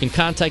questions, you can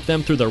contact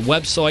them through their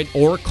website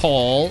or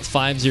call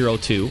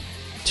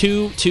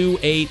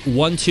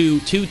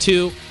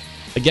 502-228-1222.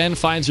 Again,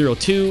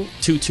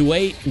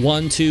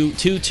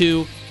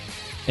 502-228-1222.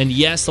 And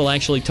yes, they'll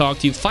actually talk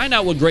to you. Find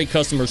out what great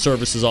customer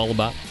service is all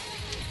about.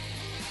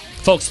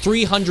 Folks,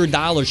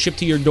 $300 shipped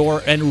to your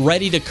door and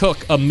ready to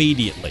cook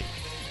immediately.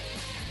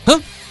 Huh?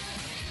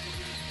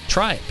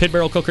 Try it.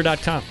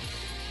 pitbarrelcooker.com.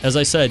 As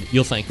I said,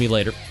 you'll thank me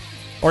later.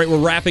 All right, we're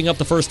wrapping up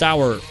the first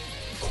hour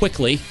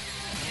quickly.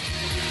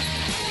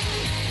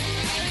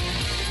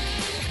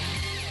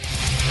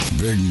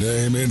 Big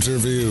name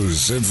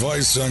interviews,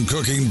 advice on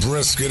cooking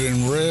brisket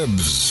and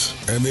ribs,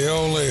 and the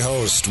only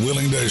host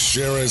willing to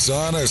share his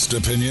honest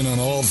opinion on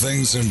all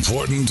things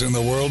important in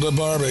the world of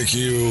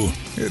barbecue.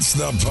 It's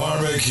the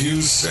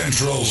Barbecue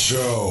Central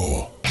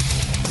Show.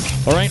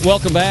 All right,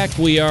 welcome back.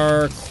 We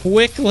are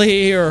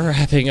quickly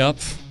wrapping up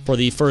for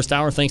the first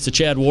hour. Thanks to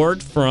Chad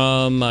Ward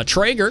from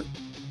Traeger,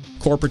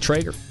 Corporate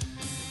Traeger.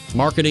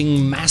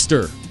 Marketing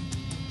master,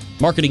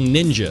 marketing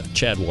ninja,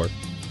 Chad Ward.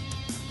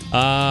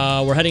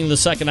 We're heading to the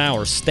second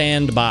hour.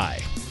 Stand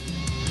by.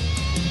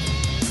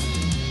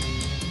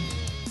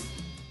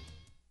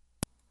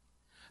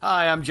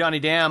 Hi, I'm Johnny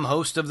Dam,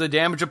 host of the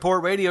Damage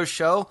Report radio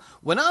show.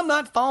 When I'm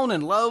not falling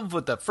in love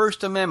with the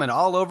First Amendment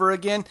all over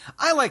again,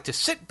 I like to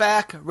sit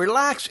back,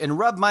 relax, and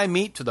rub my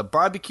meat to the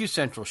Barbecue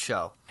Central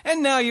show.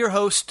 And now your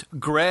host,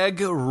 Greg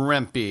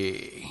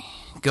Rempe.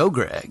 Go,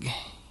 Greg.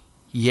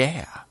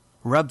 Yeah,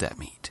 rub that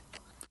meat.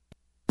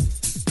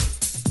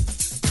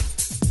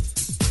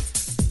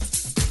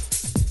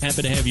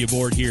 Happy to have you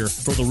aboard here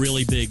for the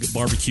really big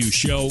barbecue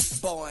show.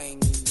 Boing.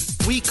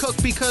 We cook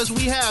because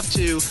we have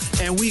to,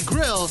 and we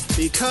grill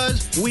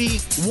because we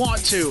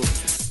want to.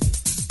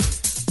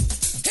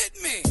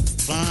 Hit me.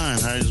 Fine,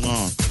 how's it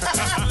going?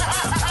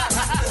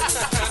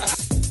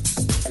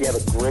 You have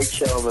a great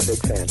show. I'm a big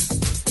fan.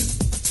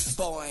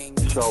 Boing.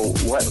 So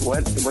what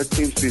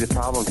seems to be the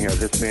problem here?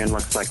 This man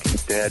looks like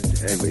he's dead,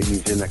 and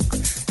he's in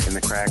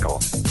the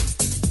crackle.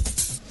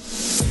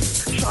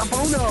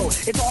 Charbono!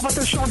 It's all about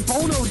the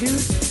Charbono, dude!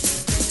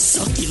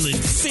 Succulent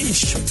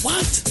fish!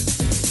 What?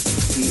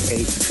 He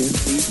ate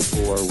sushi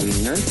or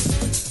wiener?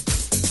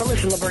 But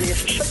listen,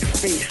 Lavernius, shut your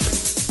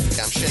face.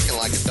 I'm shaking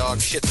like a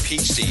dog shit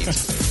peach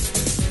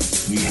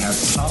seeds. We have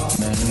top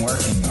men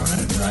working on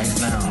it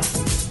right now.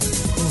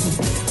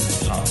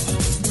 Top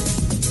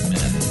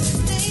men.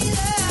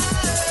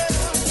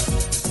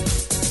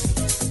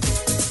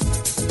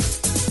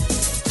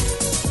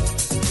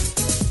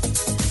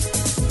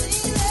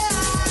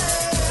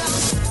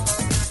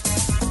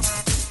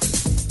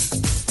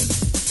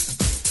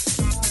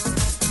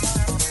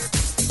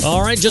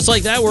 All right, just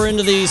like that, we're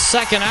into the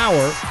second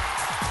hour.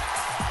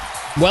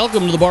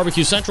 Welcome to the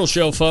Barbecue Central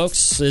show,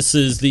 folks. This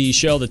is the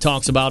show that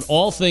talks about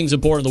all things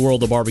important in the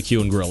world of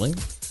barbecue and grilling.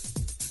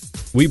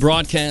 We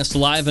broadcast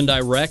live and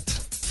direct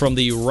from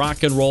the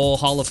Rock and Roll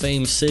Hall of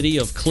Fame city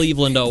of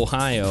Cleveland,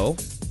 Ohio,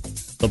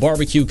 the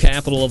barbecue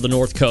capital of the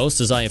North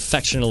Coast, as I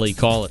affectionately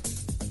call it.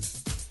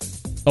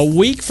 A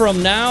week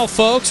from now,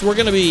 folks, we're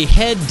going to be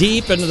head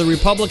deep into the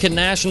Republican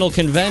National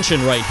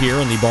Convention right here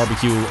in the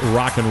Barbecue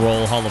Rock and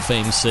Roll Hall of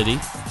Fame city.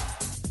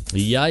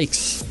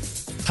 Yikes.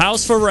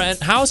 House for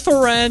rent. House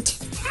for rent.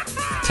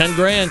 10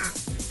 grand.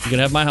 You can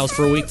have my house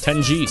for a week.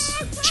 10 G's.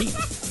 Cheap.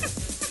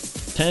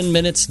 10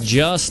 minutes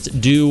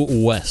just due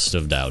west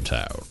of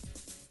downtown.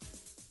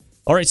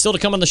 All right, still to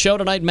come on the show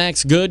tonight,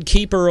 Max Good,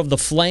 keeper of the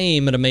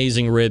flame at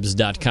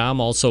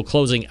AmazingRibs.com. Also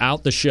closing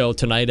out the show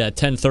tonight at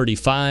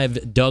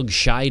 10:35, Doug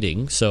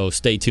Scheiding. So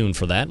stay tuned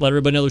for that. Let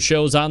everybody know the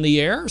show's on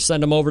the air.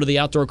 Send them over to the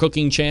Outdoor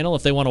Cooking channel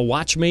if they want to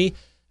watch me.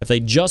 If they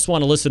just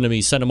want to listen to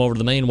me, send them over to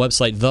the main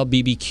website,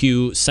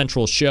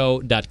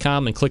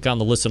 thebbqcentralshow.com, and click on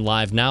the Listen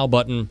Live Now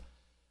button.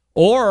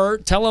 Or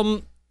tell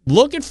them,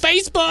 look at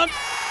Facebook.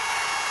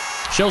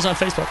 Show's on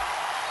Facebook.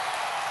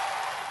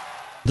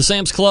 The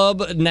Sam's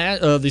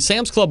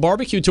Club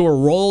Barbecue Tour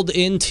rolled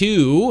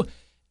into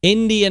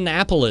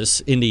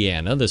Indianapolis,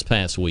 Indiana this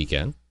past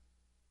weekend.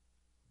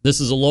 This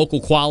is a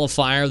local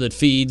qualifier that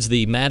feeds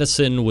the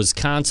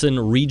Madison-Wisconsin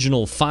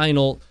Regional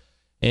Final.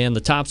 And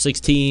the top 6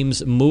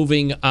 teams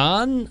moving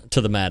on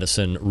to the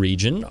Madison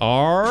region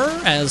are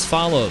as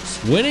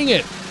follows. Winning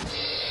it,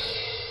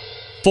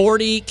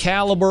 40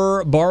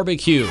 Caliber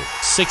Barbecue,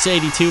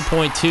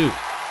 682.2.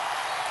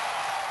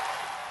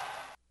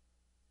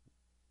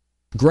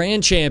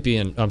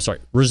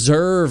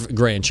 Reserve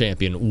Grand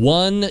Champion,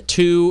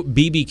 1-2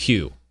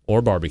 BBQ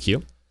or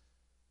barbecue.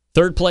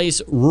 Third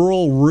place,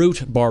 Rural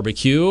Root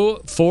Barbecue.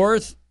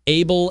 Fourth,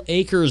 Able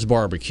Acres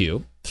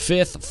Barbecue.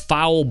 Fifth,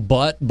 Foul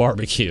Butt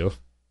Barbecue.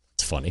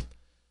 It's funny.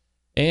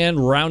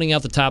 And rounding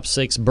out the top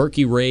 6,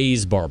 Berkey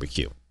Ray's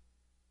Barbecue.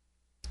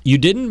 You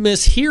didn't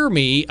mishear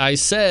me. I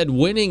said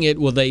winning it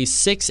with a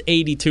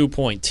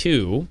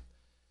 682.2.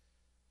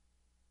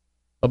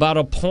 About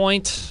a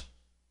point,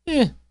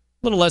 a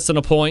little less than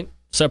a point,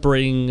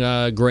 separating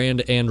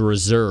Grand and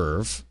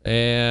Reserve.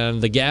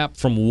 And the gap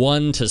from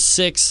 1 to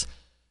 6,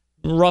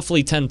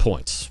 roughly 10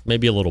 points,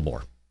 maybe a little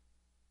more.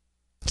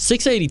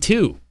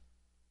 682.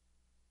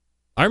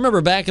 I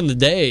remember back in the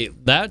day,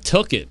 that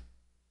took it.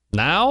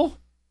 Now,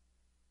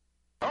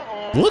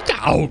 look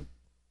out.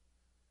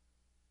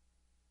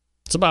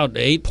 It's about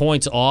 8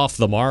 points off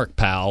the mark,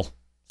 pal.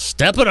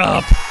 Step it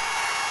up.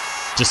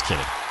 Just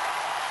kidding.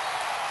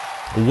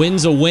 A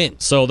win's a win.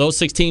 So those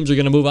 6 teams are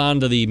going to move on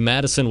to the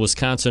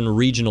Madison-Wisconsin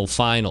Regional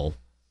Final.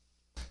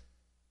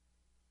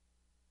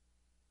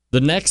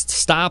 The next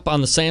stop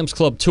on the Sam's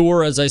Club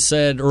Tour, as I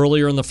said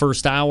earlier in the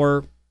first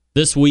hour,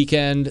 this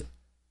weekend,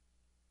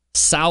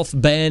 South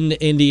Bend,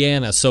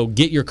 Indiana. So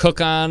get your cook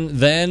on,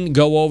 then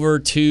go over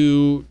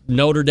to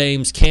Notre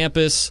Dame's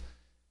campus,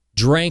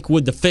 drink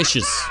with the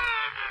fishes.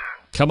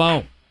 Come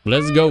on,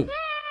 let's go.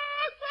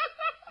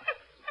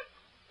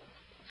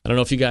 I don't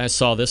know if you guys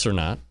saw this or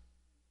not.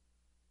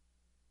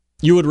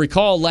 You would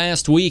recall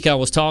last week I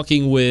was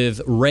talking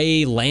with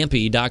Ray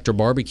Lampe, Dr.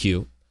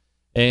 Barbecue,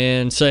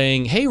 and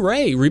saying, hey,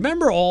 Ray,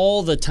 remember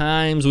all the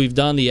times we've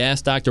done the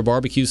Ask Dr.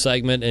 Barbecue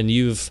segment and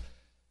you've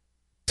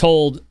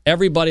told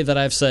everybody that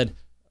I've said,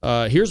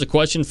 here's a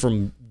question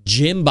from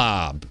Jim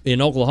Bob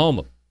in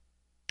Oklahoma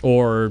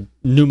or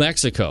New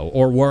Mexico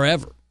or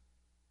wherever.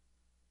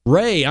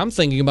 Ray, I'm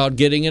thinking about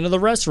getting into the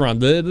restaurant.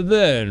 Blah, blah, blah.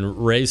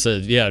 And Ray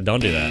said, yeah, don't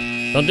do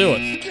that. Don't do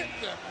it.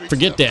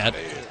 Forget that.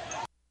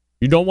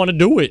 You don't want to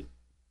do it.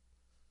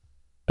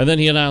 And then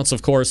he announced,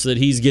 of course, that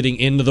he's getting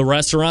into the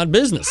restaurant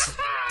business.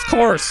 Of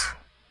course.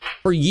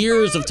 For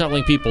years of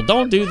telling people,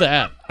 don't do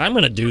that. I'm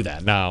going to do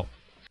that now.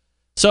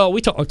 So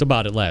we talked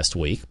about it last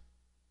week.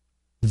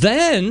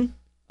 Then,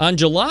 on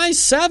July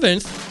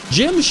 7th,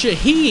 Jim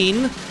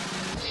Shaheen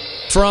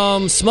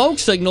from Smoke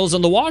Signals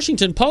and the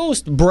Washington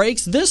Post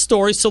breaks this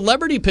story.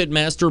 Celebrity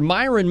pitmaster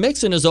Myron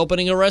Mixon is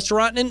opening a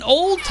restaurant in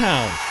Old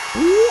Town.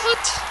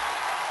 What?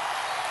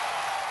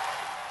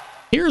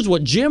 Here's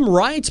what Jim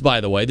writes,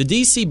 by the way. The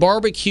D.C.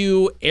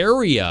 barbecue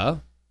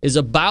area is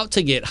about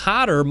to get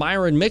hotter.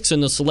 Myron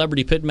Mixon, the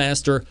celebrity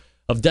pitmaster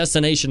of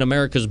Destination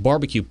America's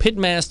Barbecue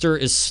Pitmaster,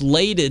 is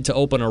slated to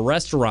open a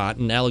restaurant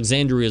in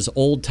Alexandria's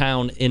Old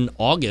Town in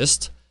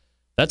August.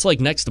 That's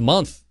like next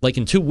month, like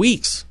in 2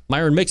 weeks.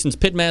 Myron Mixon's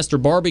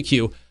Pitmaster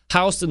Barbecue,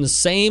 housed in the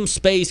same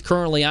space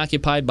currently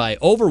occupied by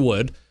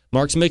Overwood,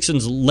 marks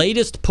Mixon's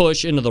latest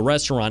push into the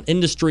restaurant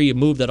industry, a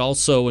move that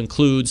also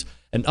includes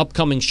an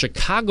upcoming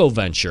Chicago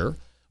venture.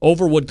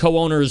 Overwood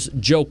co-owners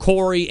Joe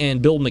Corey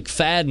and Bill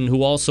McFadden,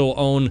 who also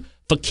own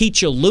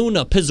Focaccia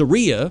Luna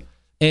Pizzeria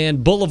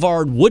and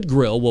Boulevard Wood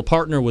Grill, will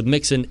partner with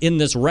Mixon in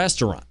this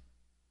restaurant.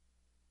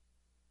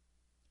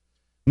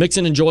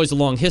 Mixon enjoys a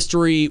long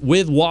history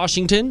with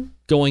Washington,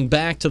 going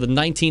back to the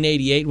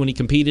 1988 when he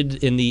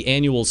competed in the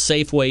annual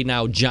Safeway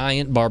Now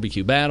Giant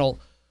Barbecue Battle.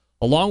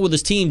 Along with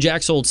his team,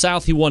 Jack's Old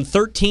South, he won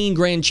 13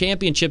 grand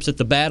championships at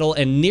the battle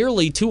and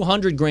nearly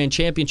 200 grand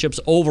championships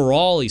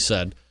overall, he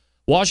said.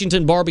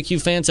 Washington barbecue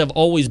fans have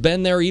always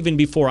been there, even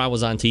before I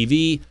was on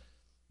TV.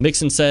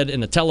 Mixon said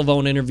in a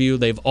telephone interview,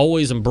 they've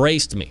always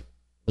embraced me.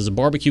 As a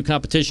barbecue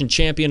competition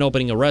champion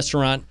opening a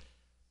restaurant,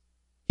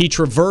 he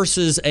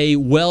traverses a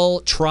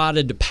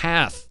well-trodden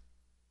path.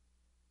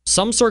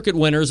 Some circuit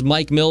winners,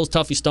 Mike Mills,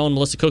 Tuffy Stone,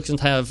 Melissa Cookson,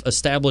 have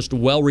established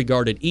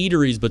well-regarded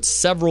eateries, but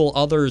several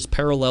others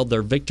parlayed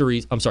their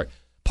victories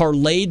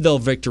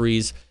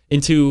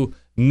into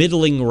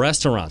middling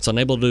restaurants,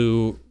 unable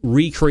to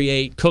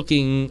recreate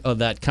cooking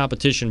that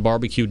competition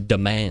barbecue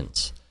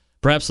demands.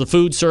 Perhaps the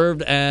food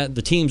served at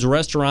the team's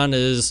restaurant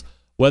is,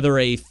 whether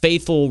a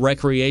faithful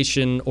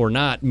recreation or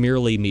not,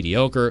 merely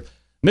mediocre.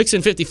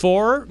 Mixon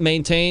 54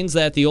 maintains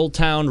that the Old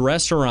Town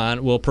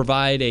restaurant will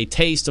provide a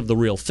taste of the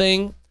real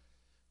thing,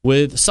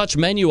 with such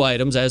menu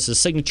items as the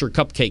signature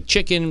cupcake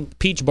chicken,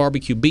 peach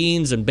barbecue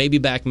beans, and baby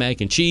back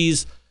mac and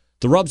cheese.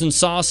 The rubs and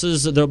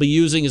sauces that they'll be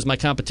using is my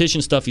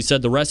competition stuff. He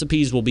said the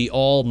recipes will be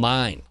all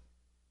mine.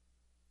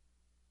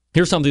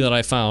 Here's something that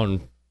I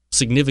found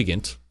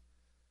significant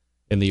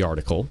in the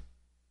article,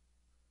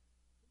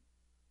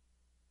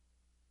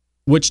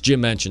 which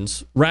Jim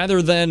mentions.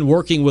 Rather than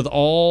working with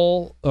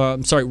the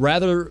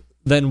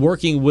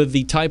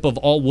type of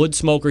all wood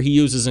smoker he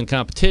uses in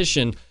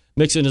competition,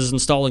 Mixon is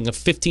installing a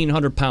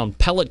 1,500-pound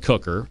pellet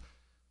cooker.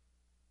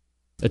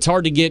 It's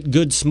hard to get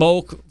good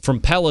smoke from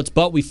pellets,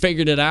 but we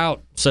figured it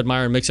out, said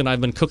Myron Mixon.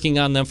 I've been cooking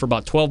on them for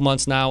about 12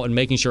 months now and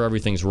making sure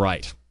everything's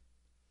right.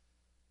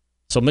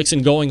 So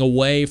Mixon going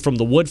away from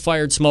the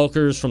wood-fired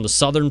smokers, from the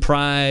Southern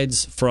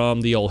Prides,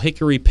 from the old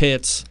hickory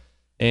pits,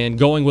 and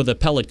going with a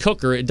pellet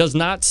cooker. It does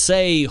not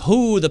say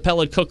who the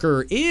pellet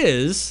cooker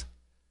is.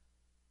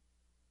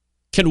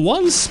 Can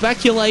one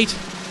speculate?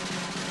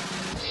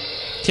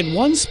 Can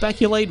one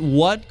speculate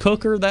what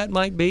cooker that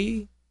might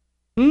be?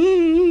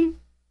 I'm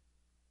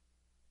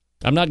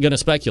not going to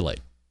speculate.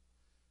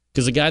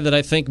 Because the guy that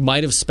I think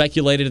might have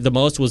speculated the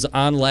most was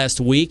on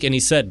last week, and he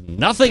said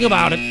nothing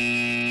about it.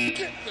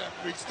 Get that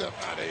big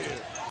stuff out of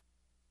here.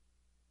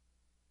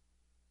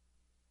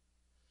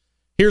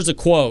 Here's a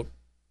quote.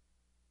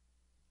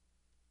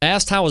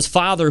 Asked how his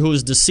father, who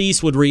is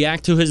deceased, would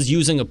react to his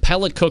using a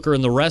pellet cooker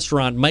in the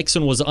restaurant,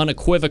 Mixon was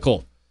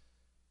unequivocal.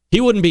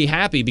 He wouldn't be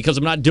happy because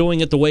I'm not doing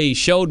it the way he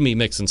showed me,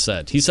 Mixon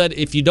said. He said,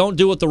 if you don't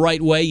do it the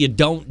right way, you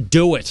don't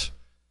do it.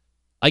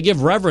 I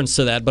give reverence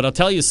to that, but I'll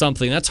tell you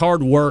something. That's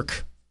hard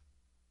work.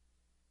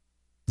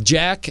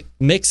 Jack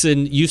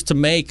Mixon used to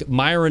make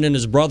Myron and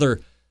his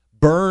brother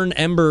burn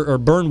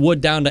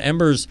wood down to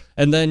embers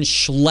and then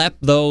schlep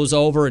those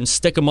over and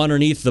stick them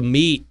underneath the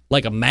meat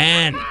like a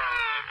man.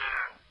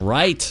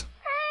 Right.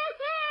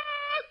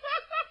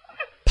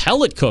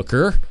 Pellet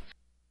cooker.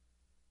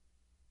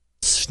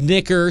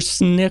 Snicker.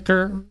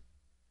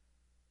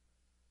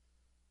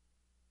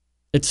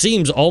 It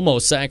seems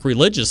almost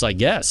sacrilegious, I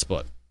guess,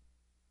 but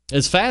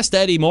as Fast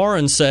Eddie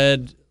Morin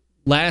said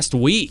last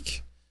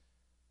week,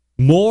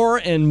 more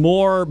and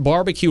more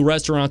barbecue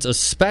restaurants,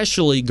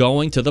 especially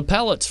going to the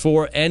pellets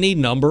for any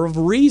number of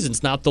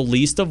reasons, not the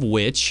least of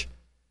which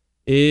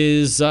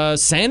is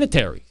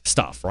sanitary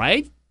stuff,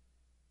 right?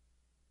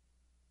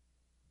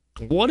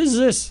 What is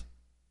this?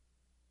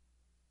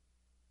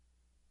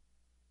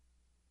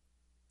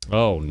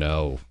 Oh,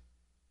 no.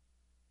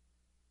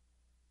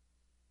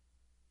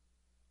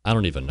 I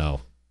don't even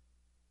know.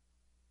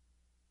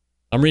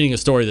 I'm reading a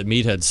story that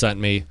Meathead sent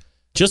me.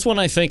 Just when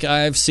I think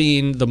I've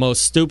seen the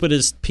most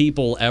stupidest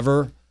people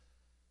ever,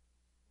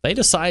 they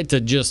decide to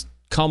just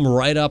come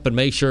right up and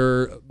make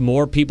sure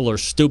more people are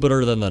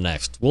stupider than the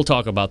next. We'll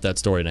talk about that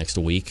story next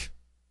week.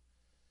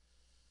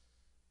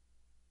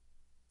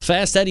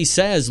 Fast Eddie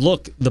says,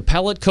 look, the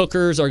pellet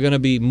cookers are going to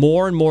be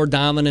more and more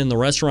dominant in the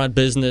restaurant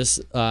business.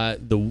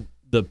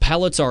 The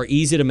pellets are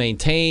easy to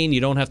maintain.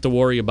 You don't have to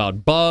worry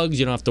about bugs.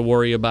 You don't have to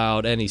worry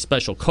about any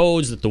special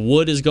codes that the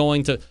wood is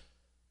going to.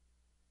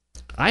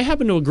 I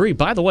happen to agree.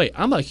 By the way,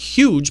 I'm a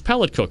huge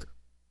pellet cooker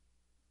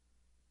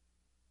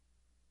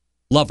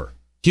lover.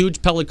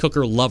 Huge pellet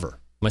cooker lover.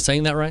 Am I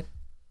saying that right?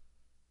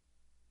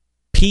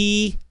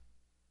 PCL.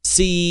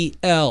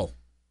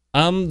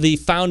 I'm the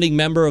founding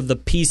member of the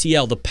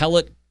PCL, the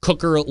Pellet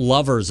Cooker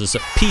Lovers. It's a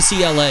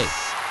PCLA.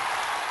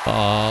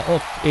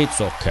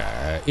 It's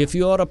okay. If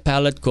you're a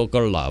pellet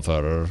cooker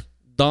lover,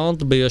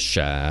 don't be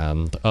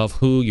ashamed of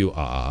who you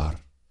are.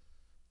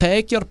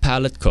 Take your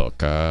pellet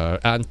cooker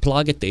and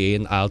plug it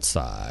in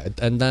outside,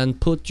 and then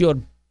put your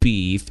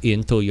beef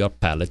into your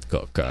pellet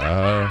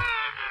cooker.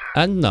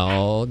 And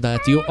know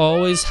that you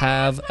always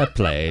have a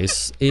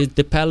place in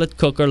the Pellet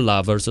Cooker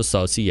Lovers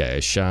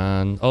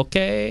Association,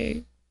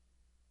 okay?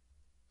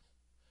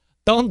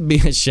 Don't be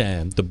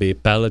ashamed to be a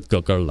pellet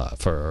cooker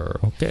lover,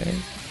 okay?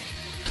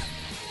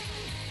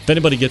 If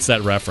anybody gets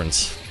that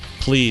reference,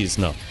 please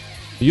know.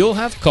 You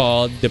have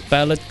called the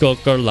Pellet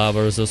Cooker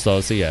Lovers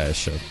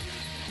Association.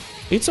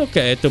 It's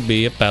okay to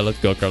be a pellet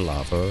cooker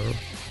lover.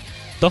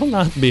 Don't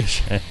not be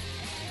ashamed.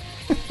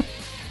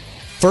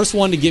 First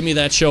one to give me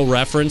that show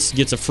reference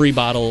gets a free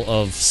bottle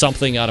of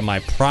something out of my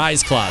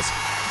prize closet.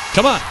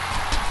 Come on.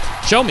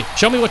 Show me.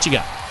 Show me what you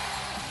got.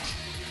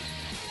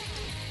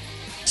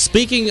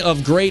 Speaking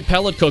of great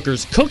pellet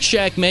cookers, Cook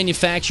Shack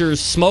manufactures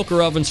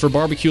smoker ovens for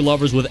barbecue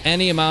lovers with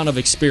any amount of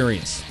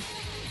experience.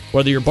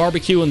 Whether you're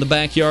barbecuing in the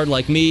backyard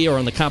like me or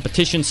on the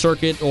competition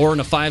circuit or in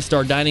a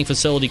 5-star dining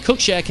facility,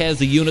 Cook Shack has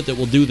the unit that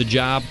will do the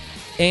job.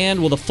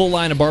 And with a full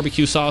line of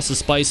barbecue sauces,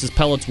 spices,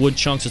 pellets, wood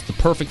chunks, it's the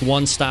perfect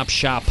one-stop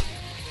shop.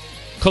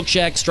 Cook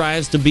Shack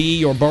strives to be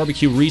your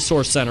barbecue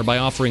resource center by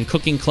offering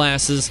cooking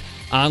classes,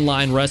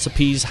 online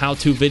recipes,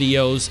 how-to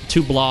videos,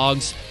 2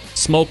 blogs,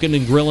 smoking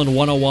and grilling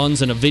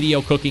 101s, and a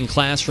video cooking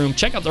classroom.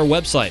 Check out their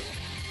website,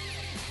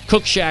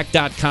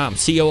 cookshack.com,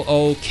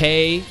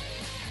 COOKSHACK,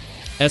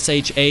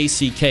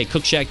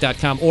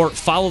 cookshack.com, or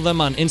follow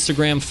them on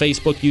Instagram,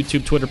 Facebook,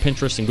 YouTube, Twitter,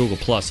 Pinterest, and Google+.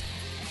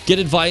 Get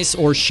advice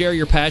or share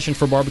your passion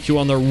for barbecue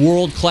on their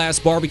world-class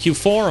barbecue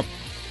forum.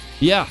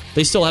 Yeah,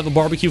 they still have a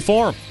barbecue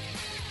forum.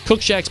 Cook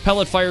Shack's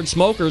pellet-fired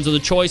smokers are the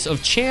choice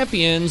of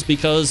champions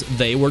because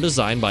they were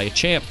designed by a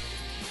champ.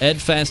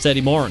 Ed Fast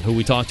Eddie Morin, who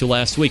we talked to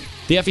last week.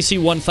 The FEC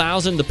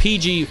 1000, the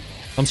FEC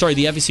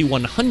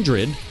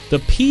 100, the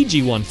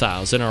PG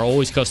 1000 are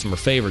always customer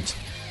favorites.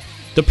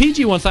 The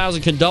PG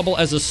 1000 can double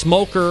as a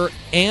smoker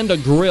and a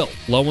grill,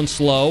 low and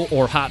slow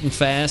or hot and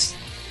fast.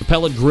 The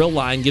pellet grill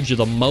line gives you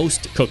the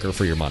most cooker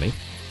for your money.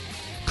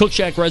 Cook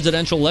Shack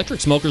residential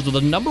electric smokers are the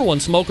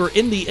 #1 smoker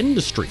in the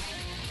industry.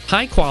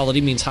 High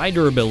quality means high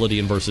durability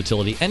and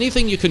versatility.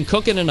 Anything you can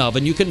cook in an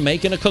oven, you can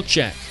make in a Cook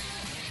Shack.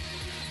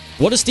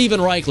 What does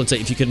Steven Reichland say?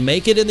 If you can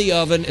make it in the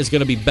oven, it's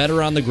going to be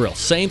better on the grill.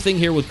 Same thing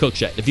here with Cook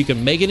Shack. If you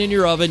can make it in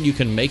your oven, you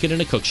can make it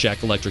in a Cook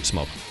Shack electric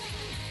smoker.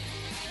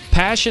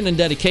 Passion and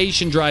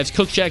dedication drives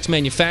Cook Shack's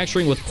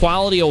manufacturing, with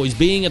quality always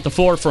being at the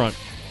forefront.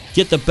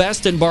 Get the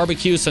best in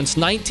barbecue since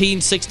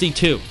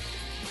 1962.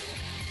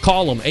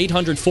 Call them,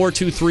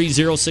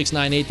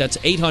 800-423-0698. That's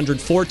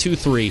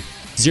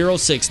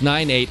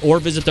 800-423-0698. Or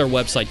visit their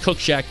website,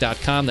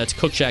 cookshack.com. That's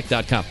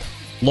cookshack.com.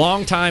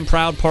 Longtime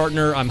proud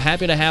partner. I'm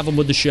happy to have them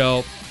with the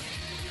show.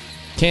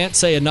 Can't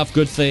say enough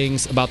good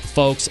things about the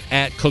folks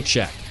at Cook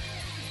Shack.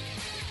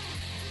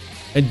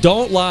 And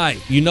don't lie.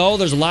 You know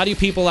there's a lot of you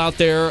people out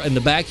there in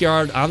the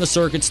backyard, on the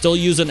circuit, still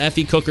using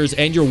FE cookers,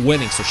 and you're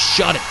winning, so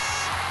shut it.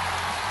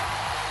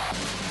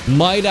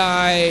 Might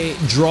I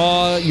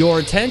draw your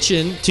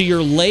attention to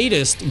your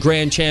latest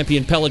grand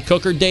champion pellet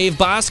cooker, Dave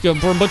Boscom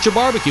from Butcher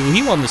Barbecue.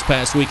 He won this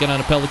past weekend on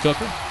a pellet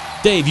cooker.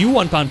 Dave, you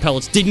won on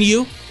pellets, didn't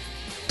you?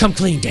 Come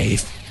clean,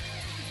 Dave.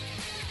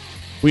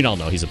 We all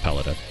know he's a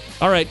pellet head.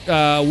 All right,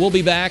 we'll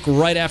be back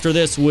right after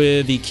this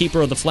with the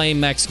keeper of the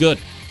flame, Max Good,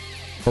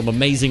 from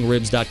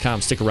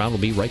AmazingRibs.com. Stick around. We'll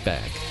be right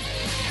back.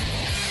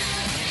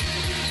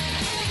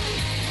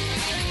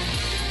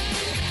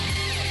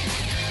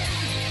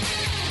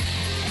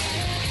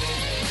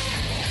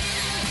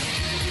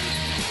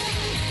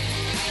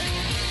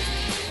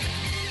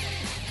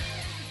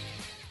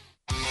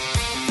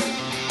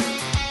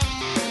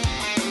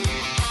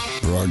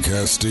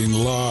 Broadcasting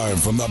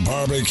live from the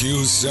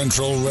Barbecue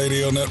Central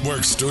Radio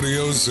Network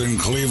studios in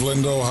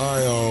Cleveland,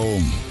 Ohio.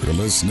 You're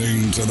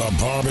listening to the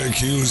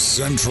Barbecue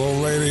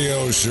Central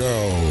Radio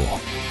Show.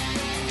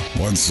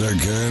 Once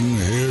again,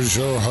 here's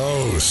your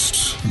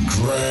host,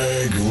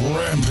 Greg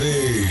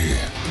Rempe.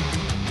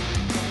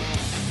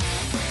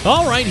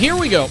 All right, here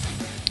we go.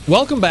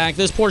 Welcome back.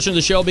 This portion of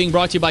the show being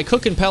brought to you by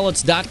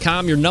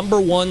CookinPellets.com, your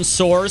 #1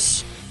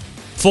 source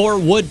for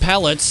wood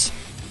pellets.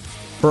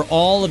 For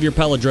all of your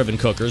pellet-driven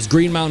cookers,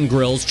 Green Mountain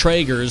Grills,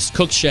 Traegers,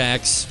 Cook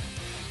Shacks,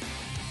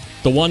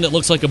 the one that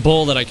looks like a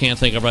bull that I can't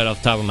think of right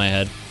off the top of my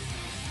head,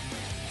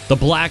 the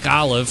Black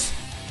Olive.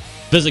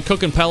 Visit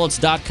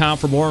cookinpellets.com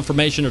for more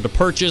information or to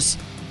purchase.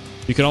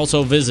 You can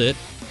also visit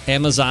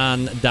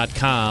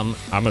Amazon.com.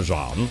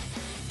 Amazon.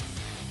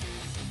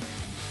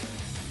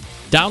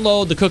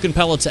 Download the Cookin'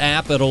 Pellets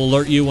app. It'll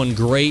alert you when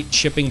great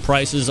shipping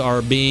prices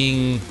are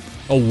being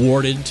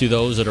awarded to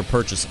those that are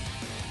purchasing.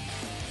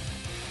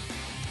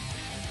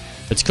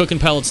 It's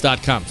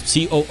cookinpellets.com.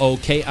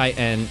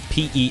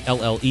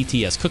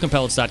 COOKINPELLETS.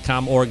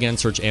 Cookinpellets.com, or again,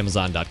 search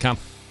Amazon.com.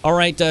 All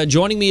right,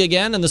 joining me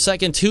again in the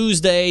second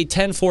Tuesday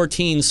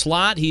 10:14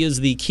 slot, he is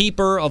the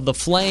keeper of the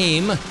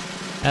flame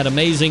at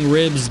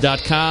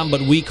AmazingRibs.com, but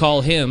we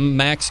call him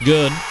Max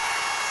Good.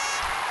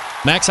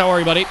 Max, how are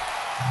you, buddy?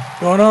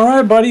 Going all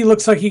right, buddy.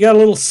 Looks like you got a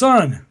little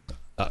sun.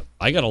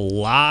 I got a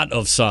lot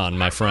of sun,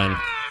 my friend.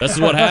 This is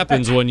what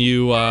happens when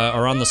you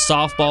are on the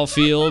softball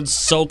field,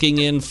 soaking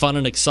in fun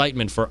and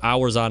excitement for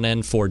hours on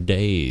end, for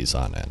days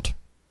on end.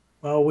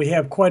 Well, we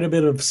have quite a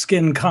bit of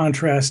skin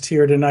contrast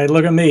here tonight.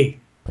 Look at me.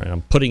 Right,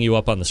 I'm putting you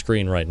up on the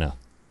screen right now.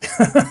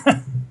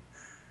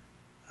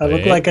 I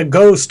look like a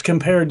ghost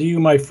compared to you,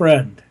 my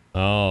friend.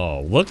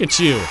 Oh, look at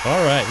you.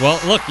 All right. Well,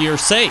 look, you're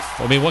safe.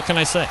 I mean, what can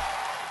I say?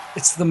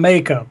 It's the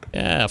makeup.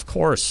 Yeah, of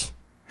course.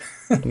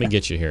 Let me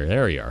get you here.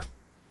 There you are.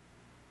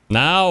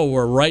 Now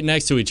we're right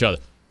next to each other.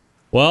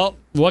 Well,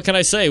 what can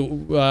I say?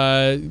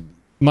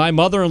 My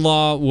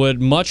mother-in-law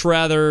would much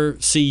rather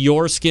see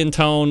your skin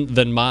tone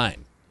than mine.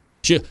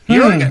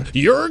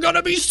 You're going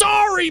to be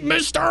sorry,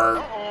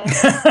 mister.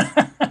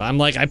 I'm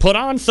like, I put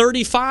on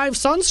 35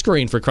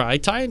 sunscreen for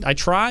crying. I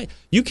try.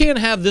 You can't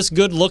have this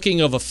good looking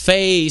of a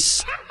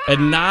face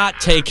and not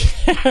take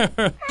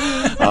care.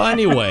 Well,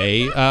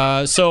 anyway,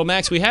 so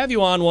Max, we have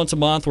you on once a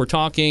month. We're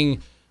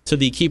talking to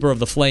the keeper of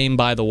the flame,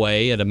 by the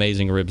way, at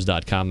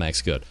AmazingRibs.com,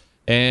 Max Good.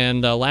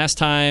 And last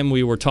time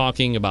we were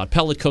talking about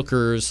pellet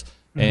cookers,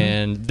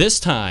 and this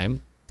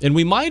time, and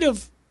we might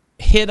have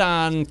hit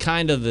on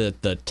kind of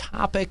the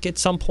topic at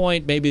some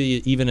point,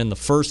 maybe even in the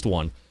first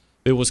one.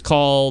 It was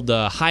called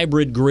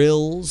hybrid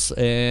grills,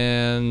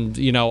 and,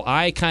 you know,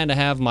 I kind of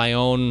have my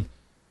own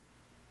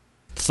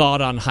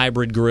thought on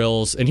hybrid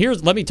grills. And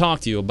let me talk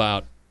to you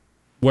about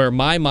where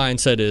my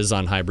mindset is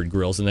on hybrid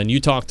grills, and then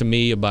you talk to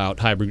me about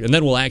hybrid, and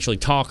then we'll actually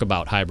talk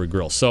about hybrid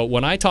grills. So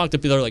when I talk to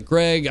people, they're like,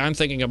 Greg, I'm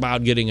thinking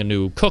about getting a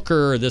new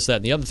cooker, or this, that,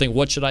 and the other thing.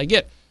 What should I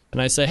get?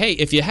 And I say, hey,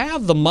 if you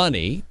have the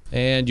money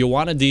and you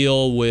want to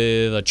deal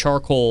with a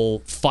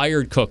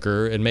charcoal-fired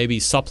cooker and maybe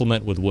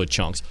supplement with wood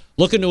chunks,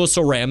 look into a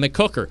ceramic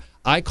cooker.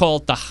 I call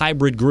it the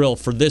hybrid grill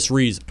for this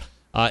reason.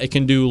 It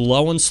can do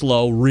low and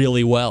slow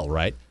really well,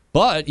 right?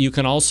 But you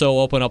can also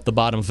open up the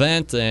bottom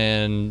vent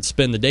and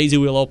spin the daisy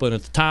wheel open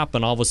at the top,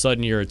 and all of a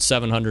sudden you're at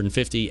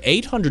 750,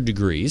 800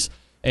 degrees,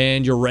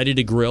 and you're ready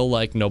to grill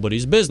like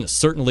nobody's business.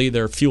 Certainly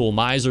they're fuel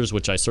misers,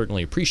 which I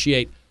certainly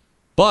appreciate.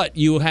 But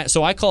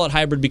so I call it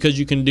hybrid because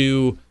you can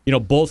do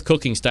both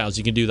cooking styles.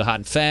 You can do the hot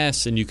and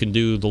fast, and you can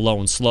do the low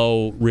and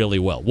slow really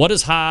well. What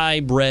does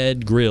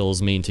hybrid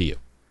grills mean to you?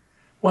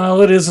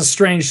 Well, it is a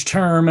strange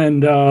term,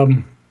 and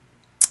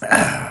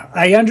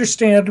I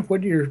understand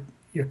what you're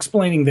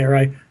explaining there.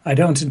 I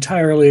don't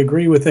entirely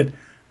agree with it,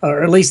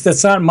 or at least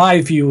that's not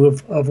my view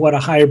of what a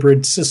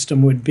hybrid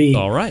system would be.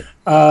 All right.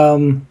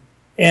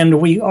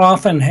 And we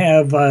often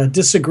have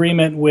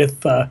disagreement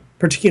with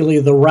particularly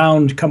the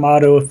round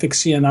Kamado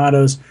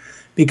aficionados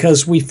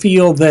because we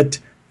feel that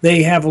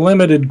they have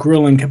limited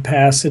grilling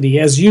capacity.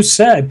 As you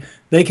said,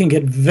 they can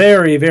get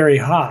very, very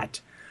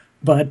hot.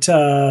 But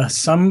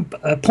some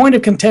point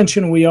of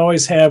contention we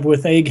always have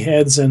with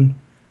eggheads and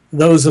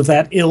those of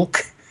that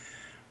ilk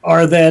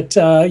are that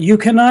you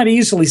cannot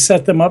easily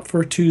set them up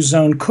for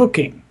two-zone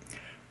cooking,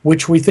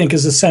 which we think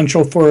is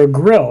essential for a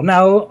grill.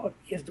 Now,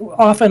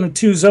 often a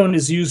two-zone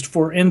is used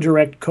for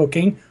indirect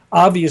cooking.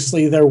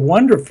 Obviously, they're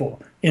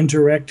wonderful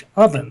indirect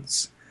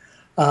ovens.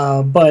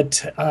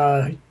 But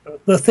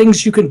the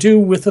things you can do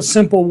with a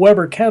simple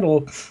Weber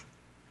kettle,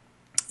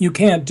 you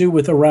can't do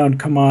with a round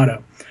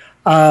Kamado.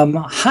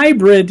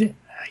 Hybrid,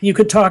 you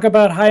could talk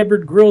about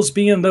hybrid grills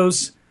being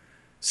those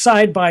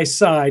side by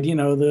side,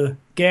 the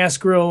gas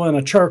grill and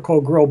a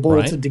charcoal grill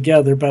bolted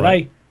together. But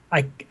I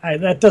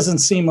that doesn't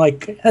seem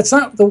like, that's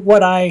not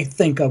what I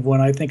think of when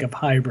I think of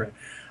hybrid.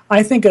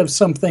 I think of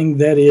something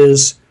that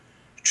is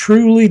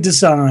truly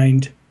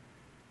designed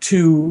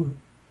to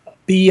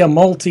be a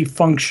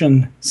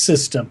multifunction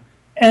system.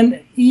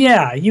 And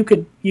yeah, you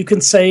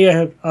can say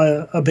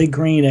a Big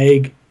Green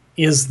Egg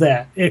is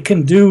that. It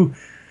can do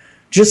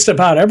just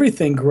about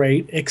everything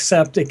great,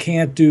 except it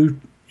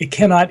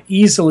cannot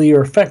easily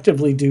or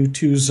effectively do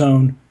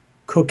two-zone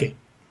cooking,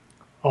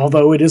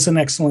 although it is an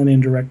excellent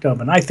indirect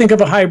oven. I think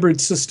of a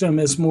hybrid system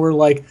as more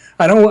like,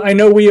 I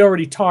know we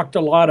already talked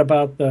a lot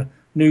about the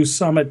new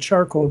Summit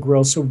charcoal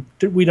grill, so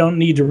we don't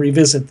need to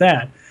revisit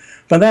that.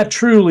 But that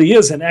truly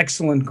is an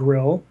excellent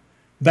grill,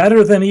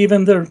 better than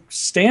even the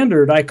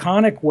standard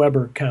iconic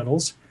Weber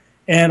kettles,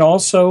 and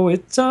also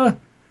it's a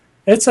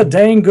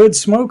dang good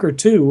smoker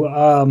too.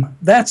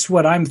 That's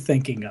what I'm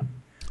thinking of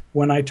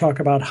when I talk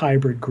about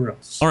hybrid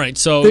grills. All right,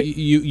 so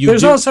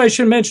there's also, I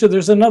should mention,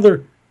 there's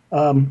another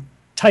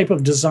type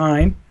of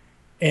design,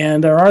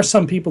 and there are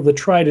some people that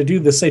try to do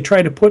this. They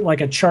try to put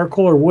like a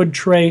charcoal or wood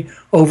tray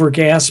over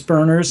gas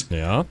burners.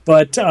 Yeah.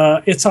 But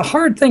it's a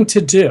hard thing to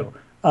do.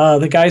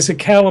 The guys at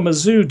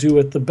Kalamazoo do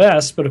it the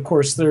best, but of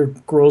course their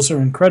grills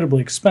are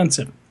incredibly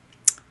expensive.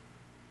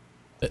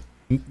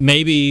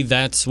 Maybe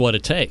that's what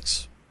it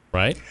takes,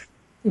 right?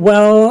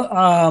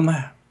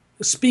 Well,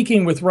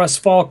 speaking with Russ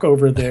Falk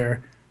over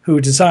there,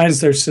 who designs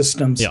their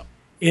systems,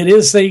 it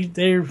is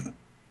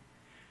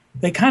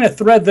they kind of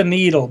thread the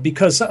needle,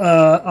 because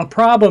a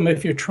problem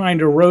if you're trying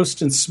to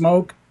roast and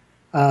smoke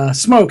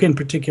in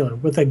particular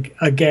with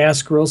a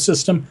gas grill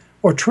system,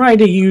 or try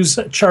to use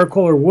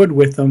charcoal or wood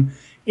with them,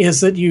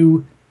 is that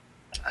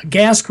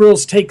gas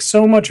grills take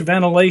so much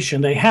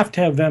ventilation. They have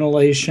to have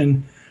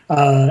ventilation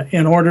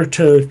in order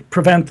to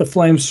prevent the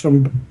flames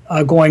from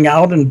going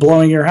out and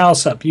blowing your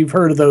house up. You've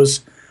heard of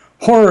those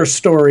horror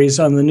stories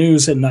on the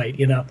news at night,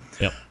 Yep.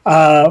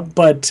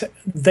 But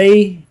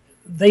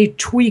they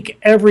tweak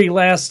every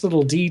last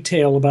little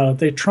detail about it.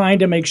 They're trying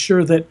to make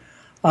sure that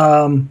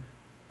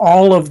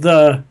all of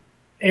the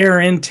air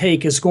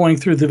intake is going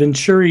through the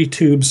Venturi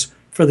tubes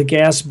for the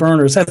gas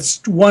burners.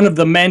 That's one of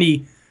the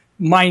many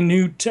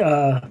minute,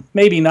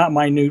 maybe not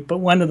minute, but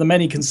one of the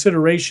many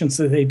considerations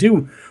that they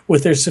do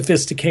with their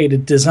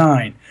sophisticated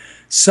design.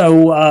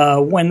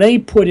 So when they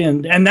put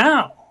in, and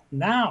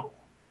now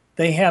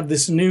they have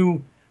this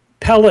new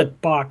pellet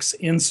box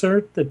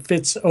insert that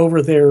fits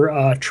over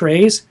their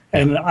trays.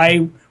 And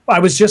I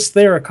was just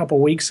there a couple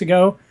weeks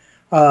ago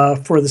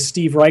for the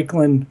Steve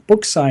Reichland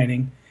book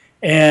signing,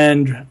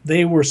 and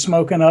they were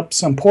smoking up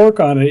some pork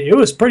on it. It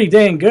was pretty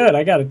dang good,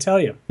 I got to tell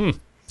you.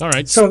 All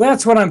right. So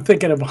that's what I'm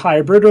thinking of a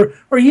hybrid, or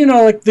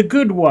like the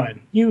Good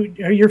One.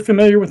 You're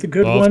familiar with the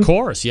Good One? Of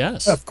course,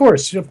 yes. Of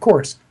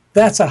course.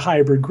 That's a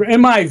hybrid grill,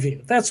 in my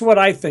view. That's what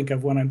I think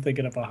of when I'm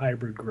thinking of a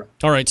hybrid grill.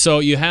 All right, so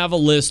you have a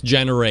list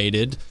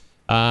generated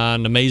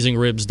on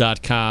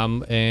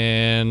AmazingRibs.com,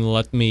 and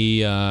let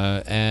me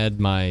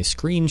add my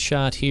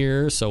screenshot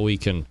here so we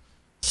can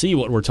see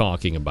what we're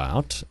talking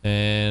about,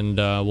 and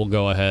we'll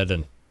go ahead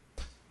and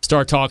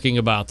start talking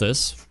about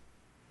this.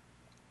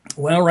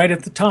 Well, right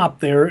at the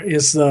top there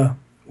is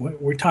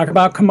we talk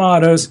about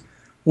Kamados.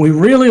 We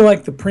really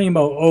like the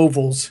Primo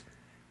ovals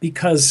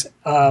because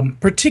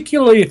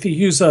particularly if you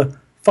use a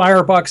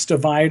firebox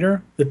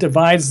divider that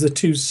divides the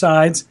two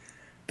sides,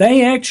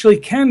 they actually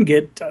can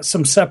get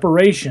some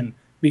separation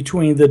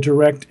between the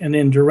direct and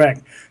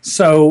indirect.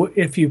 So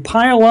if you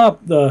pile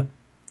up the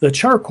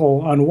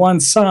charcoal on one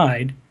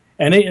side,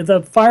 and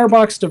the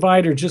firebox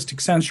divider just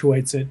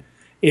accentuates it,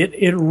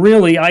 it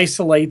really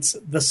isolates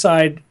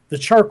the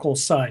charcoal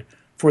side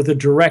for the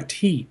direct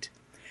heat.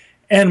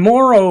 And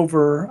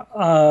moreover,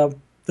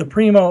 the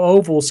Primo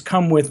ovals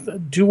come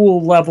with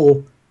dual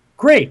level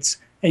grates.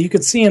 And you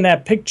can see in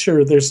that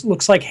picture, there's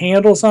looks like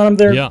handles on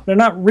them. They're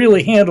not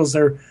really handles.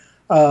 They're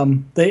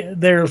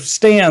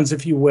stands,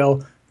 if you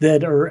will,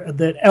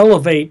 that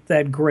elevate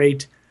that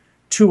grate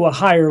to a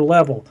higher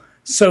level.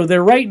 So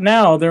they're in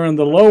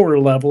the lower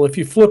level. If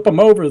you flip them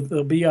over,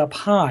 they'll be up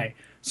high.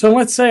 So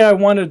let's say I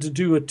wanted to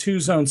do a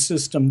 2-zone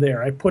system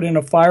there. I put in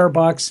a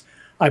firebox,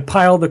 I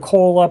pile the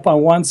coal up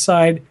on one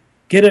side,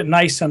 get it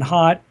nice and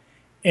hot,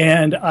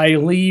 and I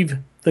leave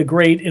the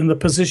grate in the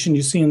position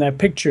you see in that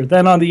picture.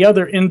 Then on the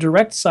other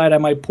indirect side, I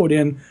might put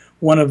in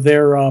one of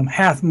their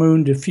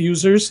half-moon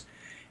diffusers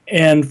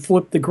and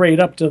flip the grate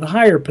up to the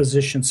higher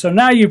position. So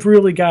now you've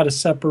really got a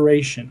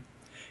separation.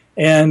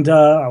 And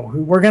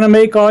we're going to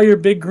make all your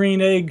Big Green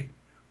Egg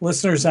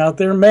listeners out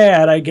there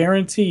mad. I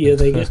guarantee you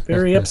they get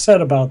very upset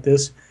about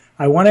this.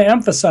 I want to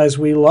emphasize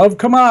we love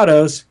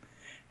Kamados,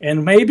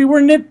 and maybe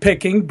we're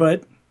nitpicking,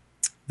 but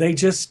they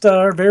just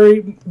are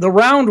the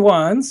round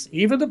ones,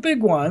 even the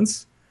big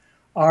ones,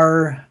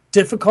 are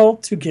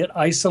difficult to get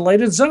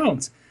isolated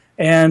zones.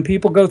 And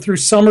people go through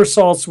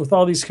somersaults with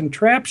all these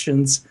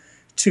contraptions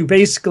to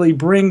basically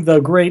bring the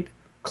grate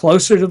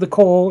closer to the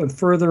coal and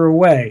further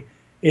away.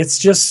 It's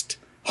just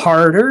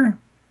harder.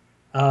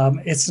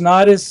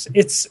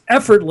 It's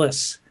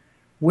effortless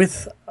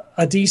with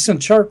a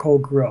decent charcoal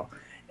grill.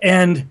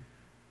 And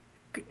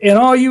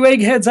all you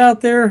eggheads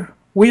out there,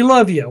 we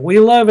love you. We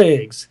love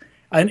eggs.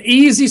 An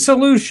easy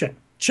solution.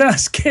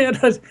 Just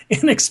get an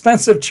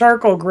inexpensive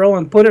charcoal grill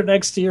and put it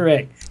next to your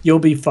egg. You'll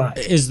be fine.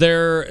 Is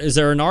there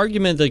an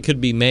argument that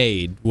could be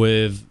made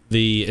with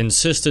the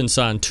insistence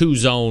on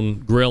 2-zone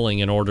grilling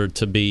in order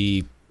to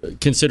be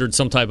considered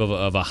some type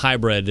of a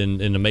hybrid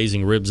in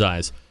amazing ribs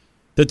eyes,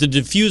 that the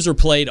diffuser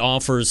plate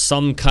offers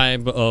some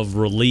kind of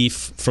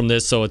relief from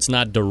this, so it's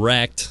not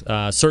direct?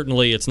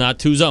 Certainly it's not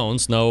 2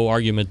 zones, no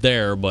argument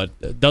there,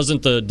 but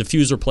doesn't the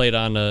diffuser plate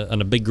on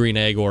a Big Green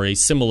Egg or a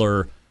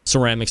similar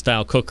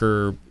ceramic-style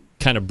cooker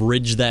kind of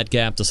bridge that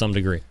gap to some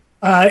degree?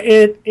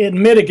 It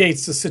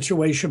mitigates the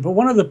situation, but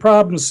one of the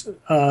problems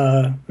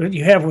that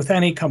you have with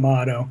any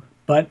Kamado,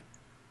 but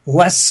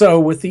less so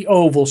with the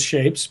oval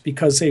shapes,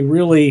 because they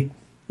really,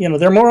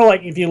 they're more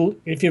like,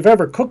 if you've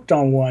ever cooked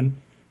on one,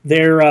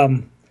 they're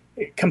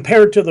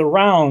compared to the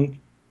round.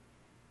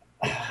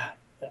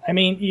 I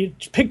mean, you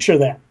picture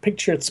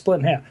it split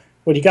in half.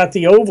 When you got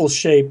the oval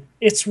shape,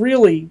 it's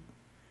really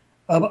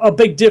a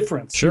big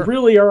difference. Sure. You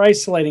really are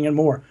isolating it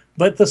more.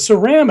 But the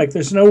ceramic,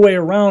 there's no way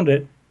around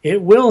it.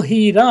 It will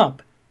heat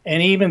up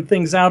and even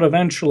things out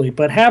eventually.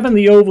 But having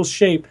the oval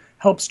shape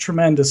helps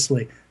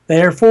tremendously.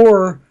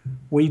 Therefore,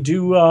 we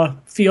do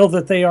feel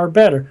that they are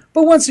better.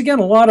 But once again,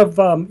 a lot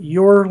of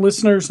your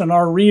listeners and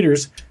our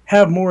readers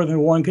have more than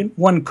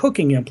one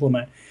cooking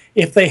implement.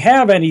 If they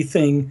have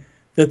anything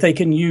that they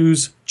can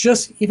use,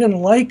 just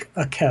even like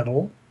a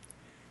kettle,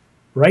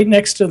 right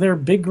next to their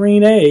Big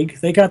Green Egg,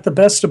 they got the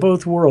best of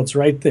both worlds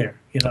right there.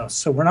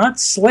 So we're not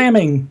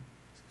slamming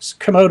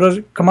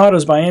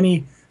Kamados by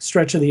any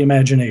stretch of the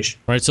imagination.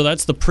 All right, so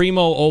that's the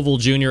Primo Oval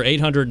Junior,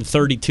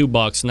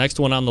 $832. Next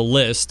one on the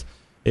list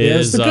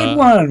is the good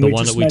one. The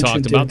one that we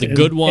talked about, the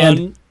good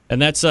one,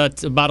 and that's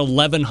about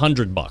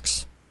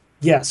 $1,100.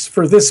 Yes,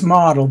 for this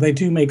model, they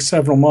do make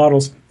several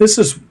models. This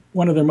is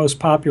one of their most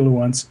popular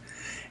ones,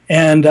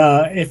 and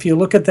if you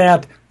look at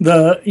that,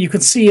 you can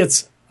see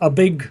it's a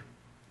big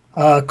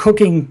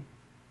cooking,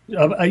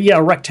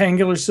 a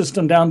rectangular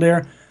system down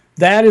there.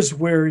 That is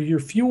where your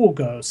fuel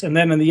goes, and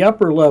then in the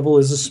upper level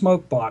is a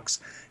smoke box.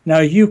 Now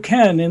you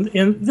can,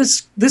 in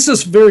this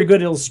is a very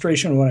good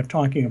illustration of what I'm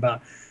talking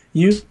about.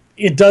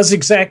 It does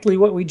exactly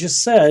what we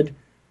just said.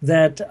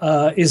 That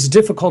is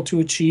difficult to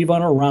achieve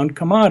on a round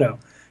Kamado.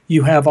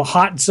 You have a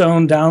hot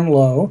zone down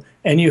low,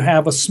 and you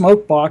have a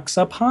smoke box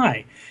up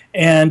high,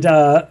 and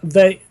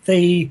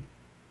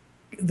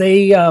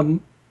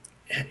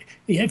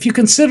if you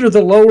consider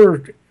the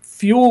lower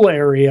fuel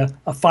area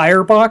a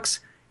firebox.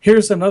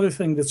 Here's another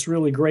thing that's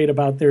really great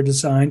about their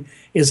design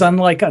is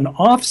unlike an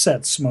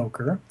offset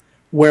smoker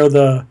where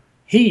the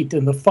heat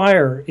and the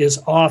fire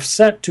is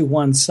offset to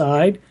one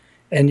side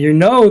and you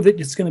know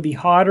that it's going to be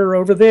hotter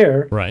over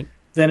there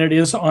than it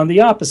is on the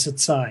opposite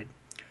side.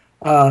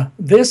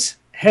 This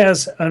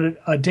has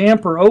a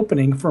damper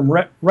opening from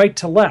right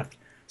to left.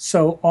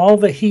 So all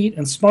the heat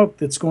and smoke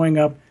that's going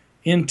up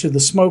into the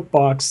smoke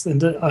box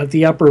at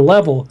the upper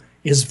level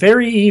is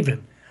very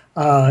even.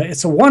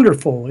 It's a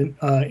wonderful,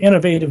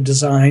 innovative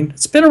design.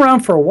 It's been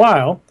around for a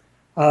while,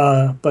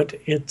 but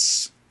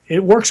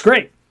it works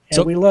great, and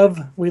so,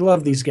 we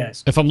love these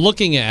guys. If I'm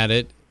looking at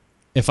it,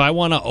 if I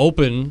want to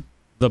open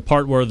the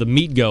part where the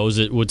meat goes,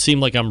 it would seem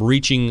like I'm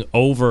reaching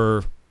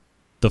over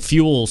the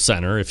fuel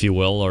center, if you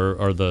will,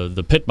 or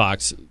the pit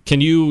box.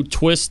 Can you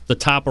twist the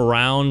top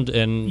around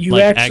and you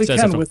actually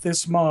access can with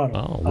this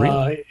model? Oh,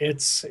 really?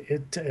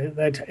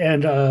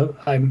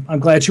 I'm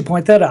glad you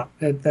point that out.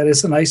 That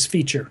is a nice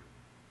feature.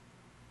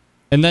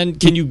 And then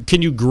can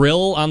you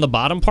grill on the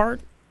bottom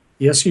part?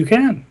 Yes, you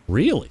can.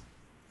 Really?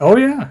 Oh,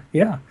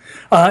 yeah.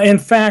 In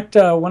fact,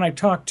 when I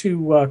talked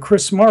to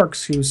Chris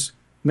Marks, who's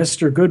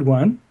Mr. Good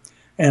One,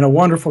 and a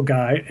wonderful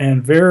guy,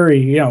 and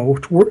very,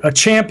 a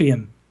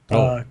champion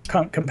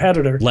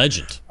competitor.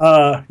 Legend.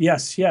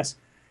 Yes.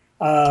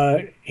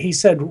 He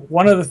said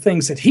one of the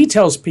things that he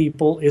tells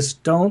people is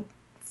don't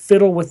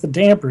fiddle with the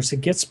dampers.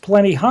 It gets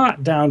plenty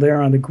hot down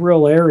there on the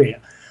grill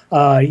area.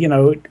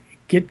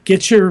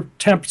 Get your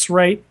temps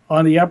right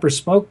on the upper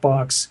smoke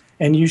box,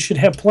 and you should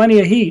have plenty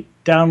of heat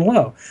down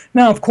low.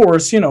 Now, of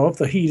course, if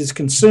the heat is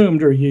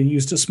consumed or you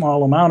used a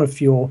small amount of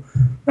fuel,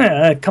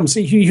 it comes.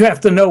 You have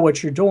to know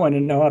what you're doing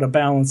and know how to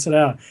balance it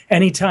out.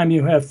 Anytime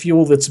you have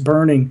fuel that's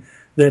burning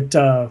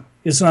that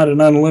is not an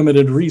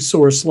unlimited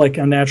resource like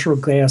a natural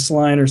gas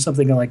line or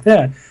something like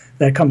that,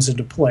 that comes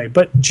into play.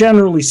 But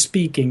generally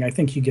speaking, I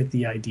think you get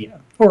the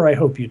idea, or I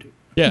hope you do.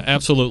 Yeah,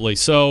 absolutely.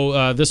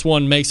 So this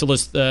one makes a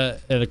list, and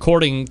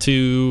according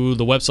to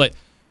the website,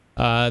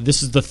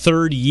 this is the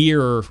third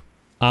year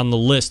on the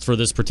list for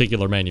this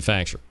particular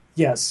manufacturer.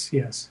 Yes.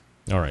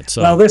 All right.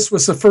 So now this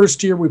was the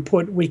first year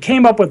we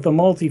came up with the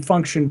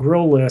multi-function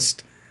grill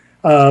list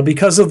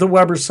because of the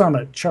Weber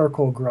Summit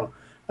charcoal grill.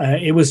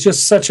 It was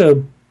just such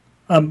a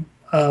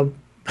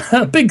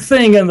big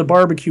thing in the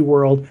barbecue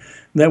world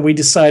that we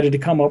decided to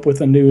come up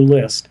with a new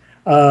list.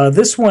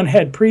 This one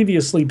had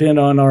previously been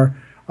on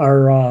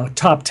our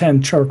top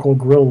 10 charcoal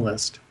grill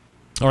list.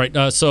 All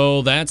right,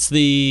 so that's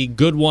the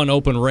Good One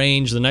open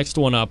range. The next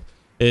one up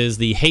is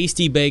the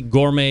Hasty Bake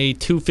Gourmet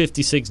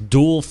 256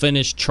 dual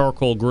finish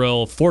charcoal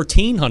grill,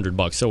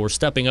 $1,400. So we're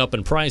stepping up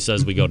in price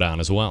as we go down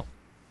as well.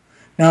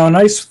 Now, a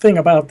nice thing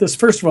about this,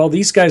 first of all,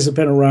 these guys have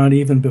been around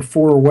even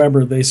before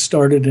Weber. They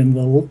started in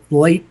the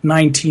late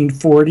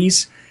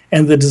 1940s,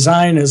 and the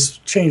design has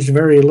changed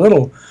very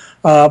little.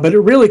 But it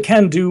really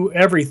can do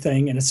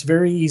everything, and it's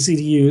very easy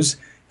to use.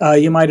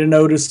 You might have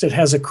noticed it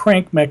has a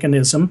crank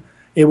mechanism.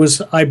 It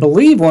was, I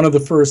believe, one of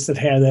the first that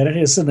had that. It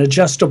has an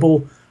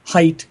adjustable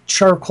height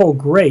charcoal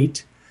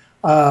grate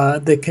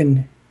that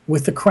can,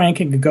 with the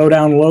crank, it can go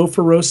down low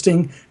for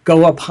roasting,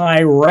 go up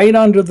high right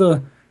under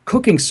the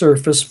cooking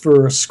surface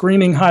for a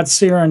screaming hot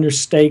sear on your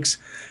steaks.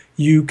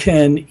 You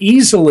can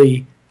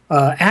easily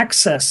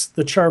access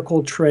the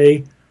charcoal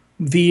tray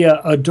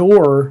via a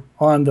door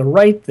on the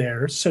right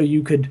there, so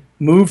you could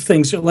move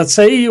things. Let's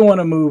say you want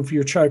to move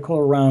your charcoal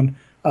around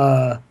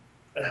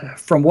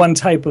from one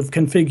type of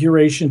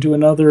configuration to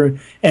another,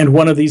 and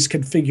one of these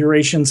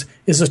configurations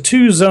is a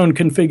 2-zone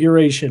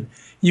configuration.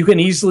 You can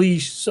easily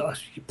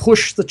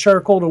push the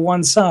charcoal to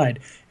one side,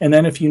 and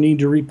then if you need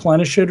to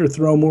replenish it or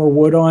throw more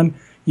wood on,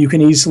 you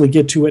can easily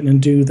get to it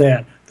and do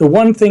that. The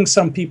one thing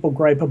some people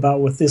gripe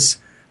about with this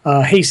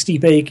Hasty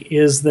Bake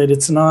is that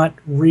it's not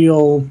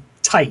real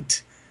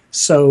tight,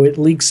 so it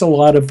leaks a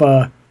lot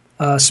of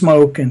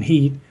smoke and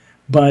heat.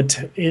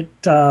 But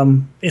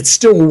it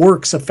still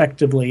works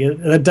effectively.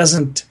 That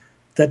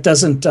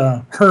doesn't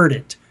hurt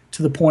it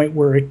to the point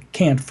where it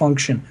can't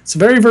function. It's a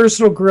very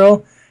versatile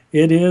grill.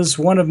 It is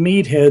one of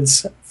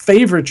Meathead's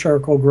favorite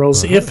charcoal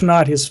grills, if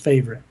not his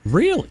favorite.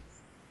 Really?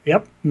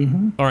 Yep.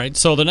 Mm-hmm. All right.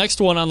 So the next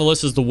one on the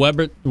list is the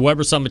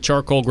Weber Summit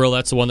charcoal grill.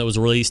 That's the one that was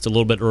released a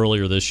little bit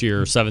earlier this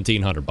year,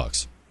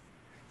 $1,700.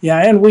 Yeah,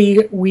 and we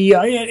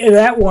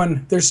that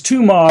one, there's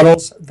two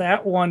models.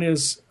 That one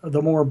is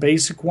the more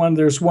basic one.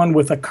 There's one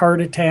with a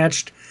cart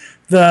attached.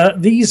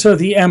 These are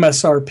the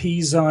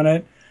MSRPs on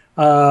it.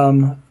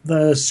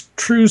 The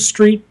true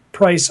street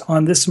price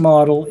on this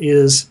model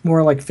is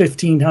more like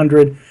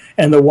 $1,500,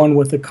 and the one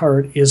with the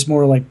cart is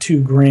more like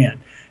 $2,000.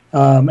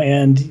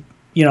 And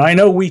I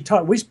know we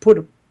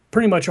put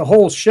pretty much a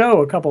whole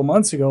show a couple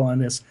months ago on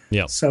this.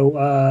 Yeah.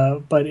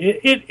 So, but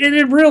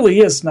it really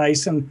is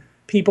nice, and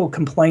people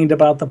complained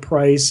about the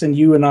price, and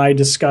you and I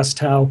discussed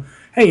how,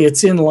 hey,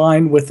 it's in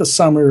line with the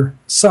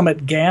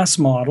Summit gas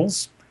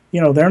models.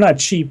 They're not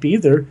cheap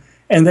either,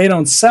 and they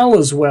don't sell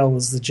as well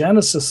as the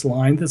Genesis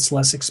line that's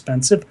less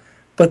expensive,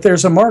 but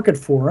there's a market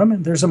for them,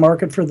 and there's a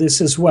market for this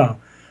as well.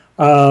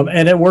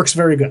 And it works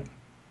very good.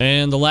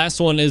 And the last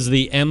one is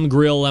the M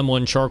Grill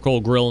M1 charcoal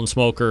grill and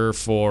smoker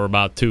for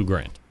about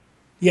 $2,000.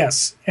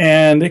 Yes,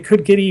 and it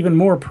could get even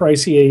more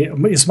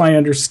pricey, is my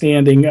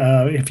understanding,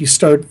 if you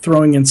start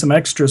throwing in some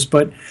extras.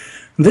 But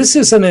this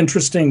is an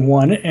interesting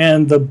one,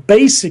 and the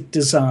basic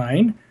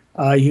design,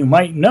 you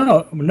might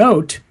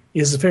note,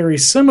 is very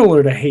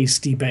similar to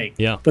Hasty Bake.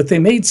 Yeah. But they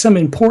made some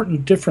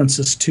important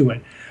differences to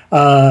it.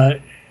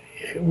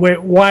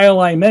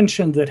 While I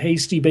mentioned that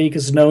Hasty Bake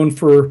is known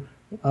for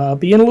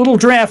being a little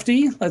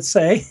drafty, let's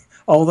say,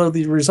 although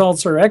the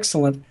results are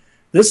excellent,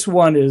 this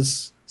one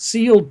is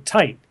sealed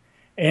tight.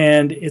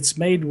 And it's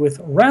made with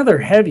rather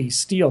heavy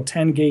steel,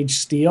 10-gauge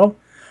steel.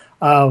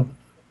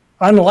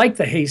 Unlike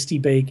the Hasty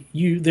Bake,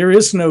 there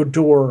is no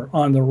door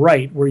on the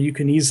right where you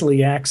can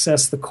easily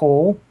access the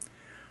coal.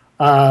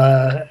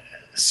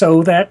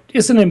 So that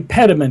is an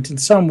impediment in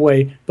some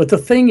way, but the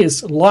thing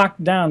is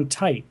locked down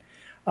tight.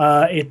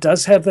 It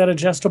does have that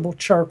adjustable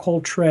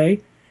charcoal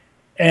tray.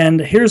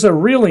 And here's a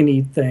really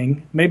neat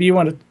thing. Maybe you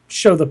want to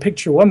show the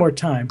picture one more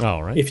time,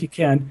 all right, if you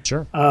can.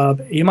 Sure.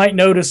 You might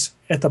notice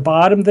at the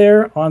bottom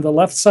there on the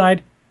left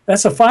side,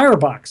 that's a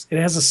firebox. It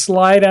has a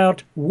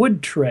slide-out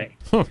wood tray.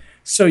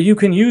 So you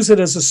can use it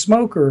as a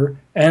smoker,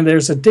 and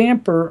there's a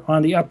damper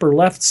on the upper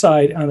left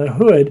side on the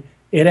hood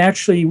it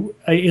actually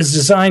is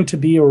designed to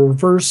be a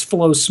reverse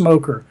flow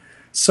smoker.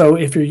 So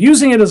if you're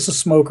using it as a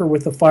smoker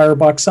with the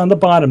firebox on the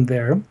bottom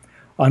there,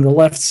 on the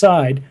left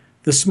side,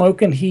 the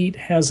smoke and heat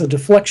has a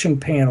deflection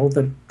panel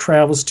that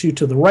travels to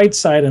the right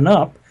side and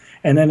up,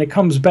 and then it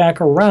comes back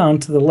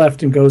around to the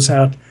left and goes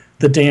out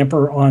the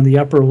damper on the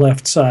upper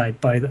left side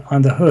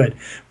on the hood.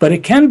 But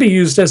it can be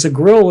used as a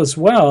grill as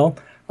well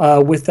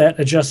with that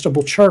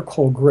adjustable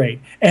charcoal grate.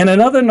 And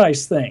another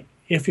nice thing,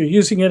 if you're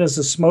using it as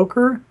a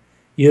smoker,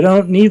 you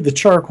don't need the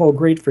charcoal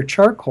grate for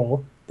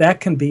charcoal. That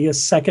can be a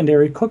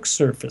secondary cook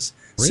surface.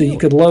 Really? So you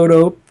could load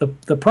up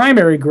the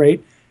primary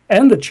grate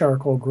and the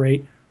charcoal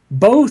grate,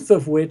 both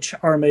of which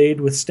are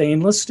made with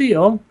stainless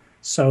steel,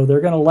 so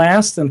they're going to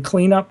last and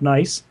clean up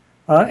nice.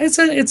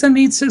 It's a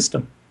neat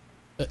system.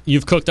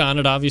 You've cooked on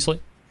it,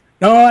 obviously?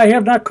 No, I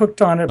have not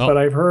cooked on it, but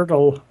I've heard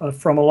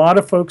from a lot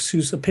of folks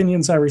whose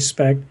opinions I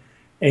respect,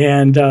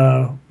 and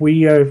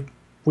we are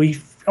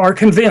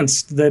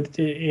convinced that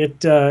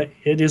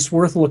it is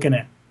worth looking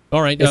at.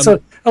 All right. It's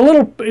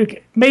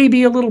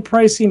maybe a little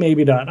pricey,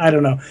 maybe not. I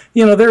don't know.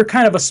 They're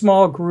kind of a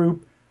small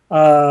group.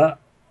 One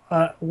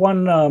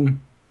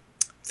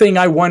thing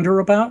I wonder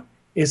about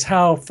is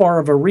how far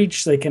of a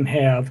reach they can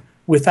have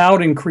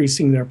without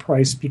increasing their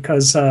price,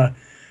 because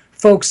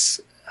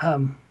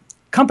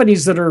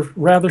companies that are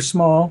rather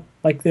small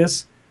like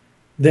this,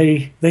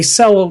 they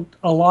sell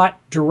a lot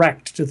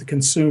direct to the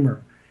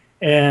consumer,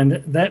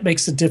 and that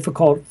makes it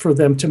difficult for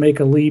them to make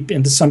a leap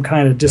into some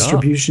kind of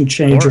distribution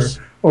change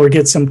or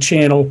get some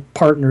channel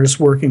partners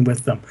working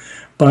with them.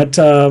 But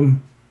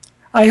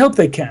I hope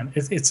they can.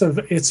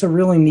 It's a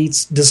really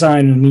neat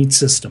design and a neat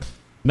system.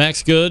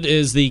 Max Good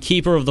is the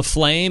keeper of the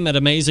flame at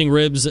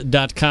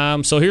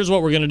AmazingRibs.com. So here's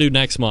what we're going to do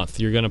next month.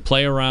 You're going to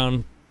play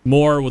around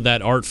more with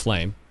that art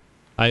flame.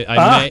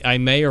 I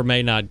may or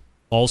may not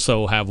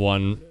also have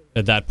one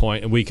at that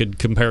point, and we could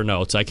compare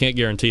notes. I can't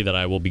guarantee that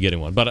I will be getting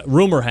one, but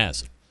rumor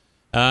has it.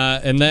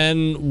 And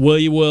then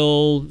we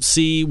will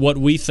see what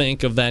we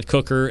think of that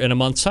cooker in a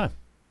month's time.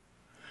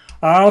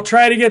 I'll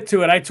try to get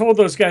to it. I told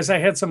those guys I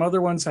had some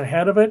other ones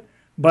ahead of it,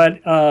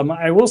 but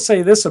I will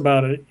say this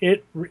about it.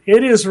 It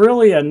is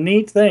really a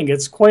neat thing.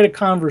 It's quite a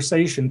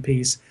conversation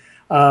piece.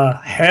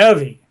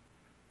 Heavy.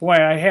 Boy,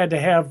 I had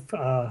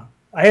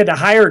to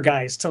hire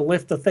guys to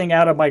lift the thing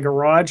out of my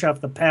garage off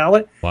the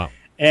pallet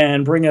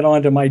and bring it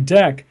onto my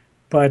deck.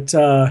 But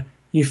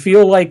you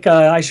feel like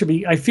I should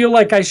be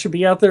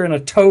out there in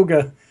a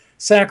toga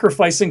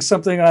sacrificing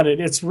something on it.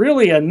 It's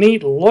really a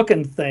neat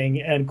looking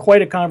thing and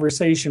quite a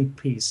conversation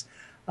piece.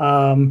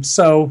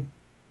 So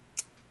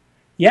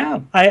yeah,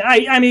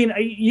 I mean,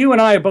 you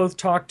and I both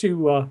talked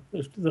to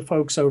the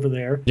folks over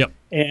there. Yep.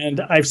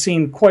 And I've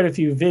seen quite a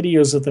few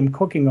videos of them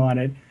cooking on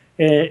it.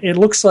 It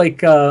looks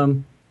like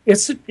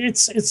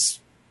it's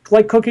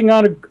like cooking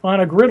on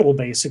a griddle,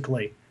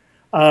 basically.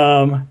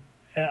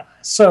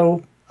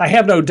 So I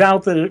have no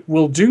doubt that it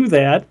will do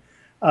that.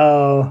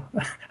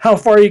 How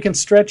far you can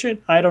stretch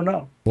it, I don't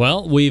know.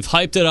 Well, we've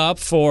hyped it up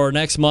for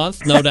next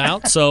month, no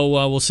doubt. So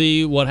we'll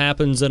see what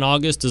happens in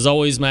August. As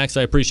always, Max,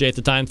 I appreciate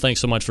the time. Thanks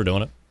so much for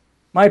doing it.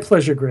 My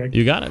pleasure, Greg.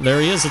 You got it. There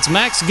he is. It's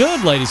Max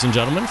Good, ladies and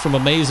gentlemen, from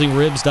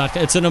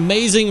AmazingRibs.com. It's an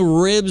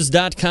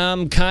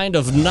AmazingRibs.com kind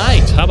of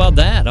night. How about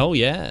that? Oh,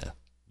 yeah.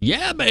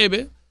 Yeah,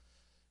 baby.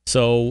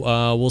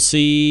 So we'll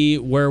see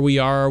where we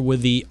are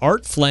with the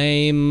Art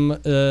Flame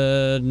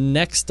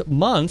next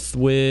month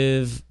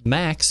with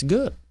Max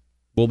Good.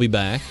 We'll be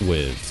back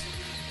with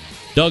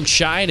Doug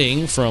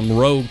Scheiding from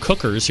Rogue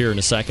Cookers here in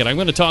a second. I'm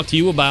going to talk to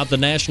you about the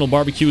National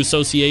Barbecue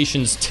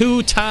Association's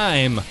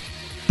two-time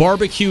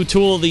Barbecue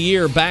Tool of the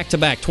Year,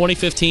 back-to-back,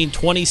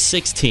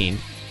 2015-2016.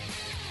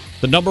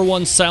 The number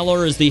one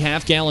seller is the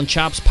half-gallon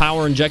Chops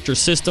Power Injector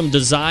System,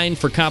 designed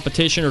for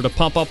competition or to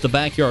pump up the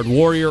backyard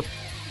warrior.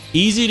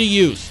 Easy to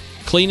use.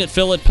 Clean it,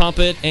 fill it, pump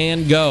it,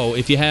 and go.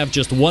 If you have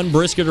just one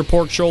brisket or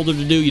pork shoulder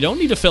to do, you don't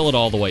need to fill it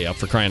all the way up,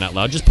 for crying out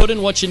loud. Just put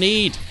in what you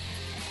need.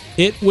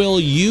 It will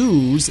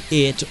use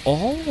it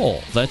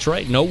all. That's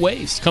right, no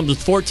waste. Comes with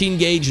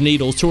 14-gauge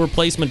needles, 2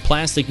 replacement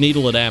plastic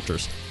needle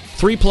adapters,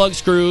 3 plug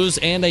screws,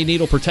 and a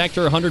needle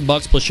protector,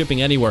 $100 plus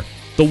shipping anywhere.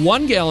 The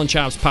 1-gallon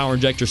Chops Power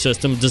Injector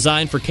System,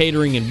 designed for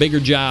catering and bigger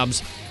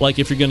jobs, like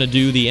if you're going to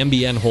do the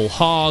MBN whole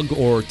hog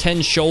or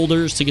 10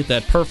 shoulders to get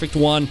that perfect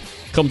one.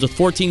 Comes with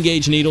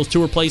 14-gauge needles,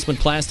 2 replacement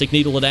plastic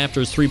needle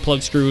adapters, 3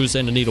 plug screws,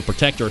 and a needle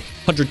protector,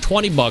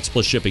 $120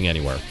 plus shipping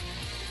anywhere.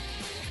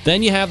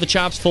 Then you have the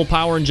Chops Full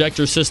Power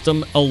Injector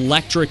System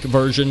electric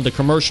version, the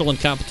commercial and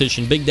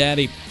competition Big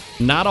Daddy.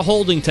 Not a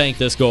holding tank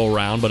this go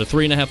around, but a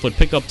 3.5-foot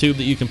pickup tube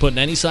that you can put in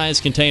any size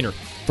container.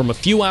 From a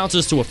few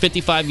ounces to a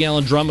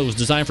 55-gallon drum, it was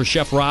designed for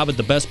Chef Rob at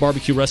the best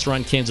barbecue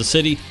restaurant in Kansas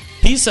City.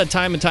 He said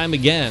time and time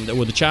again that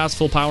with the Chops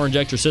Full Power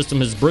Injector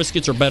System, his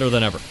briskets are better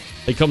than ever.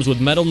 It comes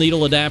with metal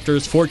needle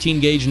adapters,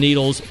 14-gauge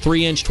needles,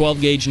 3-inch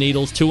 12-gauge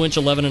needles, 2-inch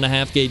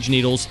 11.5-gauge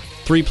needles,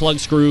 3 plug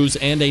screws,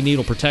 and a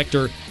needle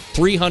protector.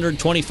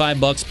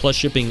 $325 plus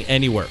shipping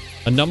anywhere.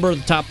 A number of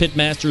the top pit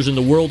masters in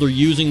the world are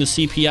using the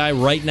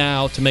CPI right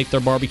now to make their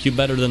barbecue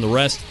better than the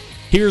rest.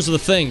 Here's the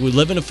thing. We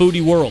live in a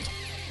foodie world.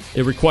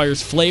 It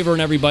requires flavor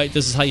in every bite.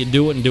 This is how you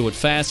do it and do it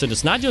fast. And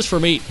it's not just for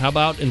meat. How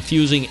about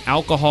infusing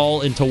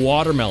alcohol into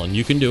watermelon?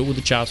 You can do it with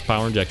the Chops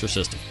Power Injector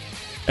System.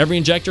 Every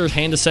injector is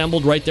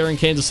hand-assembled right there in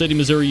Kansas City,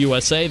 Missouri,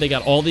 USA. They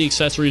got all the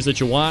accessories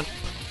that you want.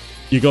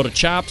 You go to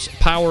Chops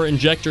Power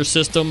Injector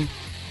System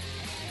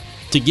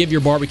to give your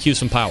barbecue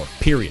some power,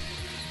 period.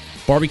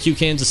 Barbecue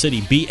Kansas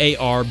City,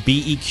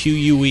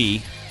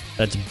 BARBEQUE.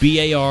 That's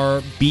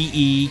BARBEQUE,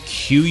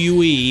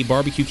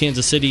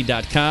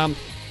 barbecuekansascity.com.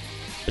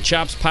 The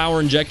Chops Power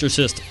Injector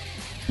System.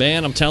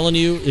 Man, I'm telling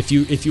you, if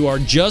you are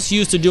just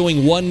used to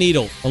doing one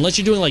needle, unless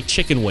you're doing like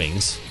chicken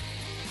wings,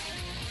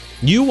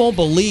 you won't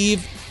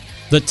believe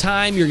the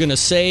time you're going to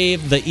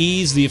save, the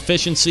ease, the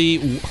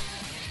efficiency.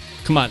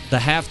 Come on, the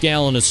half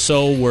gallon is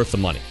so worth the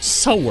money.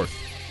 So worth it.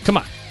 Come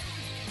on.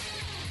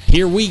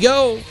 Here we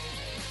go.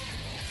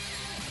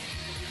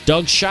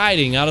 Doug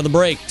Scheiding out of the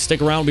break.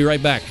 Stick around, we'll be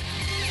right back.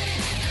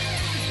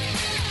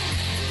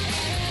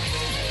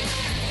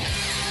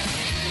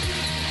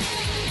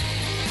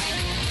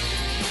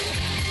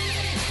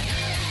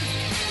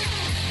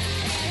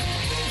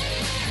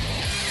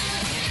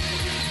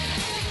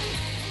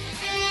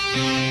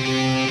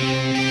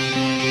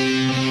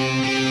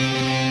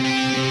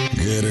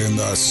 Get in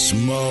the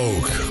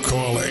smoke.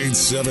 Call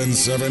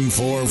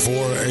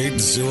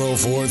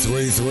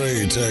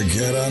 877-448-0433 to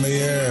get on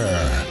the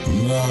air.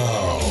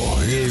 Now,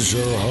 here's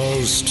your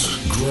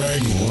host,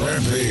 Greg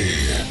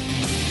Rempe.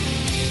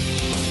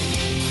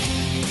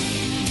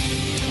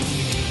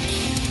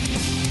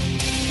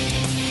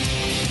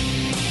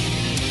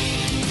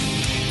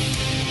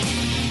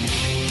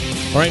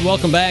 All right,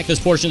 welcome back. This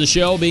portion of the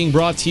show being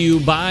brought to you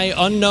by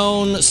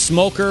Unknown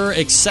Smoker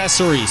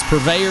Accessories,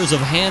 purveyors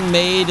of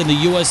handmade in the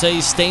USA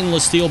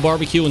stainless steel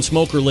barbecue and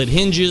smoker lid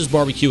hinges,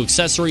 barbecue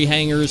accessory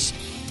hangers,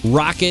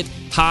 rocket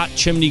hot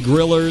chimney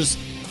grillers,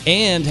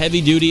 and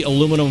heavy-duty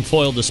aluminum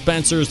foil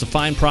dispensers. The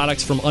fine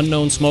products from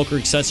Unknown Smoker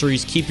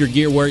Accessories keep your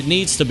gear where it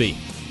needs to be.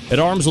 At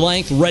arm's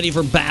length, ready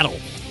for battle.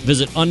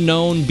 Visit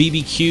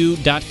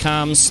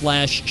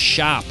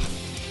unknownbbq.com/shop.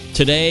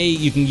 Today,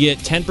 you can get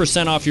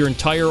 10% off your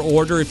entire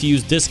order if you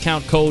use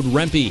discount code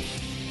REMPE,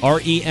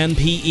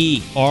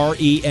 R-E-M-P-E,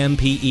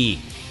 R-E-M-P-E.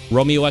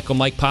 Romeo Echo,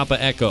 Mike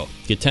Papa Echo.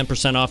 Get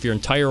 10% off your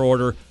entire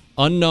order,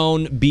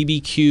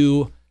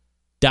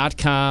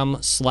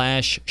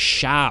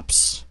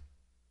 unknownbbq.com/shops.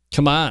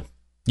 Come on.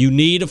 You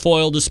need a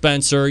foil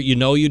dispenser. You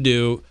know you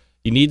do.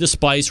 You need the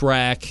spice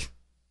rack.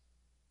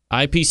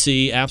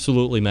 IPC,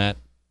 absolutely, Matt.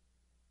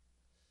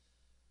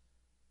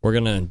 We're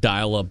going to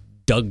dial up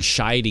Doug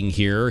Scheiding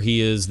here.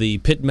 He is the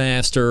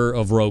pitmaster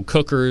of Rogue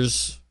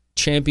Cookers,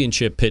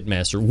 championship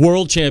pitmaster,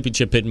 world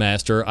championship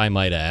pitmaster, I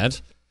might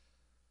add.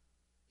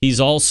 He's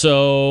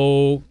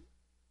also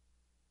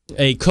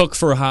a cook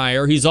for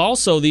hire. He's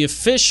also the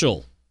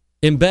official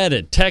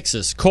embedded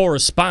Texas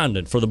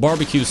correspondent for the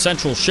Barbecue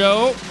Central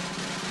show.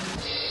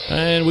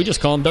 And we just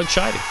call him Doug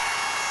Scheiding.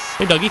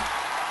 Hey, Dougie.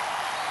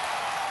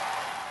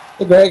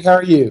 Hey, Greg, how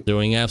are you?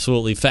 Doing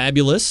absolutely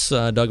fabulous.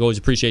 Doug, always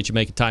appreciate you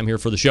making time here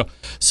for the show.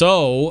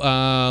 So,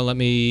 let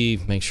me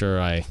make sure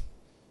I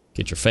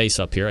get your face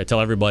up here. I tell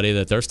everybody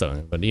that they're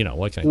studying, but you know,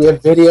 what can I do? We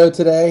have video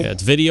today? Yeah,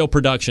 it's video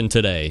production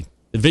today.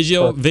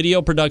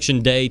 Video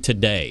production day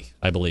today,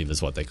 I believe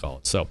is what they call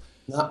it. So,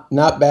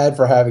 Not bad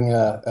for having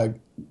a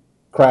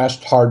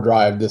crashed hard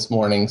drive this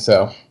morning,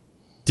 so.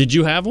 Did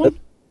you have one?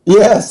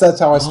 Yes, that's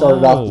how I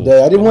started off the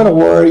day. I didn't want to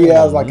worry you.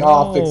 I was like,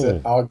 I'll fix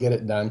it. I'll get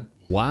it done.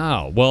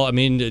 Wow. Well, I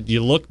mean,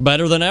 you look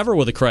better than ever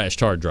with a crashed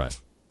hard drive.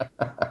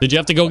 Did you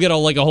have to go get a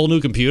whole new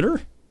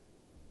computer?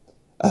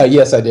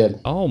 Yes, I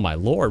did. Oh my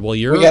Lord! Well,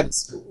 we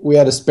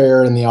had a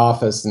spare in the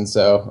office, and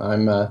so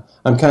I'm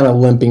kind of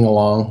limping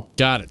along.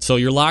 Got it. So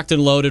you're locked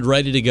and loaded,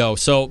 ready to go.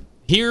 So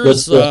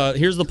here's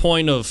the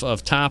point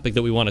of topic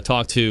that we want to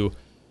talk to,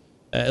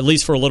 at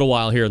least for a little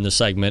while here in this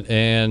segment.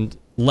 And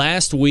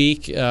last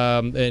week,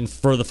 and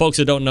for the folks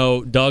that don't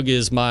know, Doug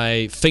is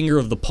my finger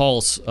of the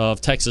pulse of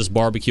Texas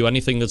barbecue.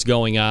 Anything that's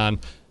going on,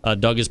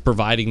 Doug is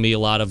providing me a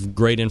lot of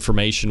great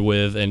information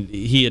with, and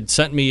he had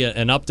sent me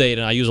an update,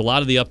 and I use a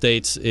lot of the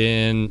updates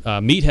in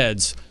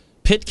Meathead's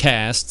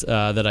Pitcast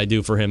that I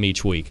do for him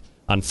each week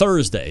on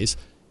Thursdays.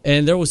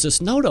 And there was this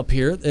note up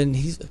here, and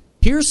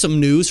here's some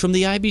news from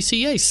the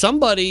IBCA.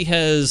 Somebody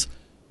has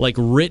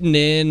written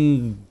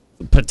in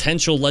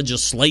potential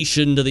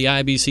legislation to the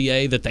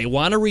IBCA that they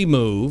want to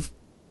remove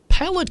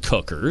pellet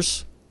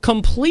cookers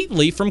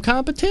completely from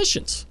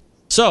competitions.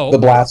 So the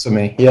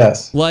blasphemy,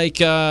 yes.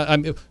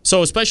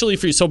 So especially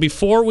for you. So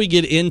before we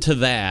get into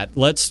that,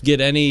 let's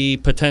get any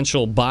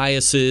potential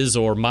biases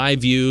or my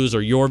views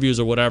or your views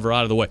or whatever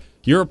out of the way.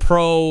 You're a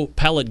pro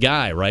pellet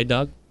guy, right,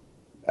 Doug?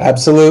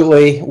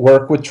 Absolutely.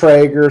 Work with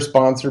Traeger,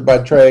 sponsored by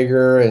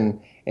Traeger, and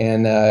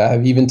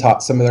I've even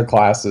taught some of their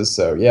classes.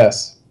 So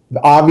yes.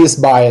 The obvious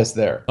bias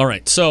there. All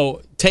right,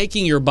 so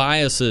taking your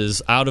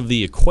biases out of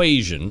the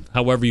equation,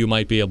 however you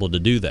might be able to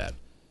do that,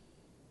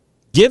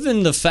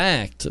 given the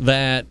fact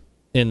that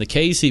in the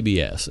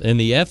KCBS, in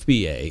the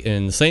FBA,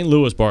 in the St.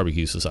 Louis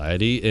Barbecue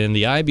Society, in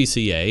the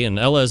IBCA, and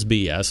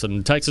LSBS,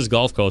 and Texas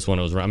Gulf Coast when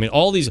it was around, I mean,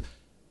 all these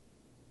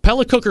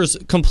pellet cookers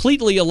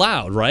completely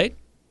allowed, right?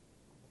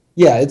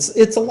 Yeah,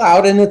 it's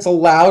allowed, and it's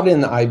allowed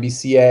in the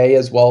IBCA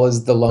as well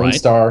as the Lone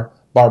Star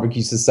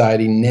Barbecue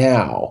Society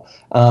now.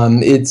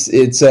 It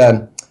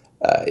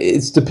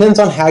depends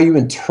on how you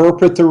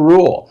interpret the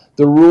rule.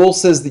 The rule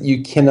says that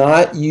you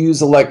cannot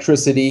use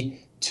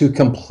electricity to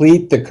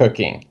complete the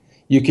cooking.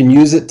 You can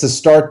use it to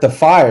start the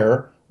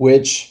fire,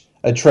 which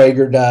a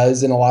Traeger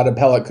does and a lot of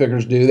pellet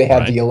cookers do. They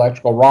have the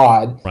electrical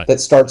rod that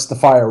starts the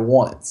fire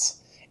once.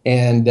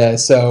 And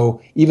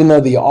so even though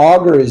the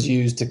auger is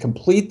used to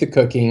complete the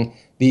cooking,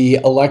 the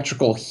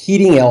electrical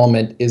heating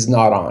element is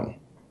not on.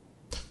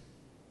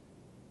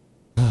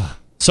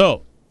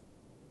 So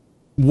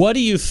what do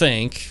you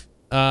think,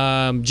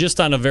 just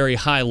on a very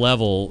high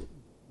level,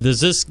 does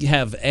this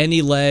have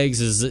any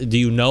legs? Do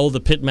you know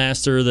the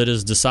pitmaster that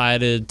has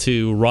decided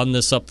to run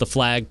this up the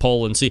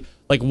flagpole and see?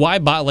 Like, why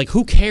buy? Like,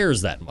 who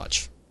cares that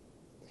much?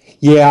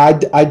 Yeah,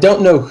 I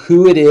don't know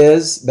who it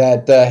is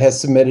that has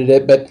submitted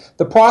it, but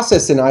the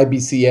process in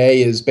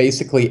IBCA is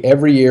basically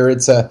every year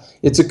it's a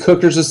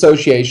cookers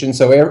association.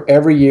 So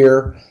every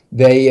year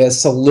they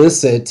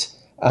solicit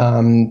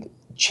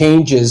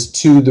changes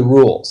to the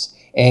rules.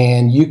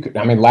 And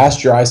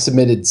last year I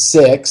submitted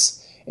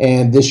 6,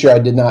 and this year I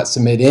did not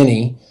submit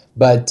any.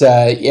 But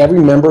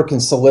every member can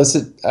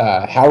solicit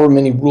however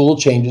many rule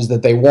changes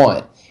that they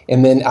want.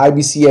 And then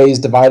IBCA is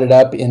divided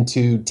up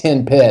into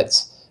 10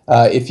 pits.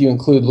 If you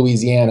include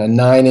Louisiana,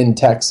 9 in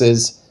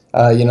Texas,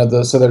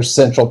 so there's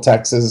Central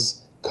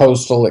Texas,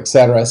 Coastal,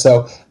 etc.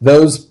 So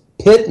those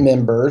pit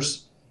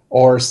members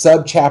or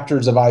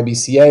subchapters of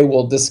IBCA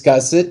will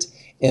discuss it,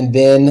 and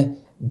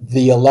then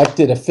the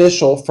elected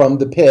official from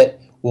the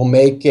pit will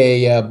make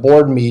a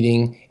board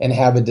meeting and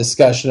have a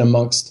discussion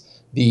amongst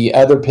the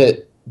other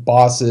pit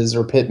bosses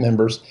or pit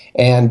members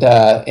and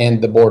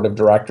the board of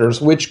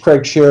directors, which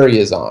Craig Sherry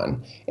is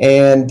on.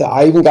 And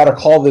I even got a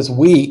call this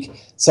week.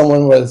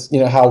 Someone was,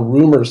 how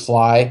rumors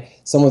fly.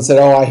 Someone said,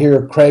 "Oh, I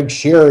hear Craig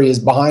Sherry is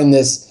behind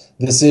this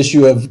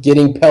issue of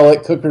getting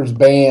pellet cookers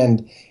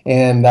banned."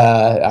 And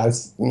I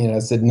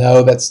said,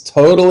 "No, that's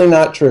totally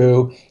not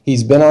true."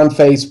 He's been on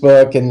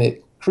Facebook, and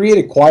it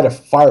created quite a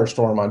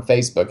firestorm on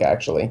Facebook,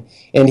 actually.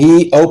 And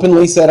he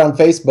openly said on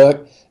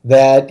Facebook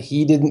that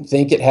he didn't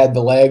think it had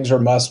the legs or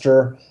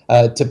muster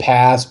to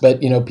pass, but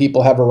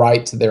people have a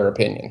right to their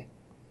opinion.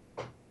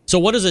 So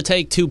what does it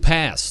take to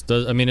pass?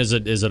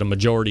 Is it a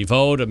majority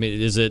vote?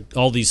 Is it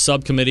all these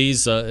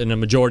subcommittees and a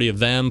majority of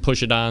them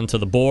push it on to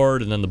the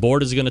board, and then the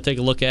board is going to take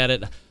a look at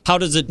it? How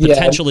does it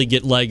potentially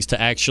get legs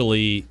to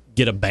actually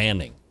get a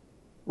banning?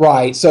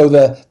 Right. So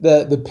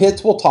the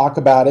pits will talk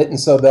about it, and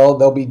so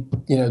there'll be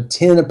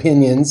 10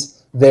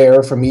 opinions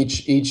there from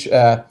each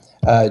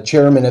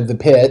chairman of the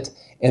pit,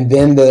 and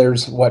then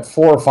there's 4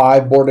 or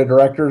 5 board of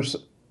directors,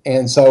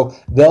 and so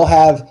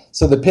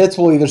the pits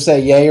will either say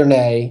yay or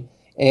nay.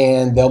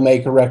 And they'll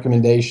make a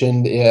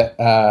recommendation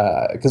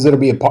because it'll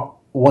be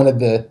one of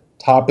the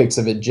topics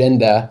of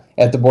agenda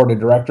at the board of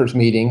directors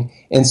meeting.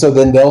 And so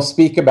then they'll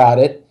speak about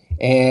it.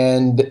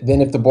 And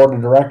then if the board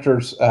of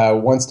directors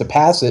wants to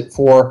pass it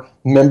for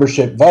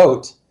membership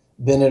vote,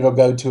 then it'll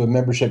go to a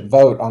membership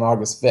vote on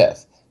August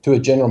 5th to a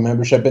general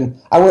membership. And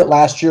I went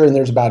last year, and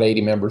there's about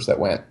 80 members that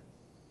went,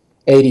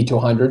 80 to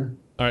 100.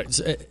 All right.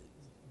 So,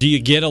 do you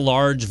get a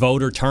large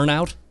voter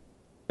turnout?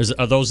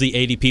 Are those the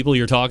 80 people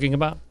you're talking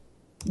about?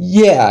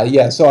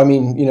 Yeah. So,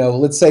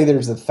 let's say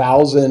there's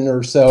 1,000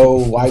 or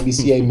so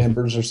IBCA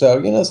members or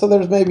so, so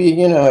there's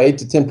maybe, 8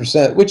 to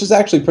 10%, which is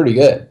actually pretty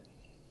good.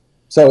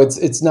 So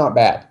it's not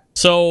bad.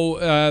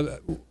 So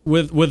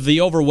with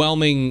the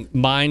overwhelming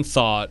mind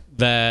thought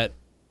that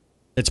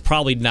it's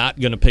probably not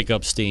going to pick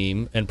up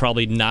steam and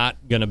probably not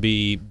going to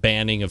be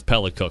banning of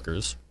pellet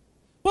cookers,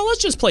 well, let's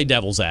just play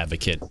devil's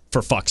advocate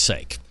for fuck's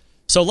sake.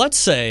 So let's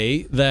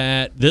say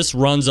that this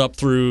runs up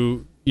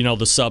through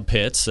the sub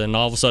pits, and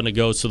all of a sudden it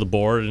goes to the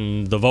board,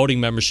 and the voting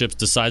membership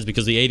decides,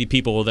 because the 80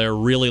 people there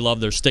really love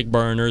their stick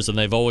burners, and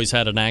they've always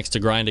had an axe to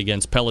grind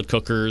against pellet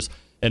cookers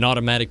and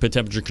automatic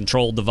temperature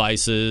control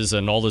devices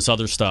and all this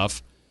other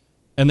stuff,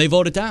 and they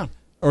vote it down,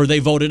 or they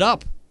vote it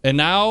up. And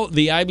now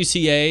the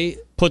IBCA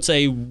puts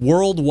a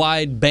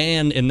worldwide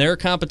ban in their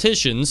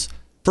competitions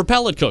for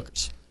pellet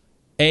cookers.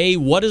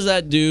 What does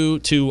that do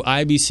to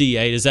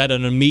IBCA? Is that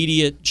an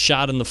immediate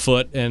shot in the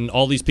foot, and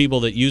all these people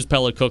that use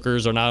pellet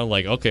cookers are now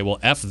like, okay, well,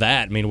 F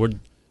that.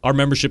 Our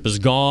membership is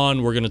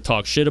gone. We're going to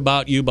talk shit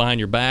about you behind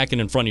your back and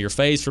in front of your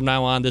face from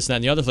now on, this, that,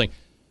 and the other thing.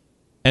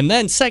 And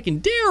then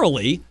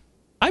secondarily,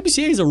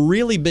 IBCA is a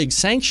really big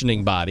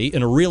sanctioning body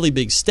in a really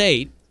big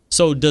state.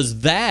 So does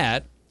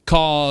that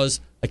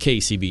cause a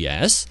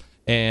KCBS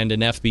and an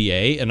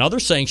FBA and other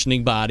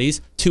sanctioning bodies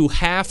to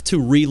have to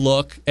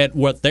relook at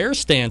what their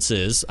stance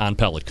is on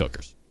pellet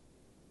cookers?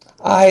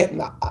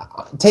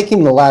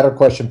 Taking the latter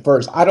question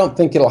first, I don't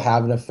think it'll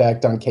have an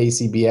effect on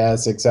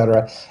KCBS, et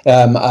cetera.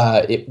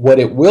 What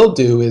it will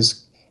do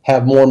is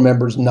have more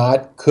members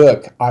not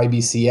cook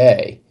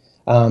IBCA.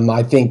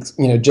 I think,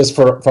 just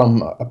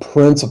from a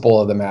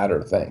principle of the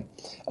matter thing.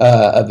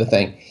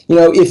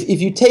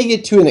 If you take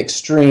it to an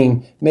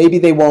extreme, maybe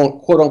they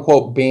won't, quote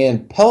unquote,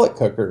 ban pellet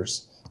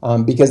cookers,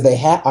 because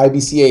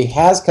IBCA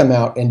has come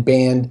out and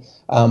banned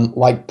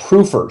like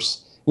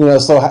proofers.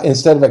 So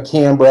instead of a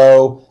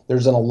Cambro,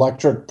 there's an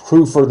electric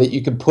proofer that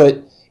you could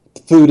put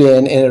food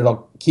in, and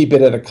it'll keep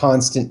it at a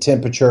constant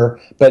temperature,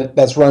 but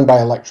that's run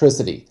by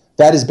electricity.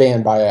 That is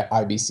banned by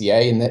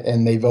IBCA,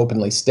 and they've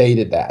openly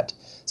stated that.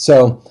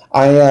 So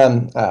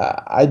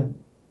I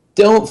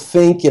don't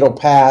think it'll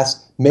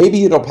pass.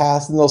 Maybe it'll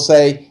pass, and they'll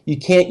say you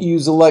can't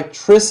use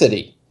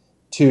electricity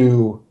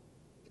to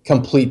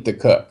complete the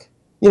cook.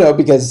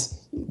 Because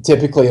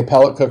typically a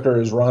pellet cooker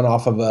is run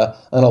off of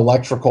an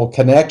electrical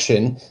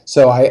connection.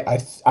 So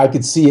I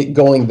could see it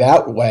going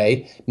that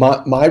way.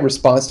 My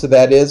response to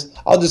that is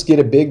I'll just get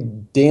a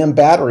big damn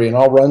battery and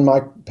I'll run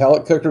my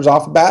pellet cookers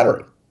off a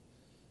battery.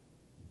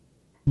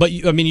 But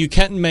you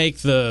can't make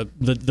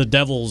the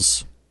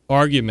devil's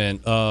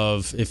argument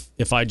of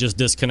if I just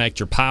disconnect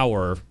your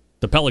power,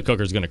 the pellet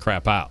cooker is going to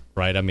crap out,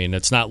 right? I mean,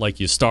 it's not like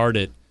you start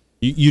it.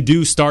 You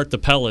do start the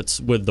pellets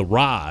with the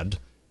rod,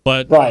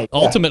 but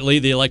ultimately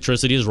the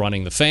electricity is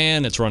running the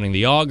fan, it's running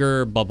the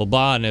auger, blah, blah,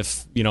 blah. And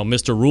if,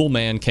 Mr. Rule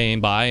Man came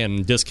by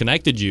and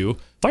disconnected you,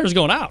 fire's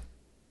going out.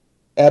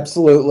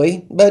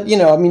 Absolutely. But,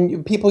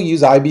 people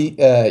use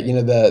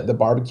the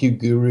barbecue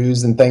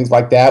gurus and things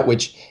like that,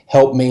 which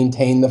help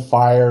maintain the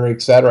fire,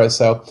 et cetera.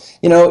 So,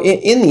 in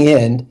the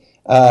end,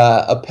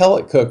 a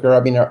pellet cooker,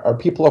 are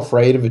people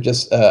afraid of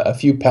just a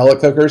few pellet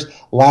cookers?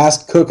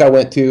 Last cook I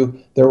went to,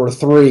 there were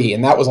 3,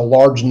 and that was a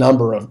large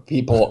number of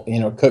people,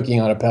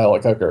 cooking on a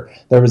pellet cooker.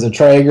 There was a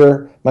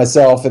Traeger,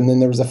 myself, and then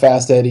there was a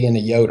Fast Eddie and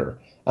a Yoder.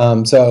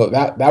 So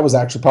that was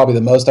actually probably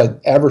the most I'd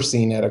ever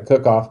seen at a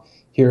cook-off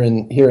here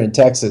in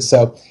Texas.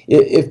 So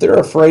if they're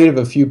afraid of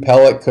a few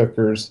pellet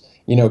cookers,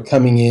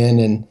 coming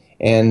in,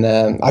 and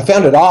I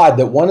found it odd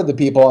that one of the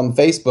people on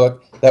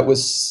Facebook that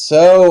was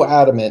so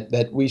adamant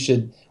that we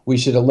should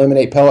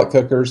eliminate pellet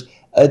cookers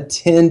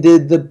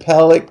attended the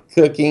pellet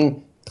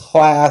cooking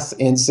class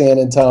in San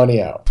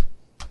Antonio.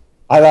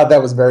 I thought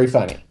that was very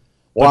funny.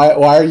 Why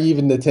are you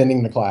even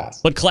attending the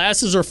class? But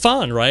classes are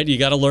fun, right? You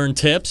got to learn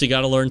tips, you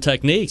got to learn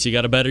techniques, you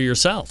got to better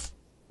yourself.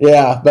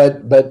 Yeah,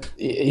 but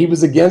he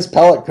was against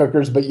pellet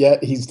cookers, but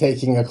yet he's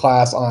taking a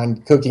class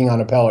on cooking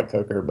on a pellet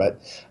cooker. But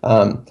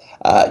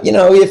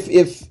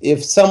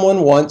if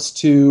someone wants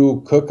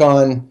to cook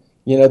on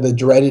the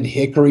dreaded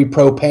hickory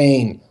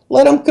propane,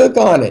 let them cook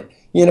on it.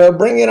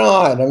 Bring it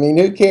on.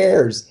 Who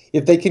cares?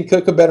 If they can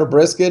cook a better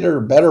brisket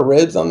or better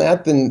ribs on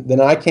that than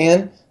I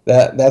can,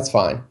 that's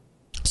fine.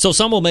 So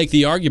some will make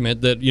the argument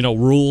that,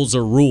 rules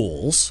are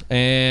rules,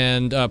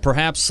 and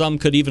perhaps some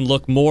could even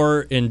look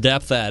more in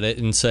depth at it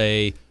and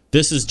say,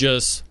 this is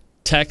just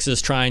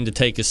Texas trying to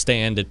take a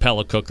stand at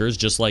pellet cookers,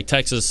 just like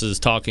Texas is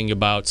talking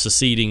about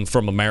seceding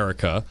from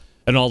America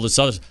and all this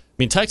other.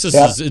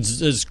 Texas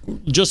is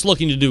just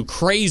looking to do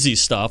crazy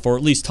stuff, or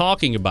at least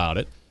talking about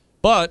it.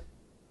 But,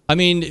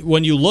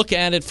 when you look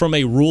at it from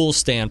a rule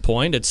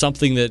standpoint, it's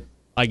something that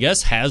I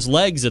guess has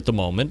legs at the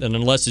moment. And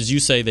unless, as you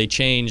say, they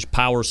change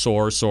power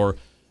source or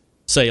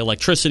say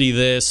electricity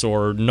this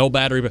or no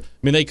battery,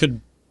 they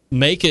could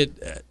make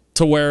it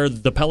to where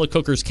the pellet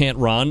cookers can't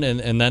run,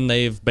 and then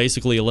they've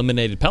basically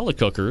eliminated pellet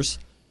cookers.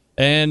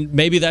 And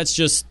maybe that's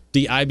just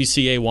the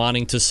IBCA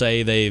wanting to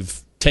say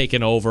they've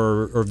taken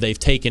over or they've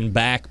taken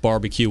back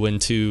barbecue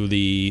into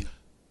the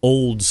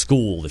old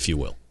school, if you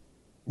will.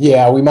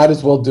 Yeah, we might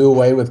as well do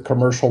away with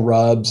commercial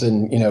rubs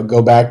and,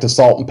 go back to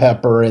salt and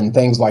pepper and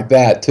things like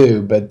that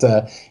too. But,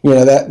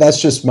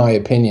 that's just my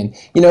opinion.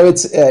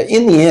 It's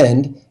in the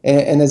end,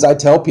 and as I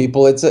tell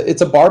people, it's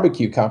a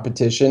barbecue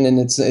competition, and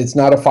it's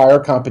not a fire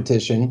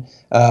competition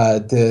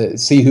to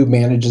see who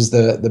manages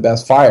the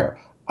best fire.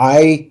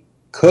 I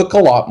cook a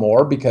lot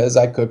more because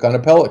I cook on a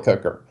pellet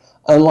cooker.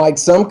 Unlike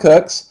some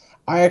cooks,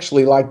 I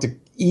actually like to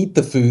eat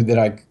the food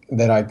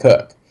that I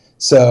cook.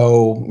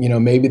 So,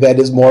 maybe that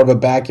is more of a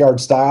backyard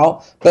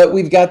style, but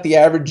we've got the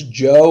average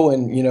Joe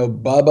and,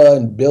 Bubba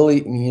and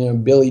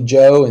Billy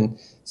Joe and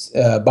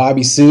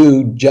Bobby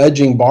Sue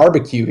judging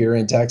barbecue here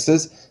in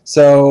Texas.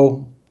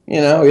 So,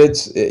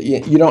 it's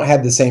you don't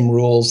have the same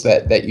rules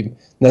that you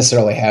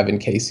necessarily have in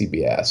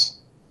KCBS.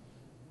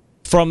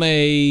 From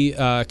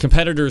a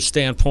competitor's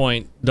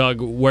standpoint,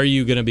 Doug, where are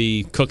you going to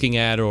be cooking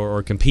at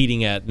or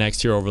competing at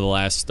next year over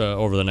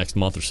the next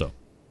month or so?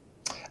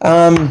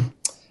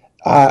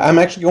 I'm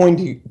actually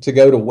going to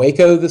go to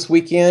Waco this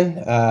weekend.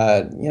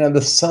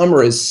 The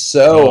summer is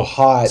so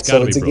hot,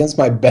 so it's against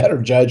my better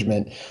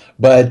judgment.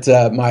 But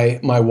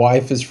my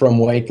wife is from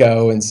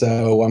Waco, and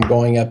so I'm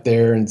going up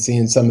there and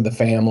seeing some of the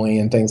family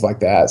and things like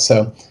that.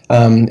 So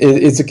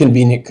it's a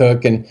convenient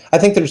cook, and I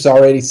think there's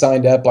already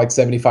signed up like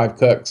 75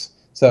 cooks.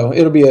 So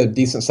it'll be a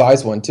decent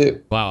sized one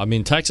too. Wow,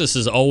 Texas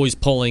is always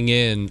pulling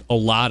in a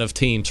lot of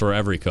teams for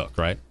every cook,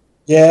 right?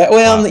 Yeah,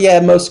 well, yeah,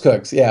 most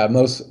cooks. Yeah,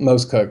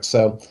 most cooks.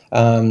 So,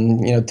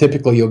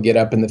 typically you'll get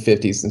up in the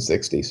 50s and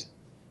 60s.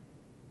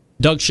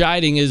 Doug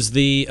Scheiding is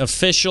the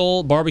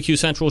official Barbecue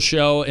Central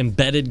Show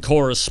embedded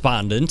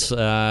correspondent.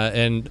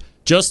 And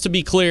just to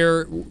be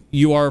clear,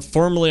 you are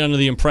firmly under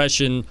the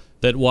impression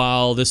that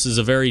while this is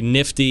a very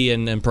nifty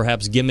and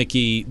perhaps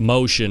gimmicky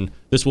motion,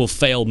 this will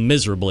fail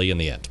miserably in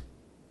the end?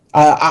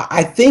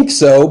 I think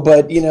so,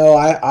 but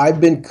I've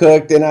been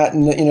cooked, and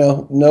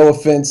no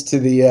offense to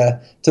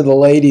the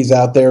ladies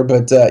out there,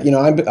 but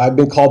I've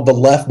been called the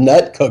left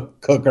nut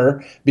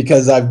cooker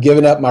because I've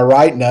given up my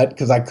right nut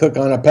because I cook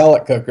on a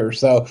pellet cooker.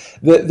 So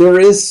there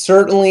is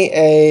certainly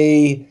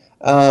a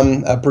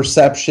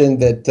perception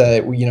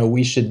that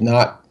we should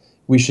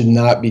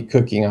not be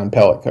cooking on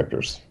pellet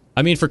cookers.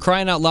 I mean, for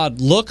crying out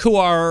loud, look who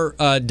our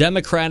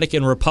Democratic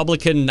and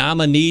Republican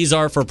nominees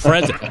are for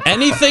president.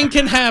 Anything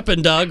can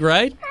happen, Doug,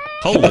 right?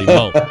 Holy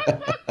moly.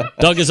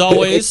 Doug, as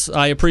always,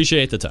 I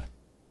appreciate the time.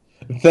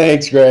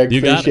 Thanks, Greg. You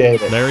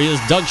appreciate got it. There he is,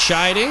 Doug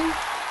Scheiding,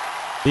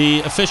 the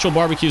official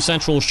Barbecue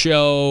Central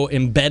show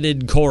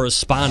embedded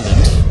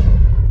correspondent.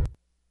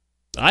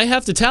 I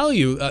have to tell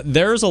you,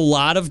 there's a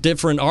lot of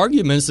different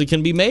arguments that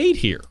can be made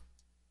here.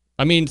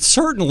 I mean,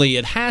 certainly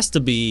it has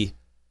to be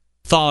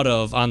thought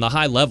of on the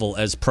high level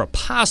as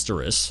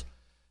preposterous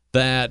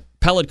that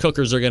pellet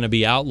cookers are going to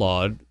be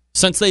outlawed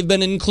since they've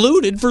been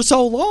included for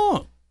so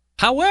long.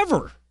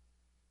 However,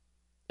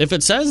 if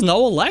it says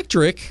no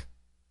electric,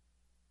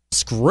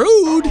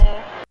 screwed.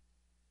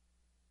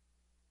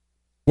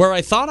 Where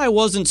I thought I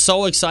wasn't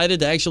so excited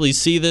to actually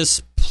see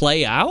this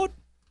play out,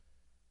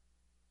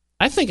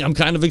 I think I'm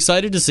kind of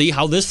excited to see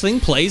how this thing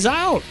plays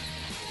out.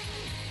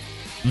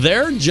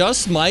 There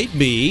just might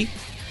be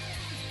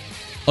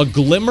a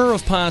glimmer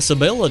of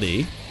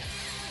possibility,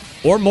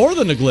 or more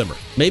than a glimmer,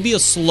 maybe a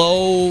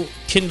slow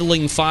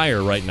kindling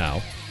fire right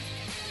now,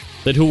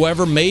 that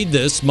whoever made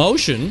this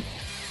motion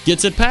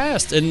gets it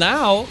passed. And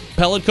now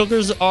pellet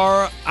cookers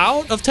are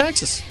out of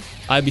Texas.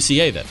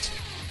 IBCA, that.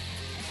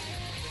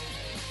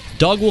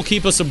 Doug will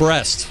keep us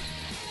abreast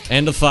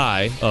and a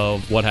thigh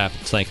of what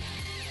happens. Thank you.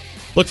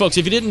 Look, folks,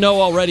 if you didn't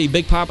know already,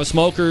 Big Papa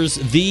Smokers,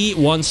 the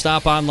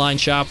one-stop online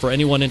shop for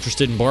anyone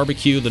interested in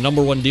barbecue, the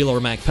 #1 dealer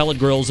of Mac pellet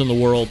grills in the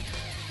world.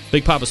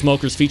 Big Papa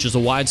Smokers features a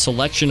wide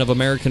selection of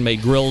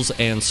American-made grills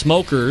and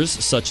smokers,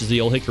 such as the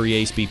Old Hickory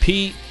Ace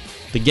BP,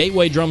 the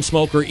Gateway drum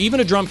smoker, even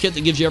a drum kit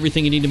that gives you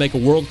everything you need to make a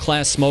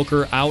world-class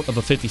smoker out of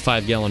a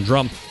 55-gallon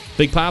drum.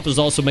 Big Papa has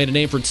also made a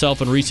name for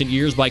itself in recent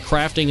years by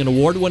crafting an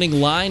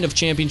award-winning line of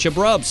championship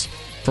rubs.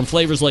 From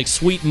flavors like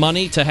Sweet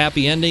Money to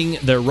Happy Ending,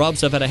 their rubs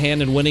have had a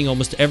hand in winning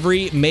almost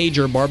every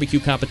major barbecue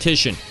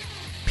competition.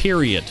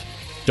 Period.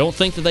 Don't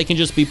think that they can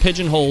just be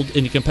pigeonholed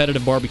into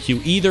competitive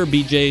barbecue either.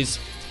 BPS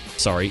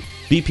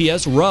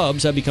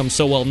rubs have become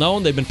so well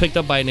known, they've been picked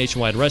up by a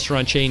nationwide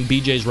restaurant chain,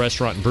 BJ's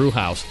Restaurant and Brew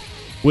House.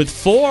 With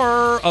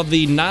 4 of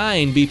the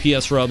 9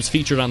 BPS rubs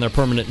featured on their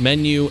permanent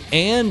menu,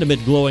 and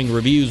amid glowing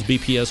reviews,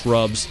 BPS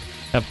rubs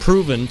have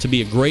proven to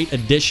be a great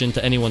addition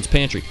to anyone's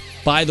pantry.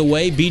 By the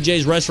way,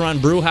 BJ's Restaurant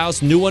and Brew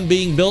House, new one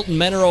being built in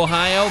Menor,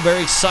 Ohio.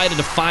 Very excited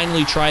to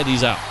finally try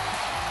these out.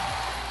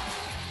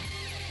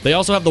 They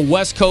also have the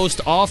West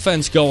Coast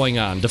offense going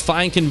on.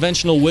 Defying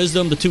conventional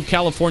wisdom, the 2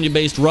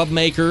 California-based rub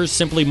makers,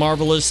 Simply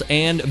Marvelous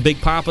and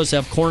Big Papa's,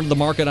 have cornered the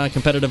market on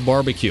competitive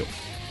barbecue.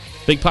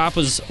 Big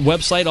Papa's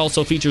website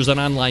also features an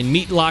online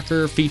meat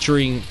locker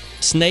featuring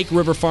Snake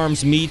River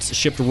Farms meats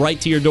shipped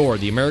right to your door.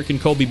 The American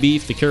Kobe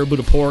beef, the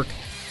Caribou pork,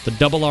 the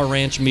Double R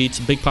Ranch meats.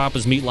 Big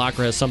Papa's meat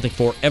locker has something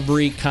for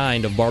every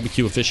kind of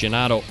barbecue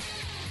aficionado.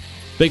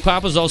 Big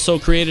Papa's also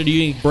created a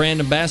unique brand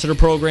ambassador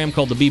program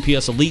called the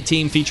BPS Elite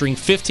Team, featuring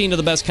 15 of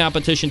the best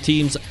competition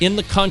teams in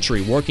the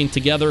country working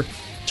together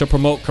to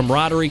promote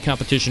camaraderie,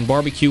 competition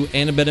barbecue,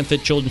 and to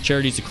benefit children's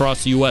charities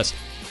across the U.S.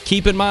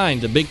 Keep in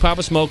mind that Big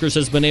Papa Smokers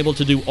has been able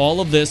to do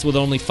all of this with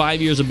only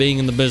 5 years of being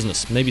in the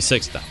business, maybe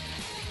 6 now.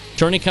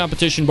 Turning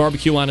competition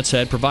barbecue on its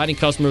head, providing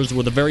customers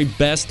with the very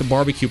best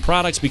barbecue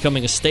products,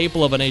 becoming a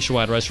staple of a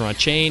nationwide restaurant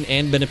chain,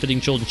 and benefiting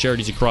children's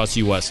charities across the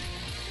U.S.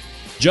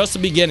 Just the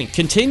beginning.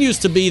 Continues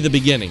to be the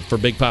beginning for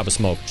Big Papa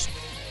Smokers.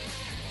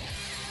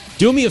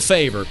 Do me a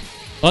favor,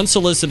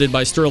 unsolicited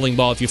by Sterling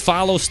Ball. If you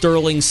follow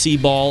Sterling C.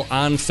 Ball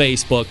on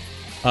Facebook,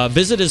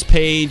 visit his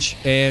page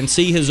and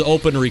see his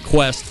open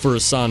request for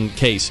his son,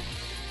 Casey.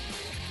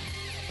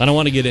 I don't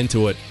want to get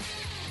into it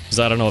because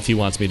I don't know if he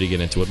wants me to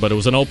get into it, but it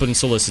was an open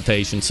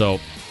solicitation. So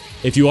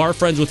if you are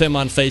friends with him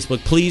on Facebook,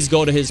 please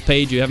go to his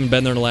page. You haven't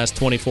been there in the last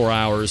 24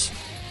 hours.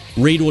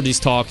 Read what he's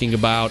talking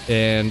about,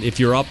 and if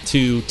you're up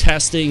to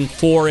testing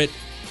for it,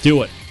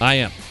 do it. I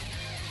am.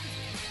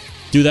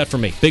 Do that for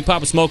me.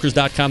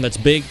 BigPapaSmokers.com. That's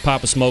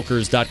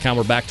BigPapaSmokers.com.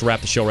 We're back to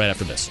wrap the show right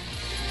after this.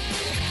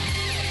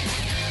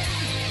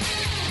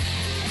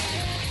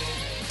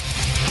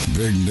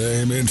 Big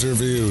name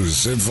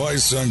interviews,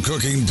 advice on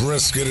cooking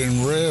brisket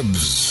and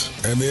ribs,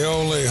 and the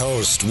only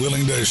host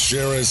willing to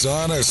share his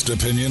honest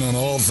opinion on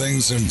all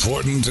things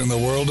important in the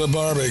world of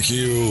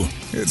barbecue.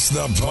 It's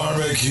the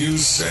Barbecue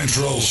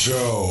Central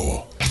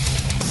Show.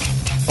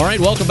 All right,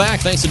 welcome back.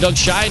 Thanks to Doug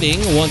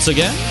Scheiding once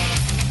again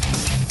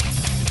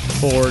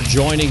for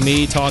joining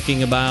me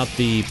talking about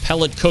the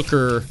pellet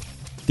cooker,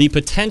 the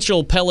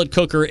potential pellet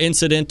cooker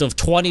incident of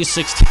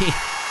 2016.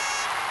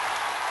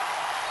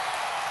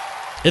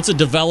 It's a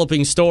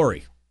developing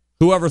story.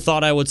 Whoever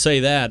thought I would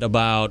say that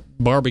about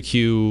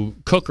barbecue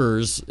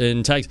cookers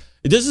in Texas?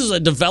 This is a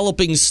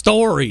developing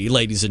story,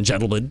 ladies and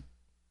gentlemen.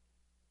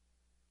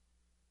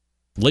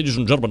 Ladies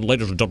and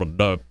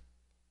gentlemen.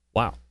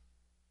 Wow.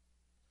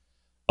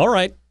 All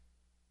right.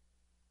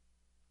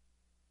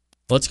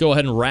 Let's go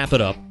ahead and wrap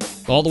it up.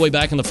 All the way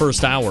back in the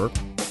first hour,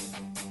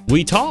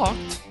 we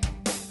talked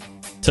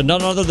to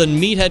none other than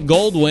Meathead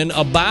Goldwyn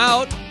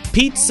about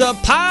pizza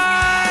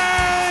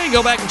pie.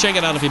 Go back and check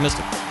it out if you missed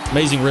it.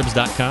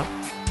 AmazingRibs.com.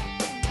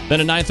 Then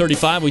at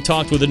 9:35, we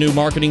talked with the new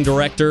marketing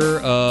director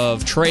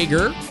of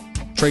Traeger,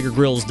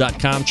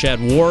 TraegerGrills.com,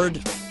 Chad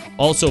Ward,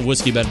 also of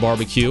Whiskey Bed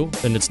Barbecue,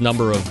 and its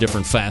number of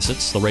different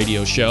facets, the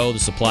radio show, the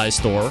supply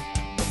store,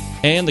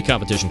 and the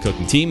competition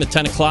cooking team. At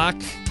 10 o'clock,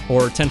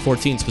 or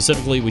 10:14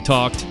 specifically, we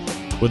talked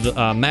with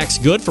Max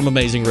Good from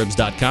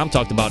AmazingRibs.com,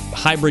 talked about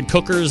hybrid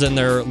cookers and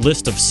their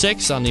list of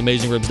 6 on the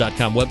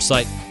AmazingRibs.com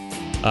website.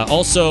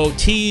 Also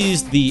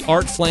teased the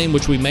Art Flame,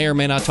 which we may or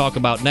may not talk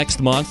about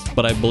next month,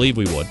 but I believe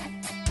we would.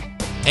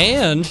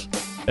 And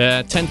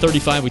at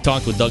 10:35, we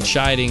talked with Doug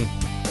Scheiding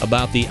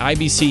about the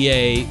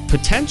IBCA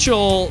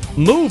potential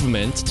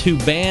movement to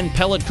ban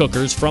pellet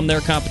cookers from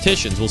their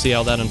competitions. We'll see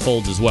how that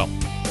unfolds as well.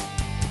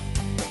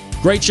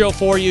 Great show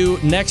for you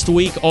next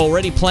week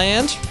already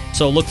planned,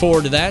 so look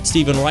forward to that.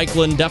 Steven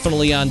Reichland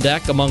definitely on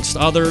deck, amongst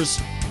others.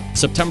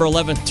 September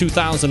 11th,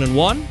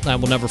 2001. I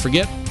will never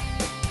forget.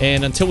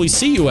 And until we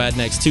see you at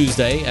next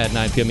Tuesday at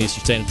 9 p.m.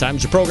 Eastern Standard Time,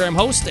 as your program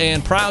host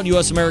and proud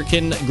U.S.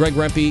 American, Greg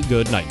Rempe,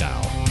 good night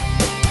now.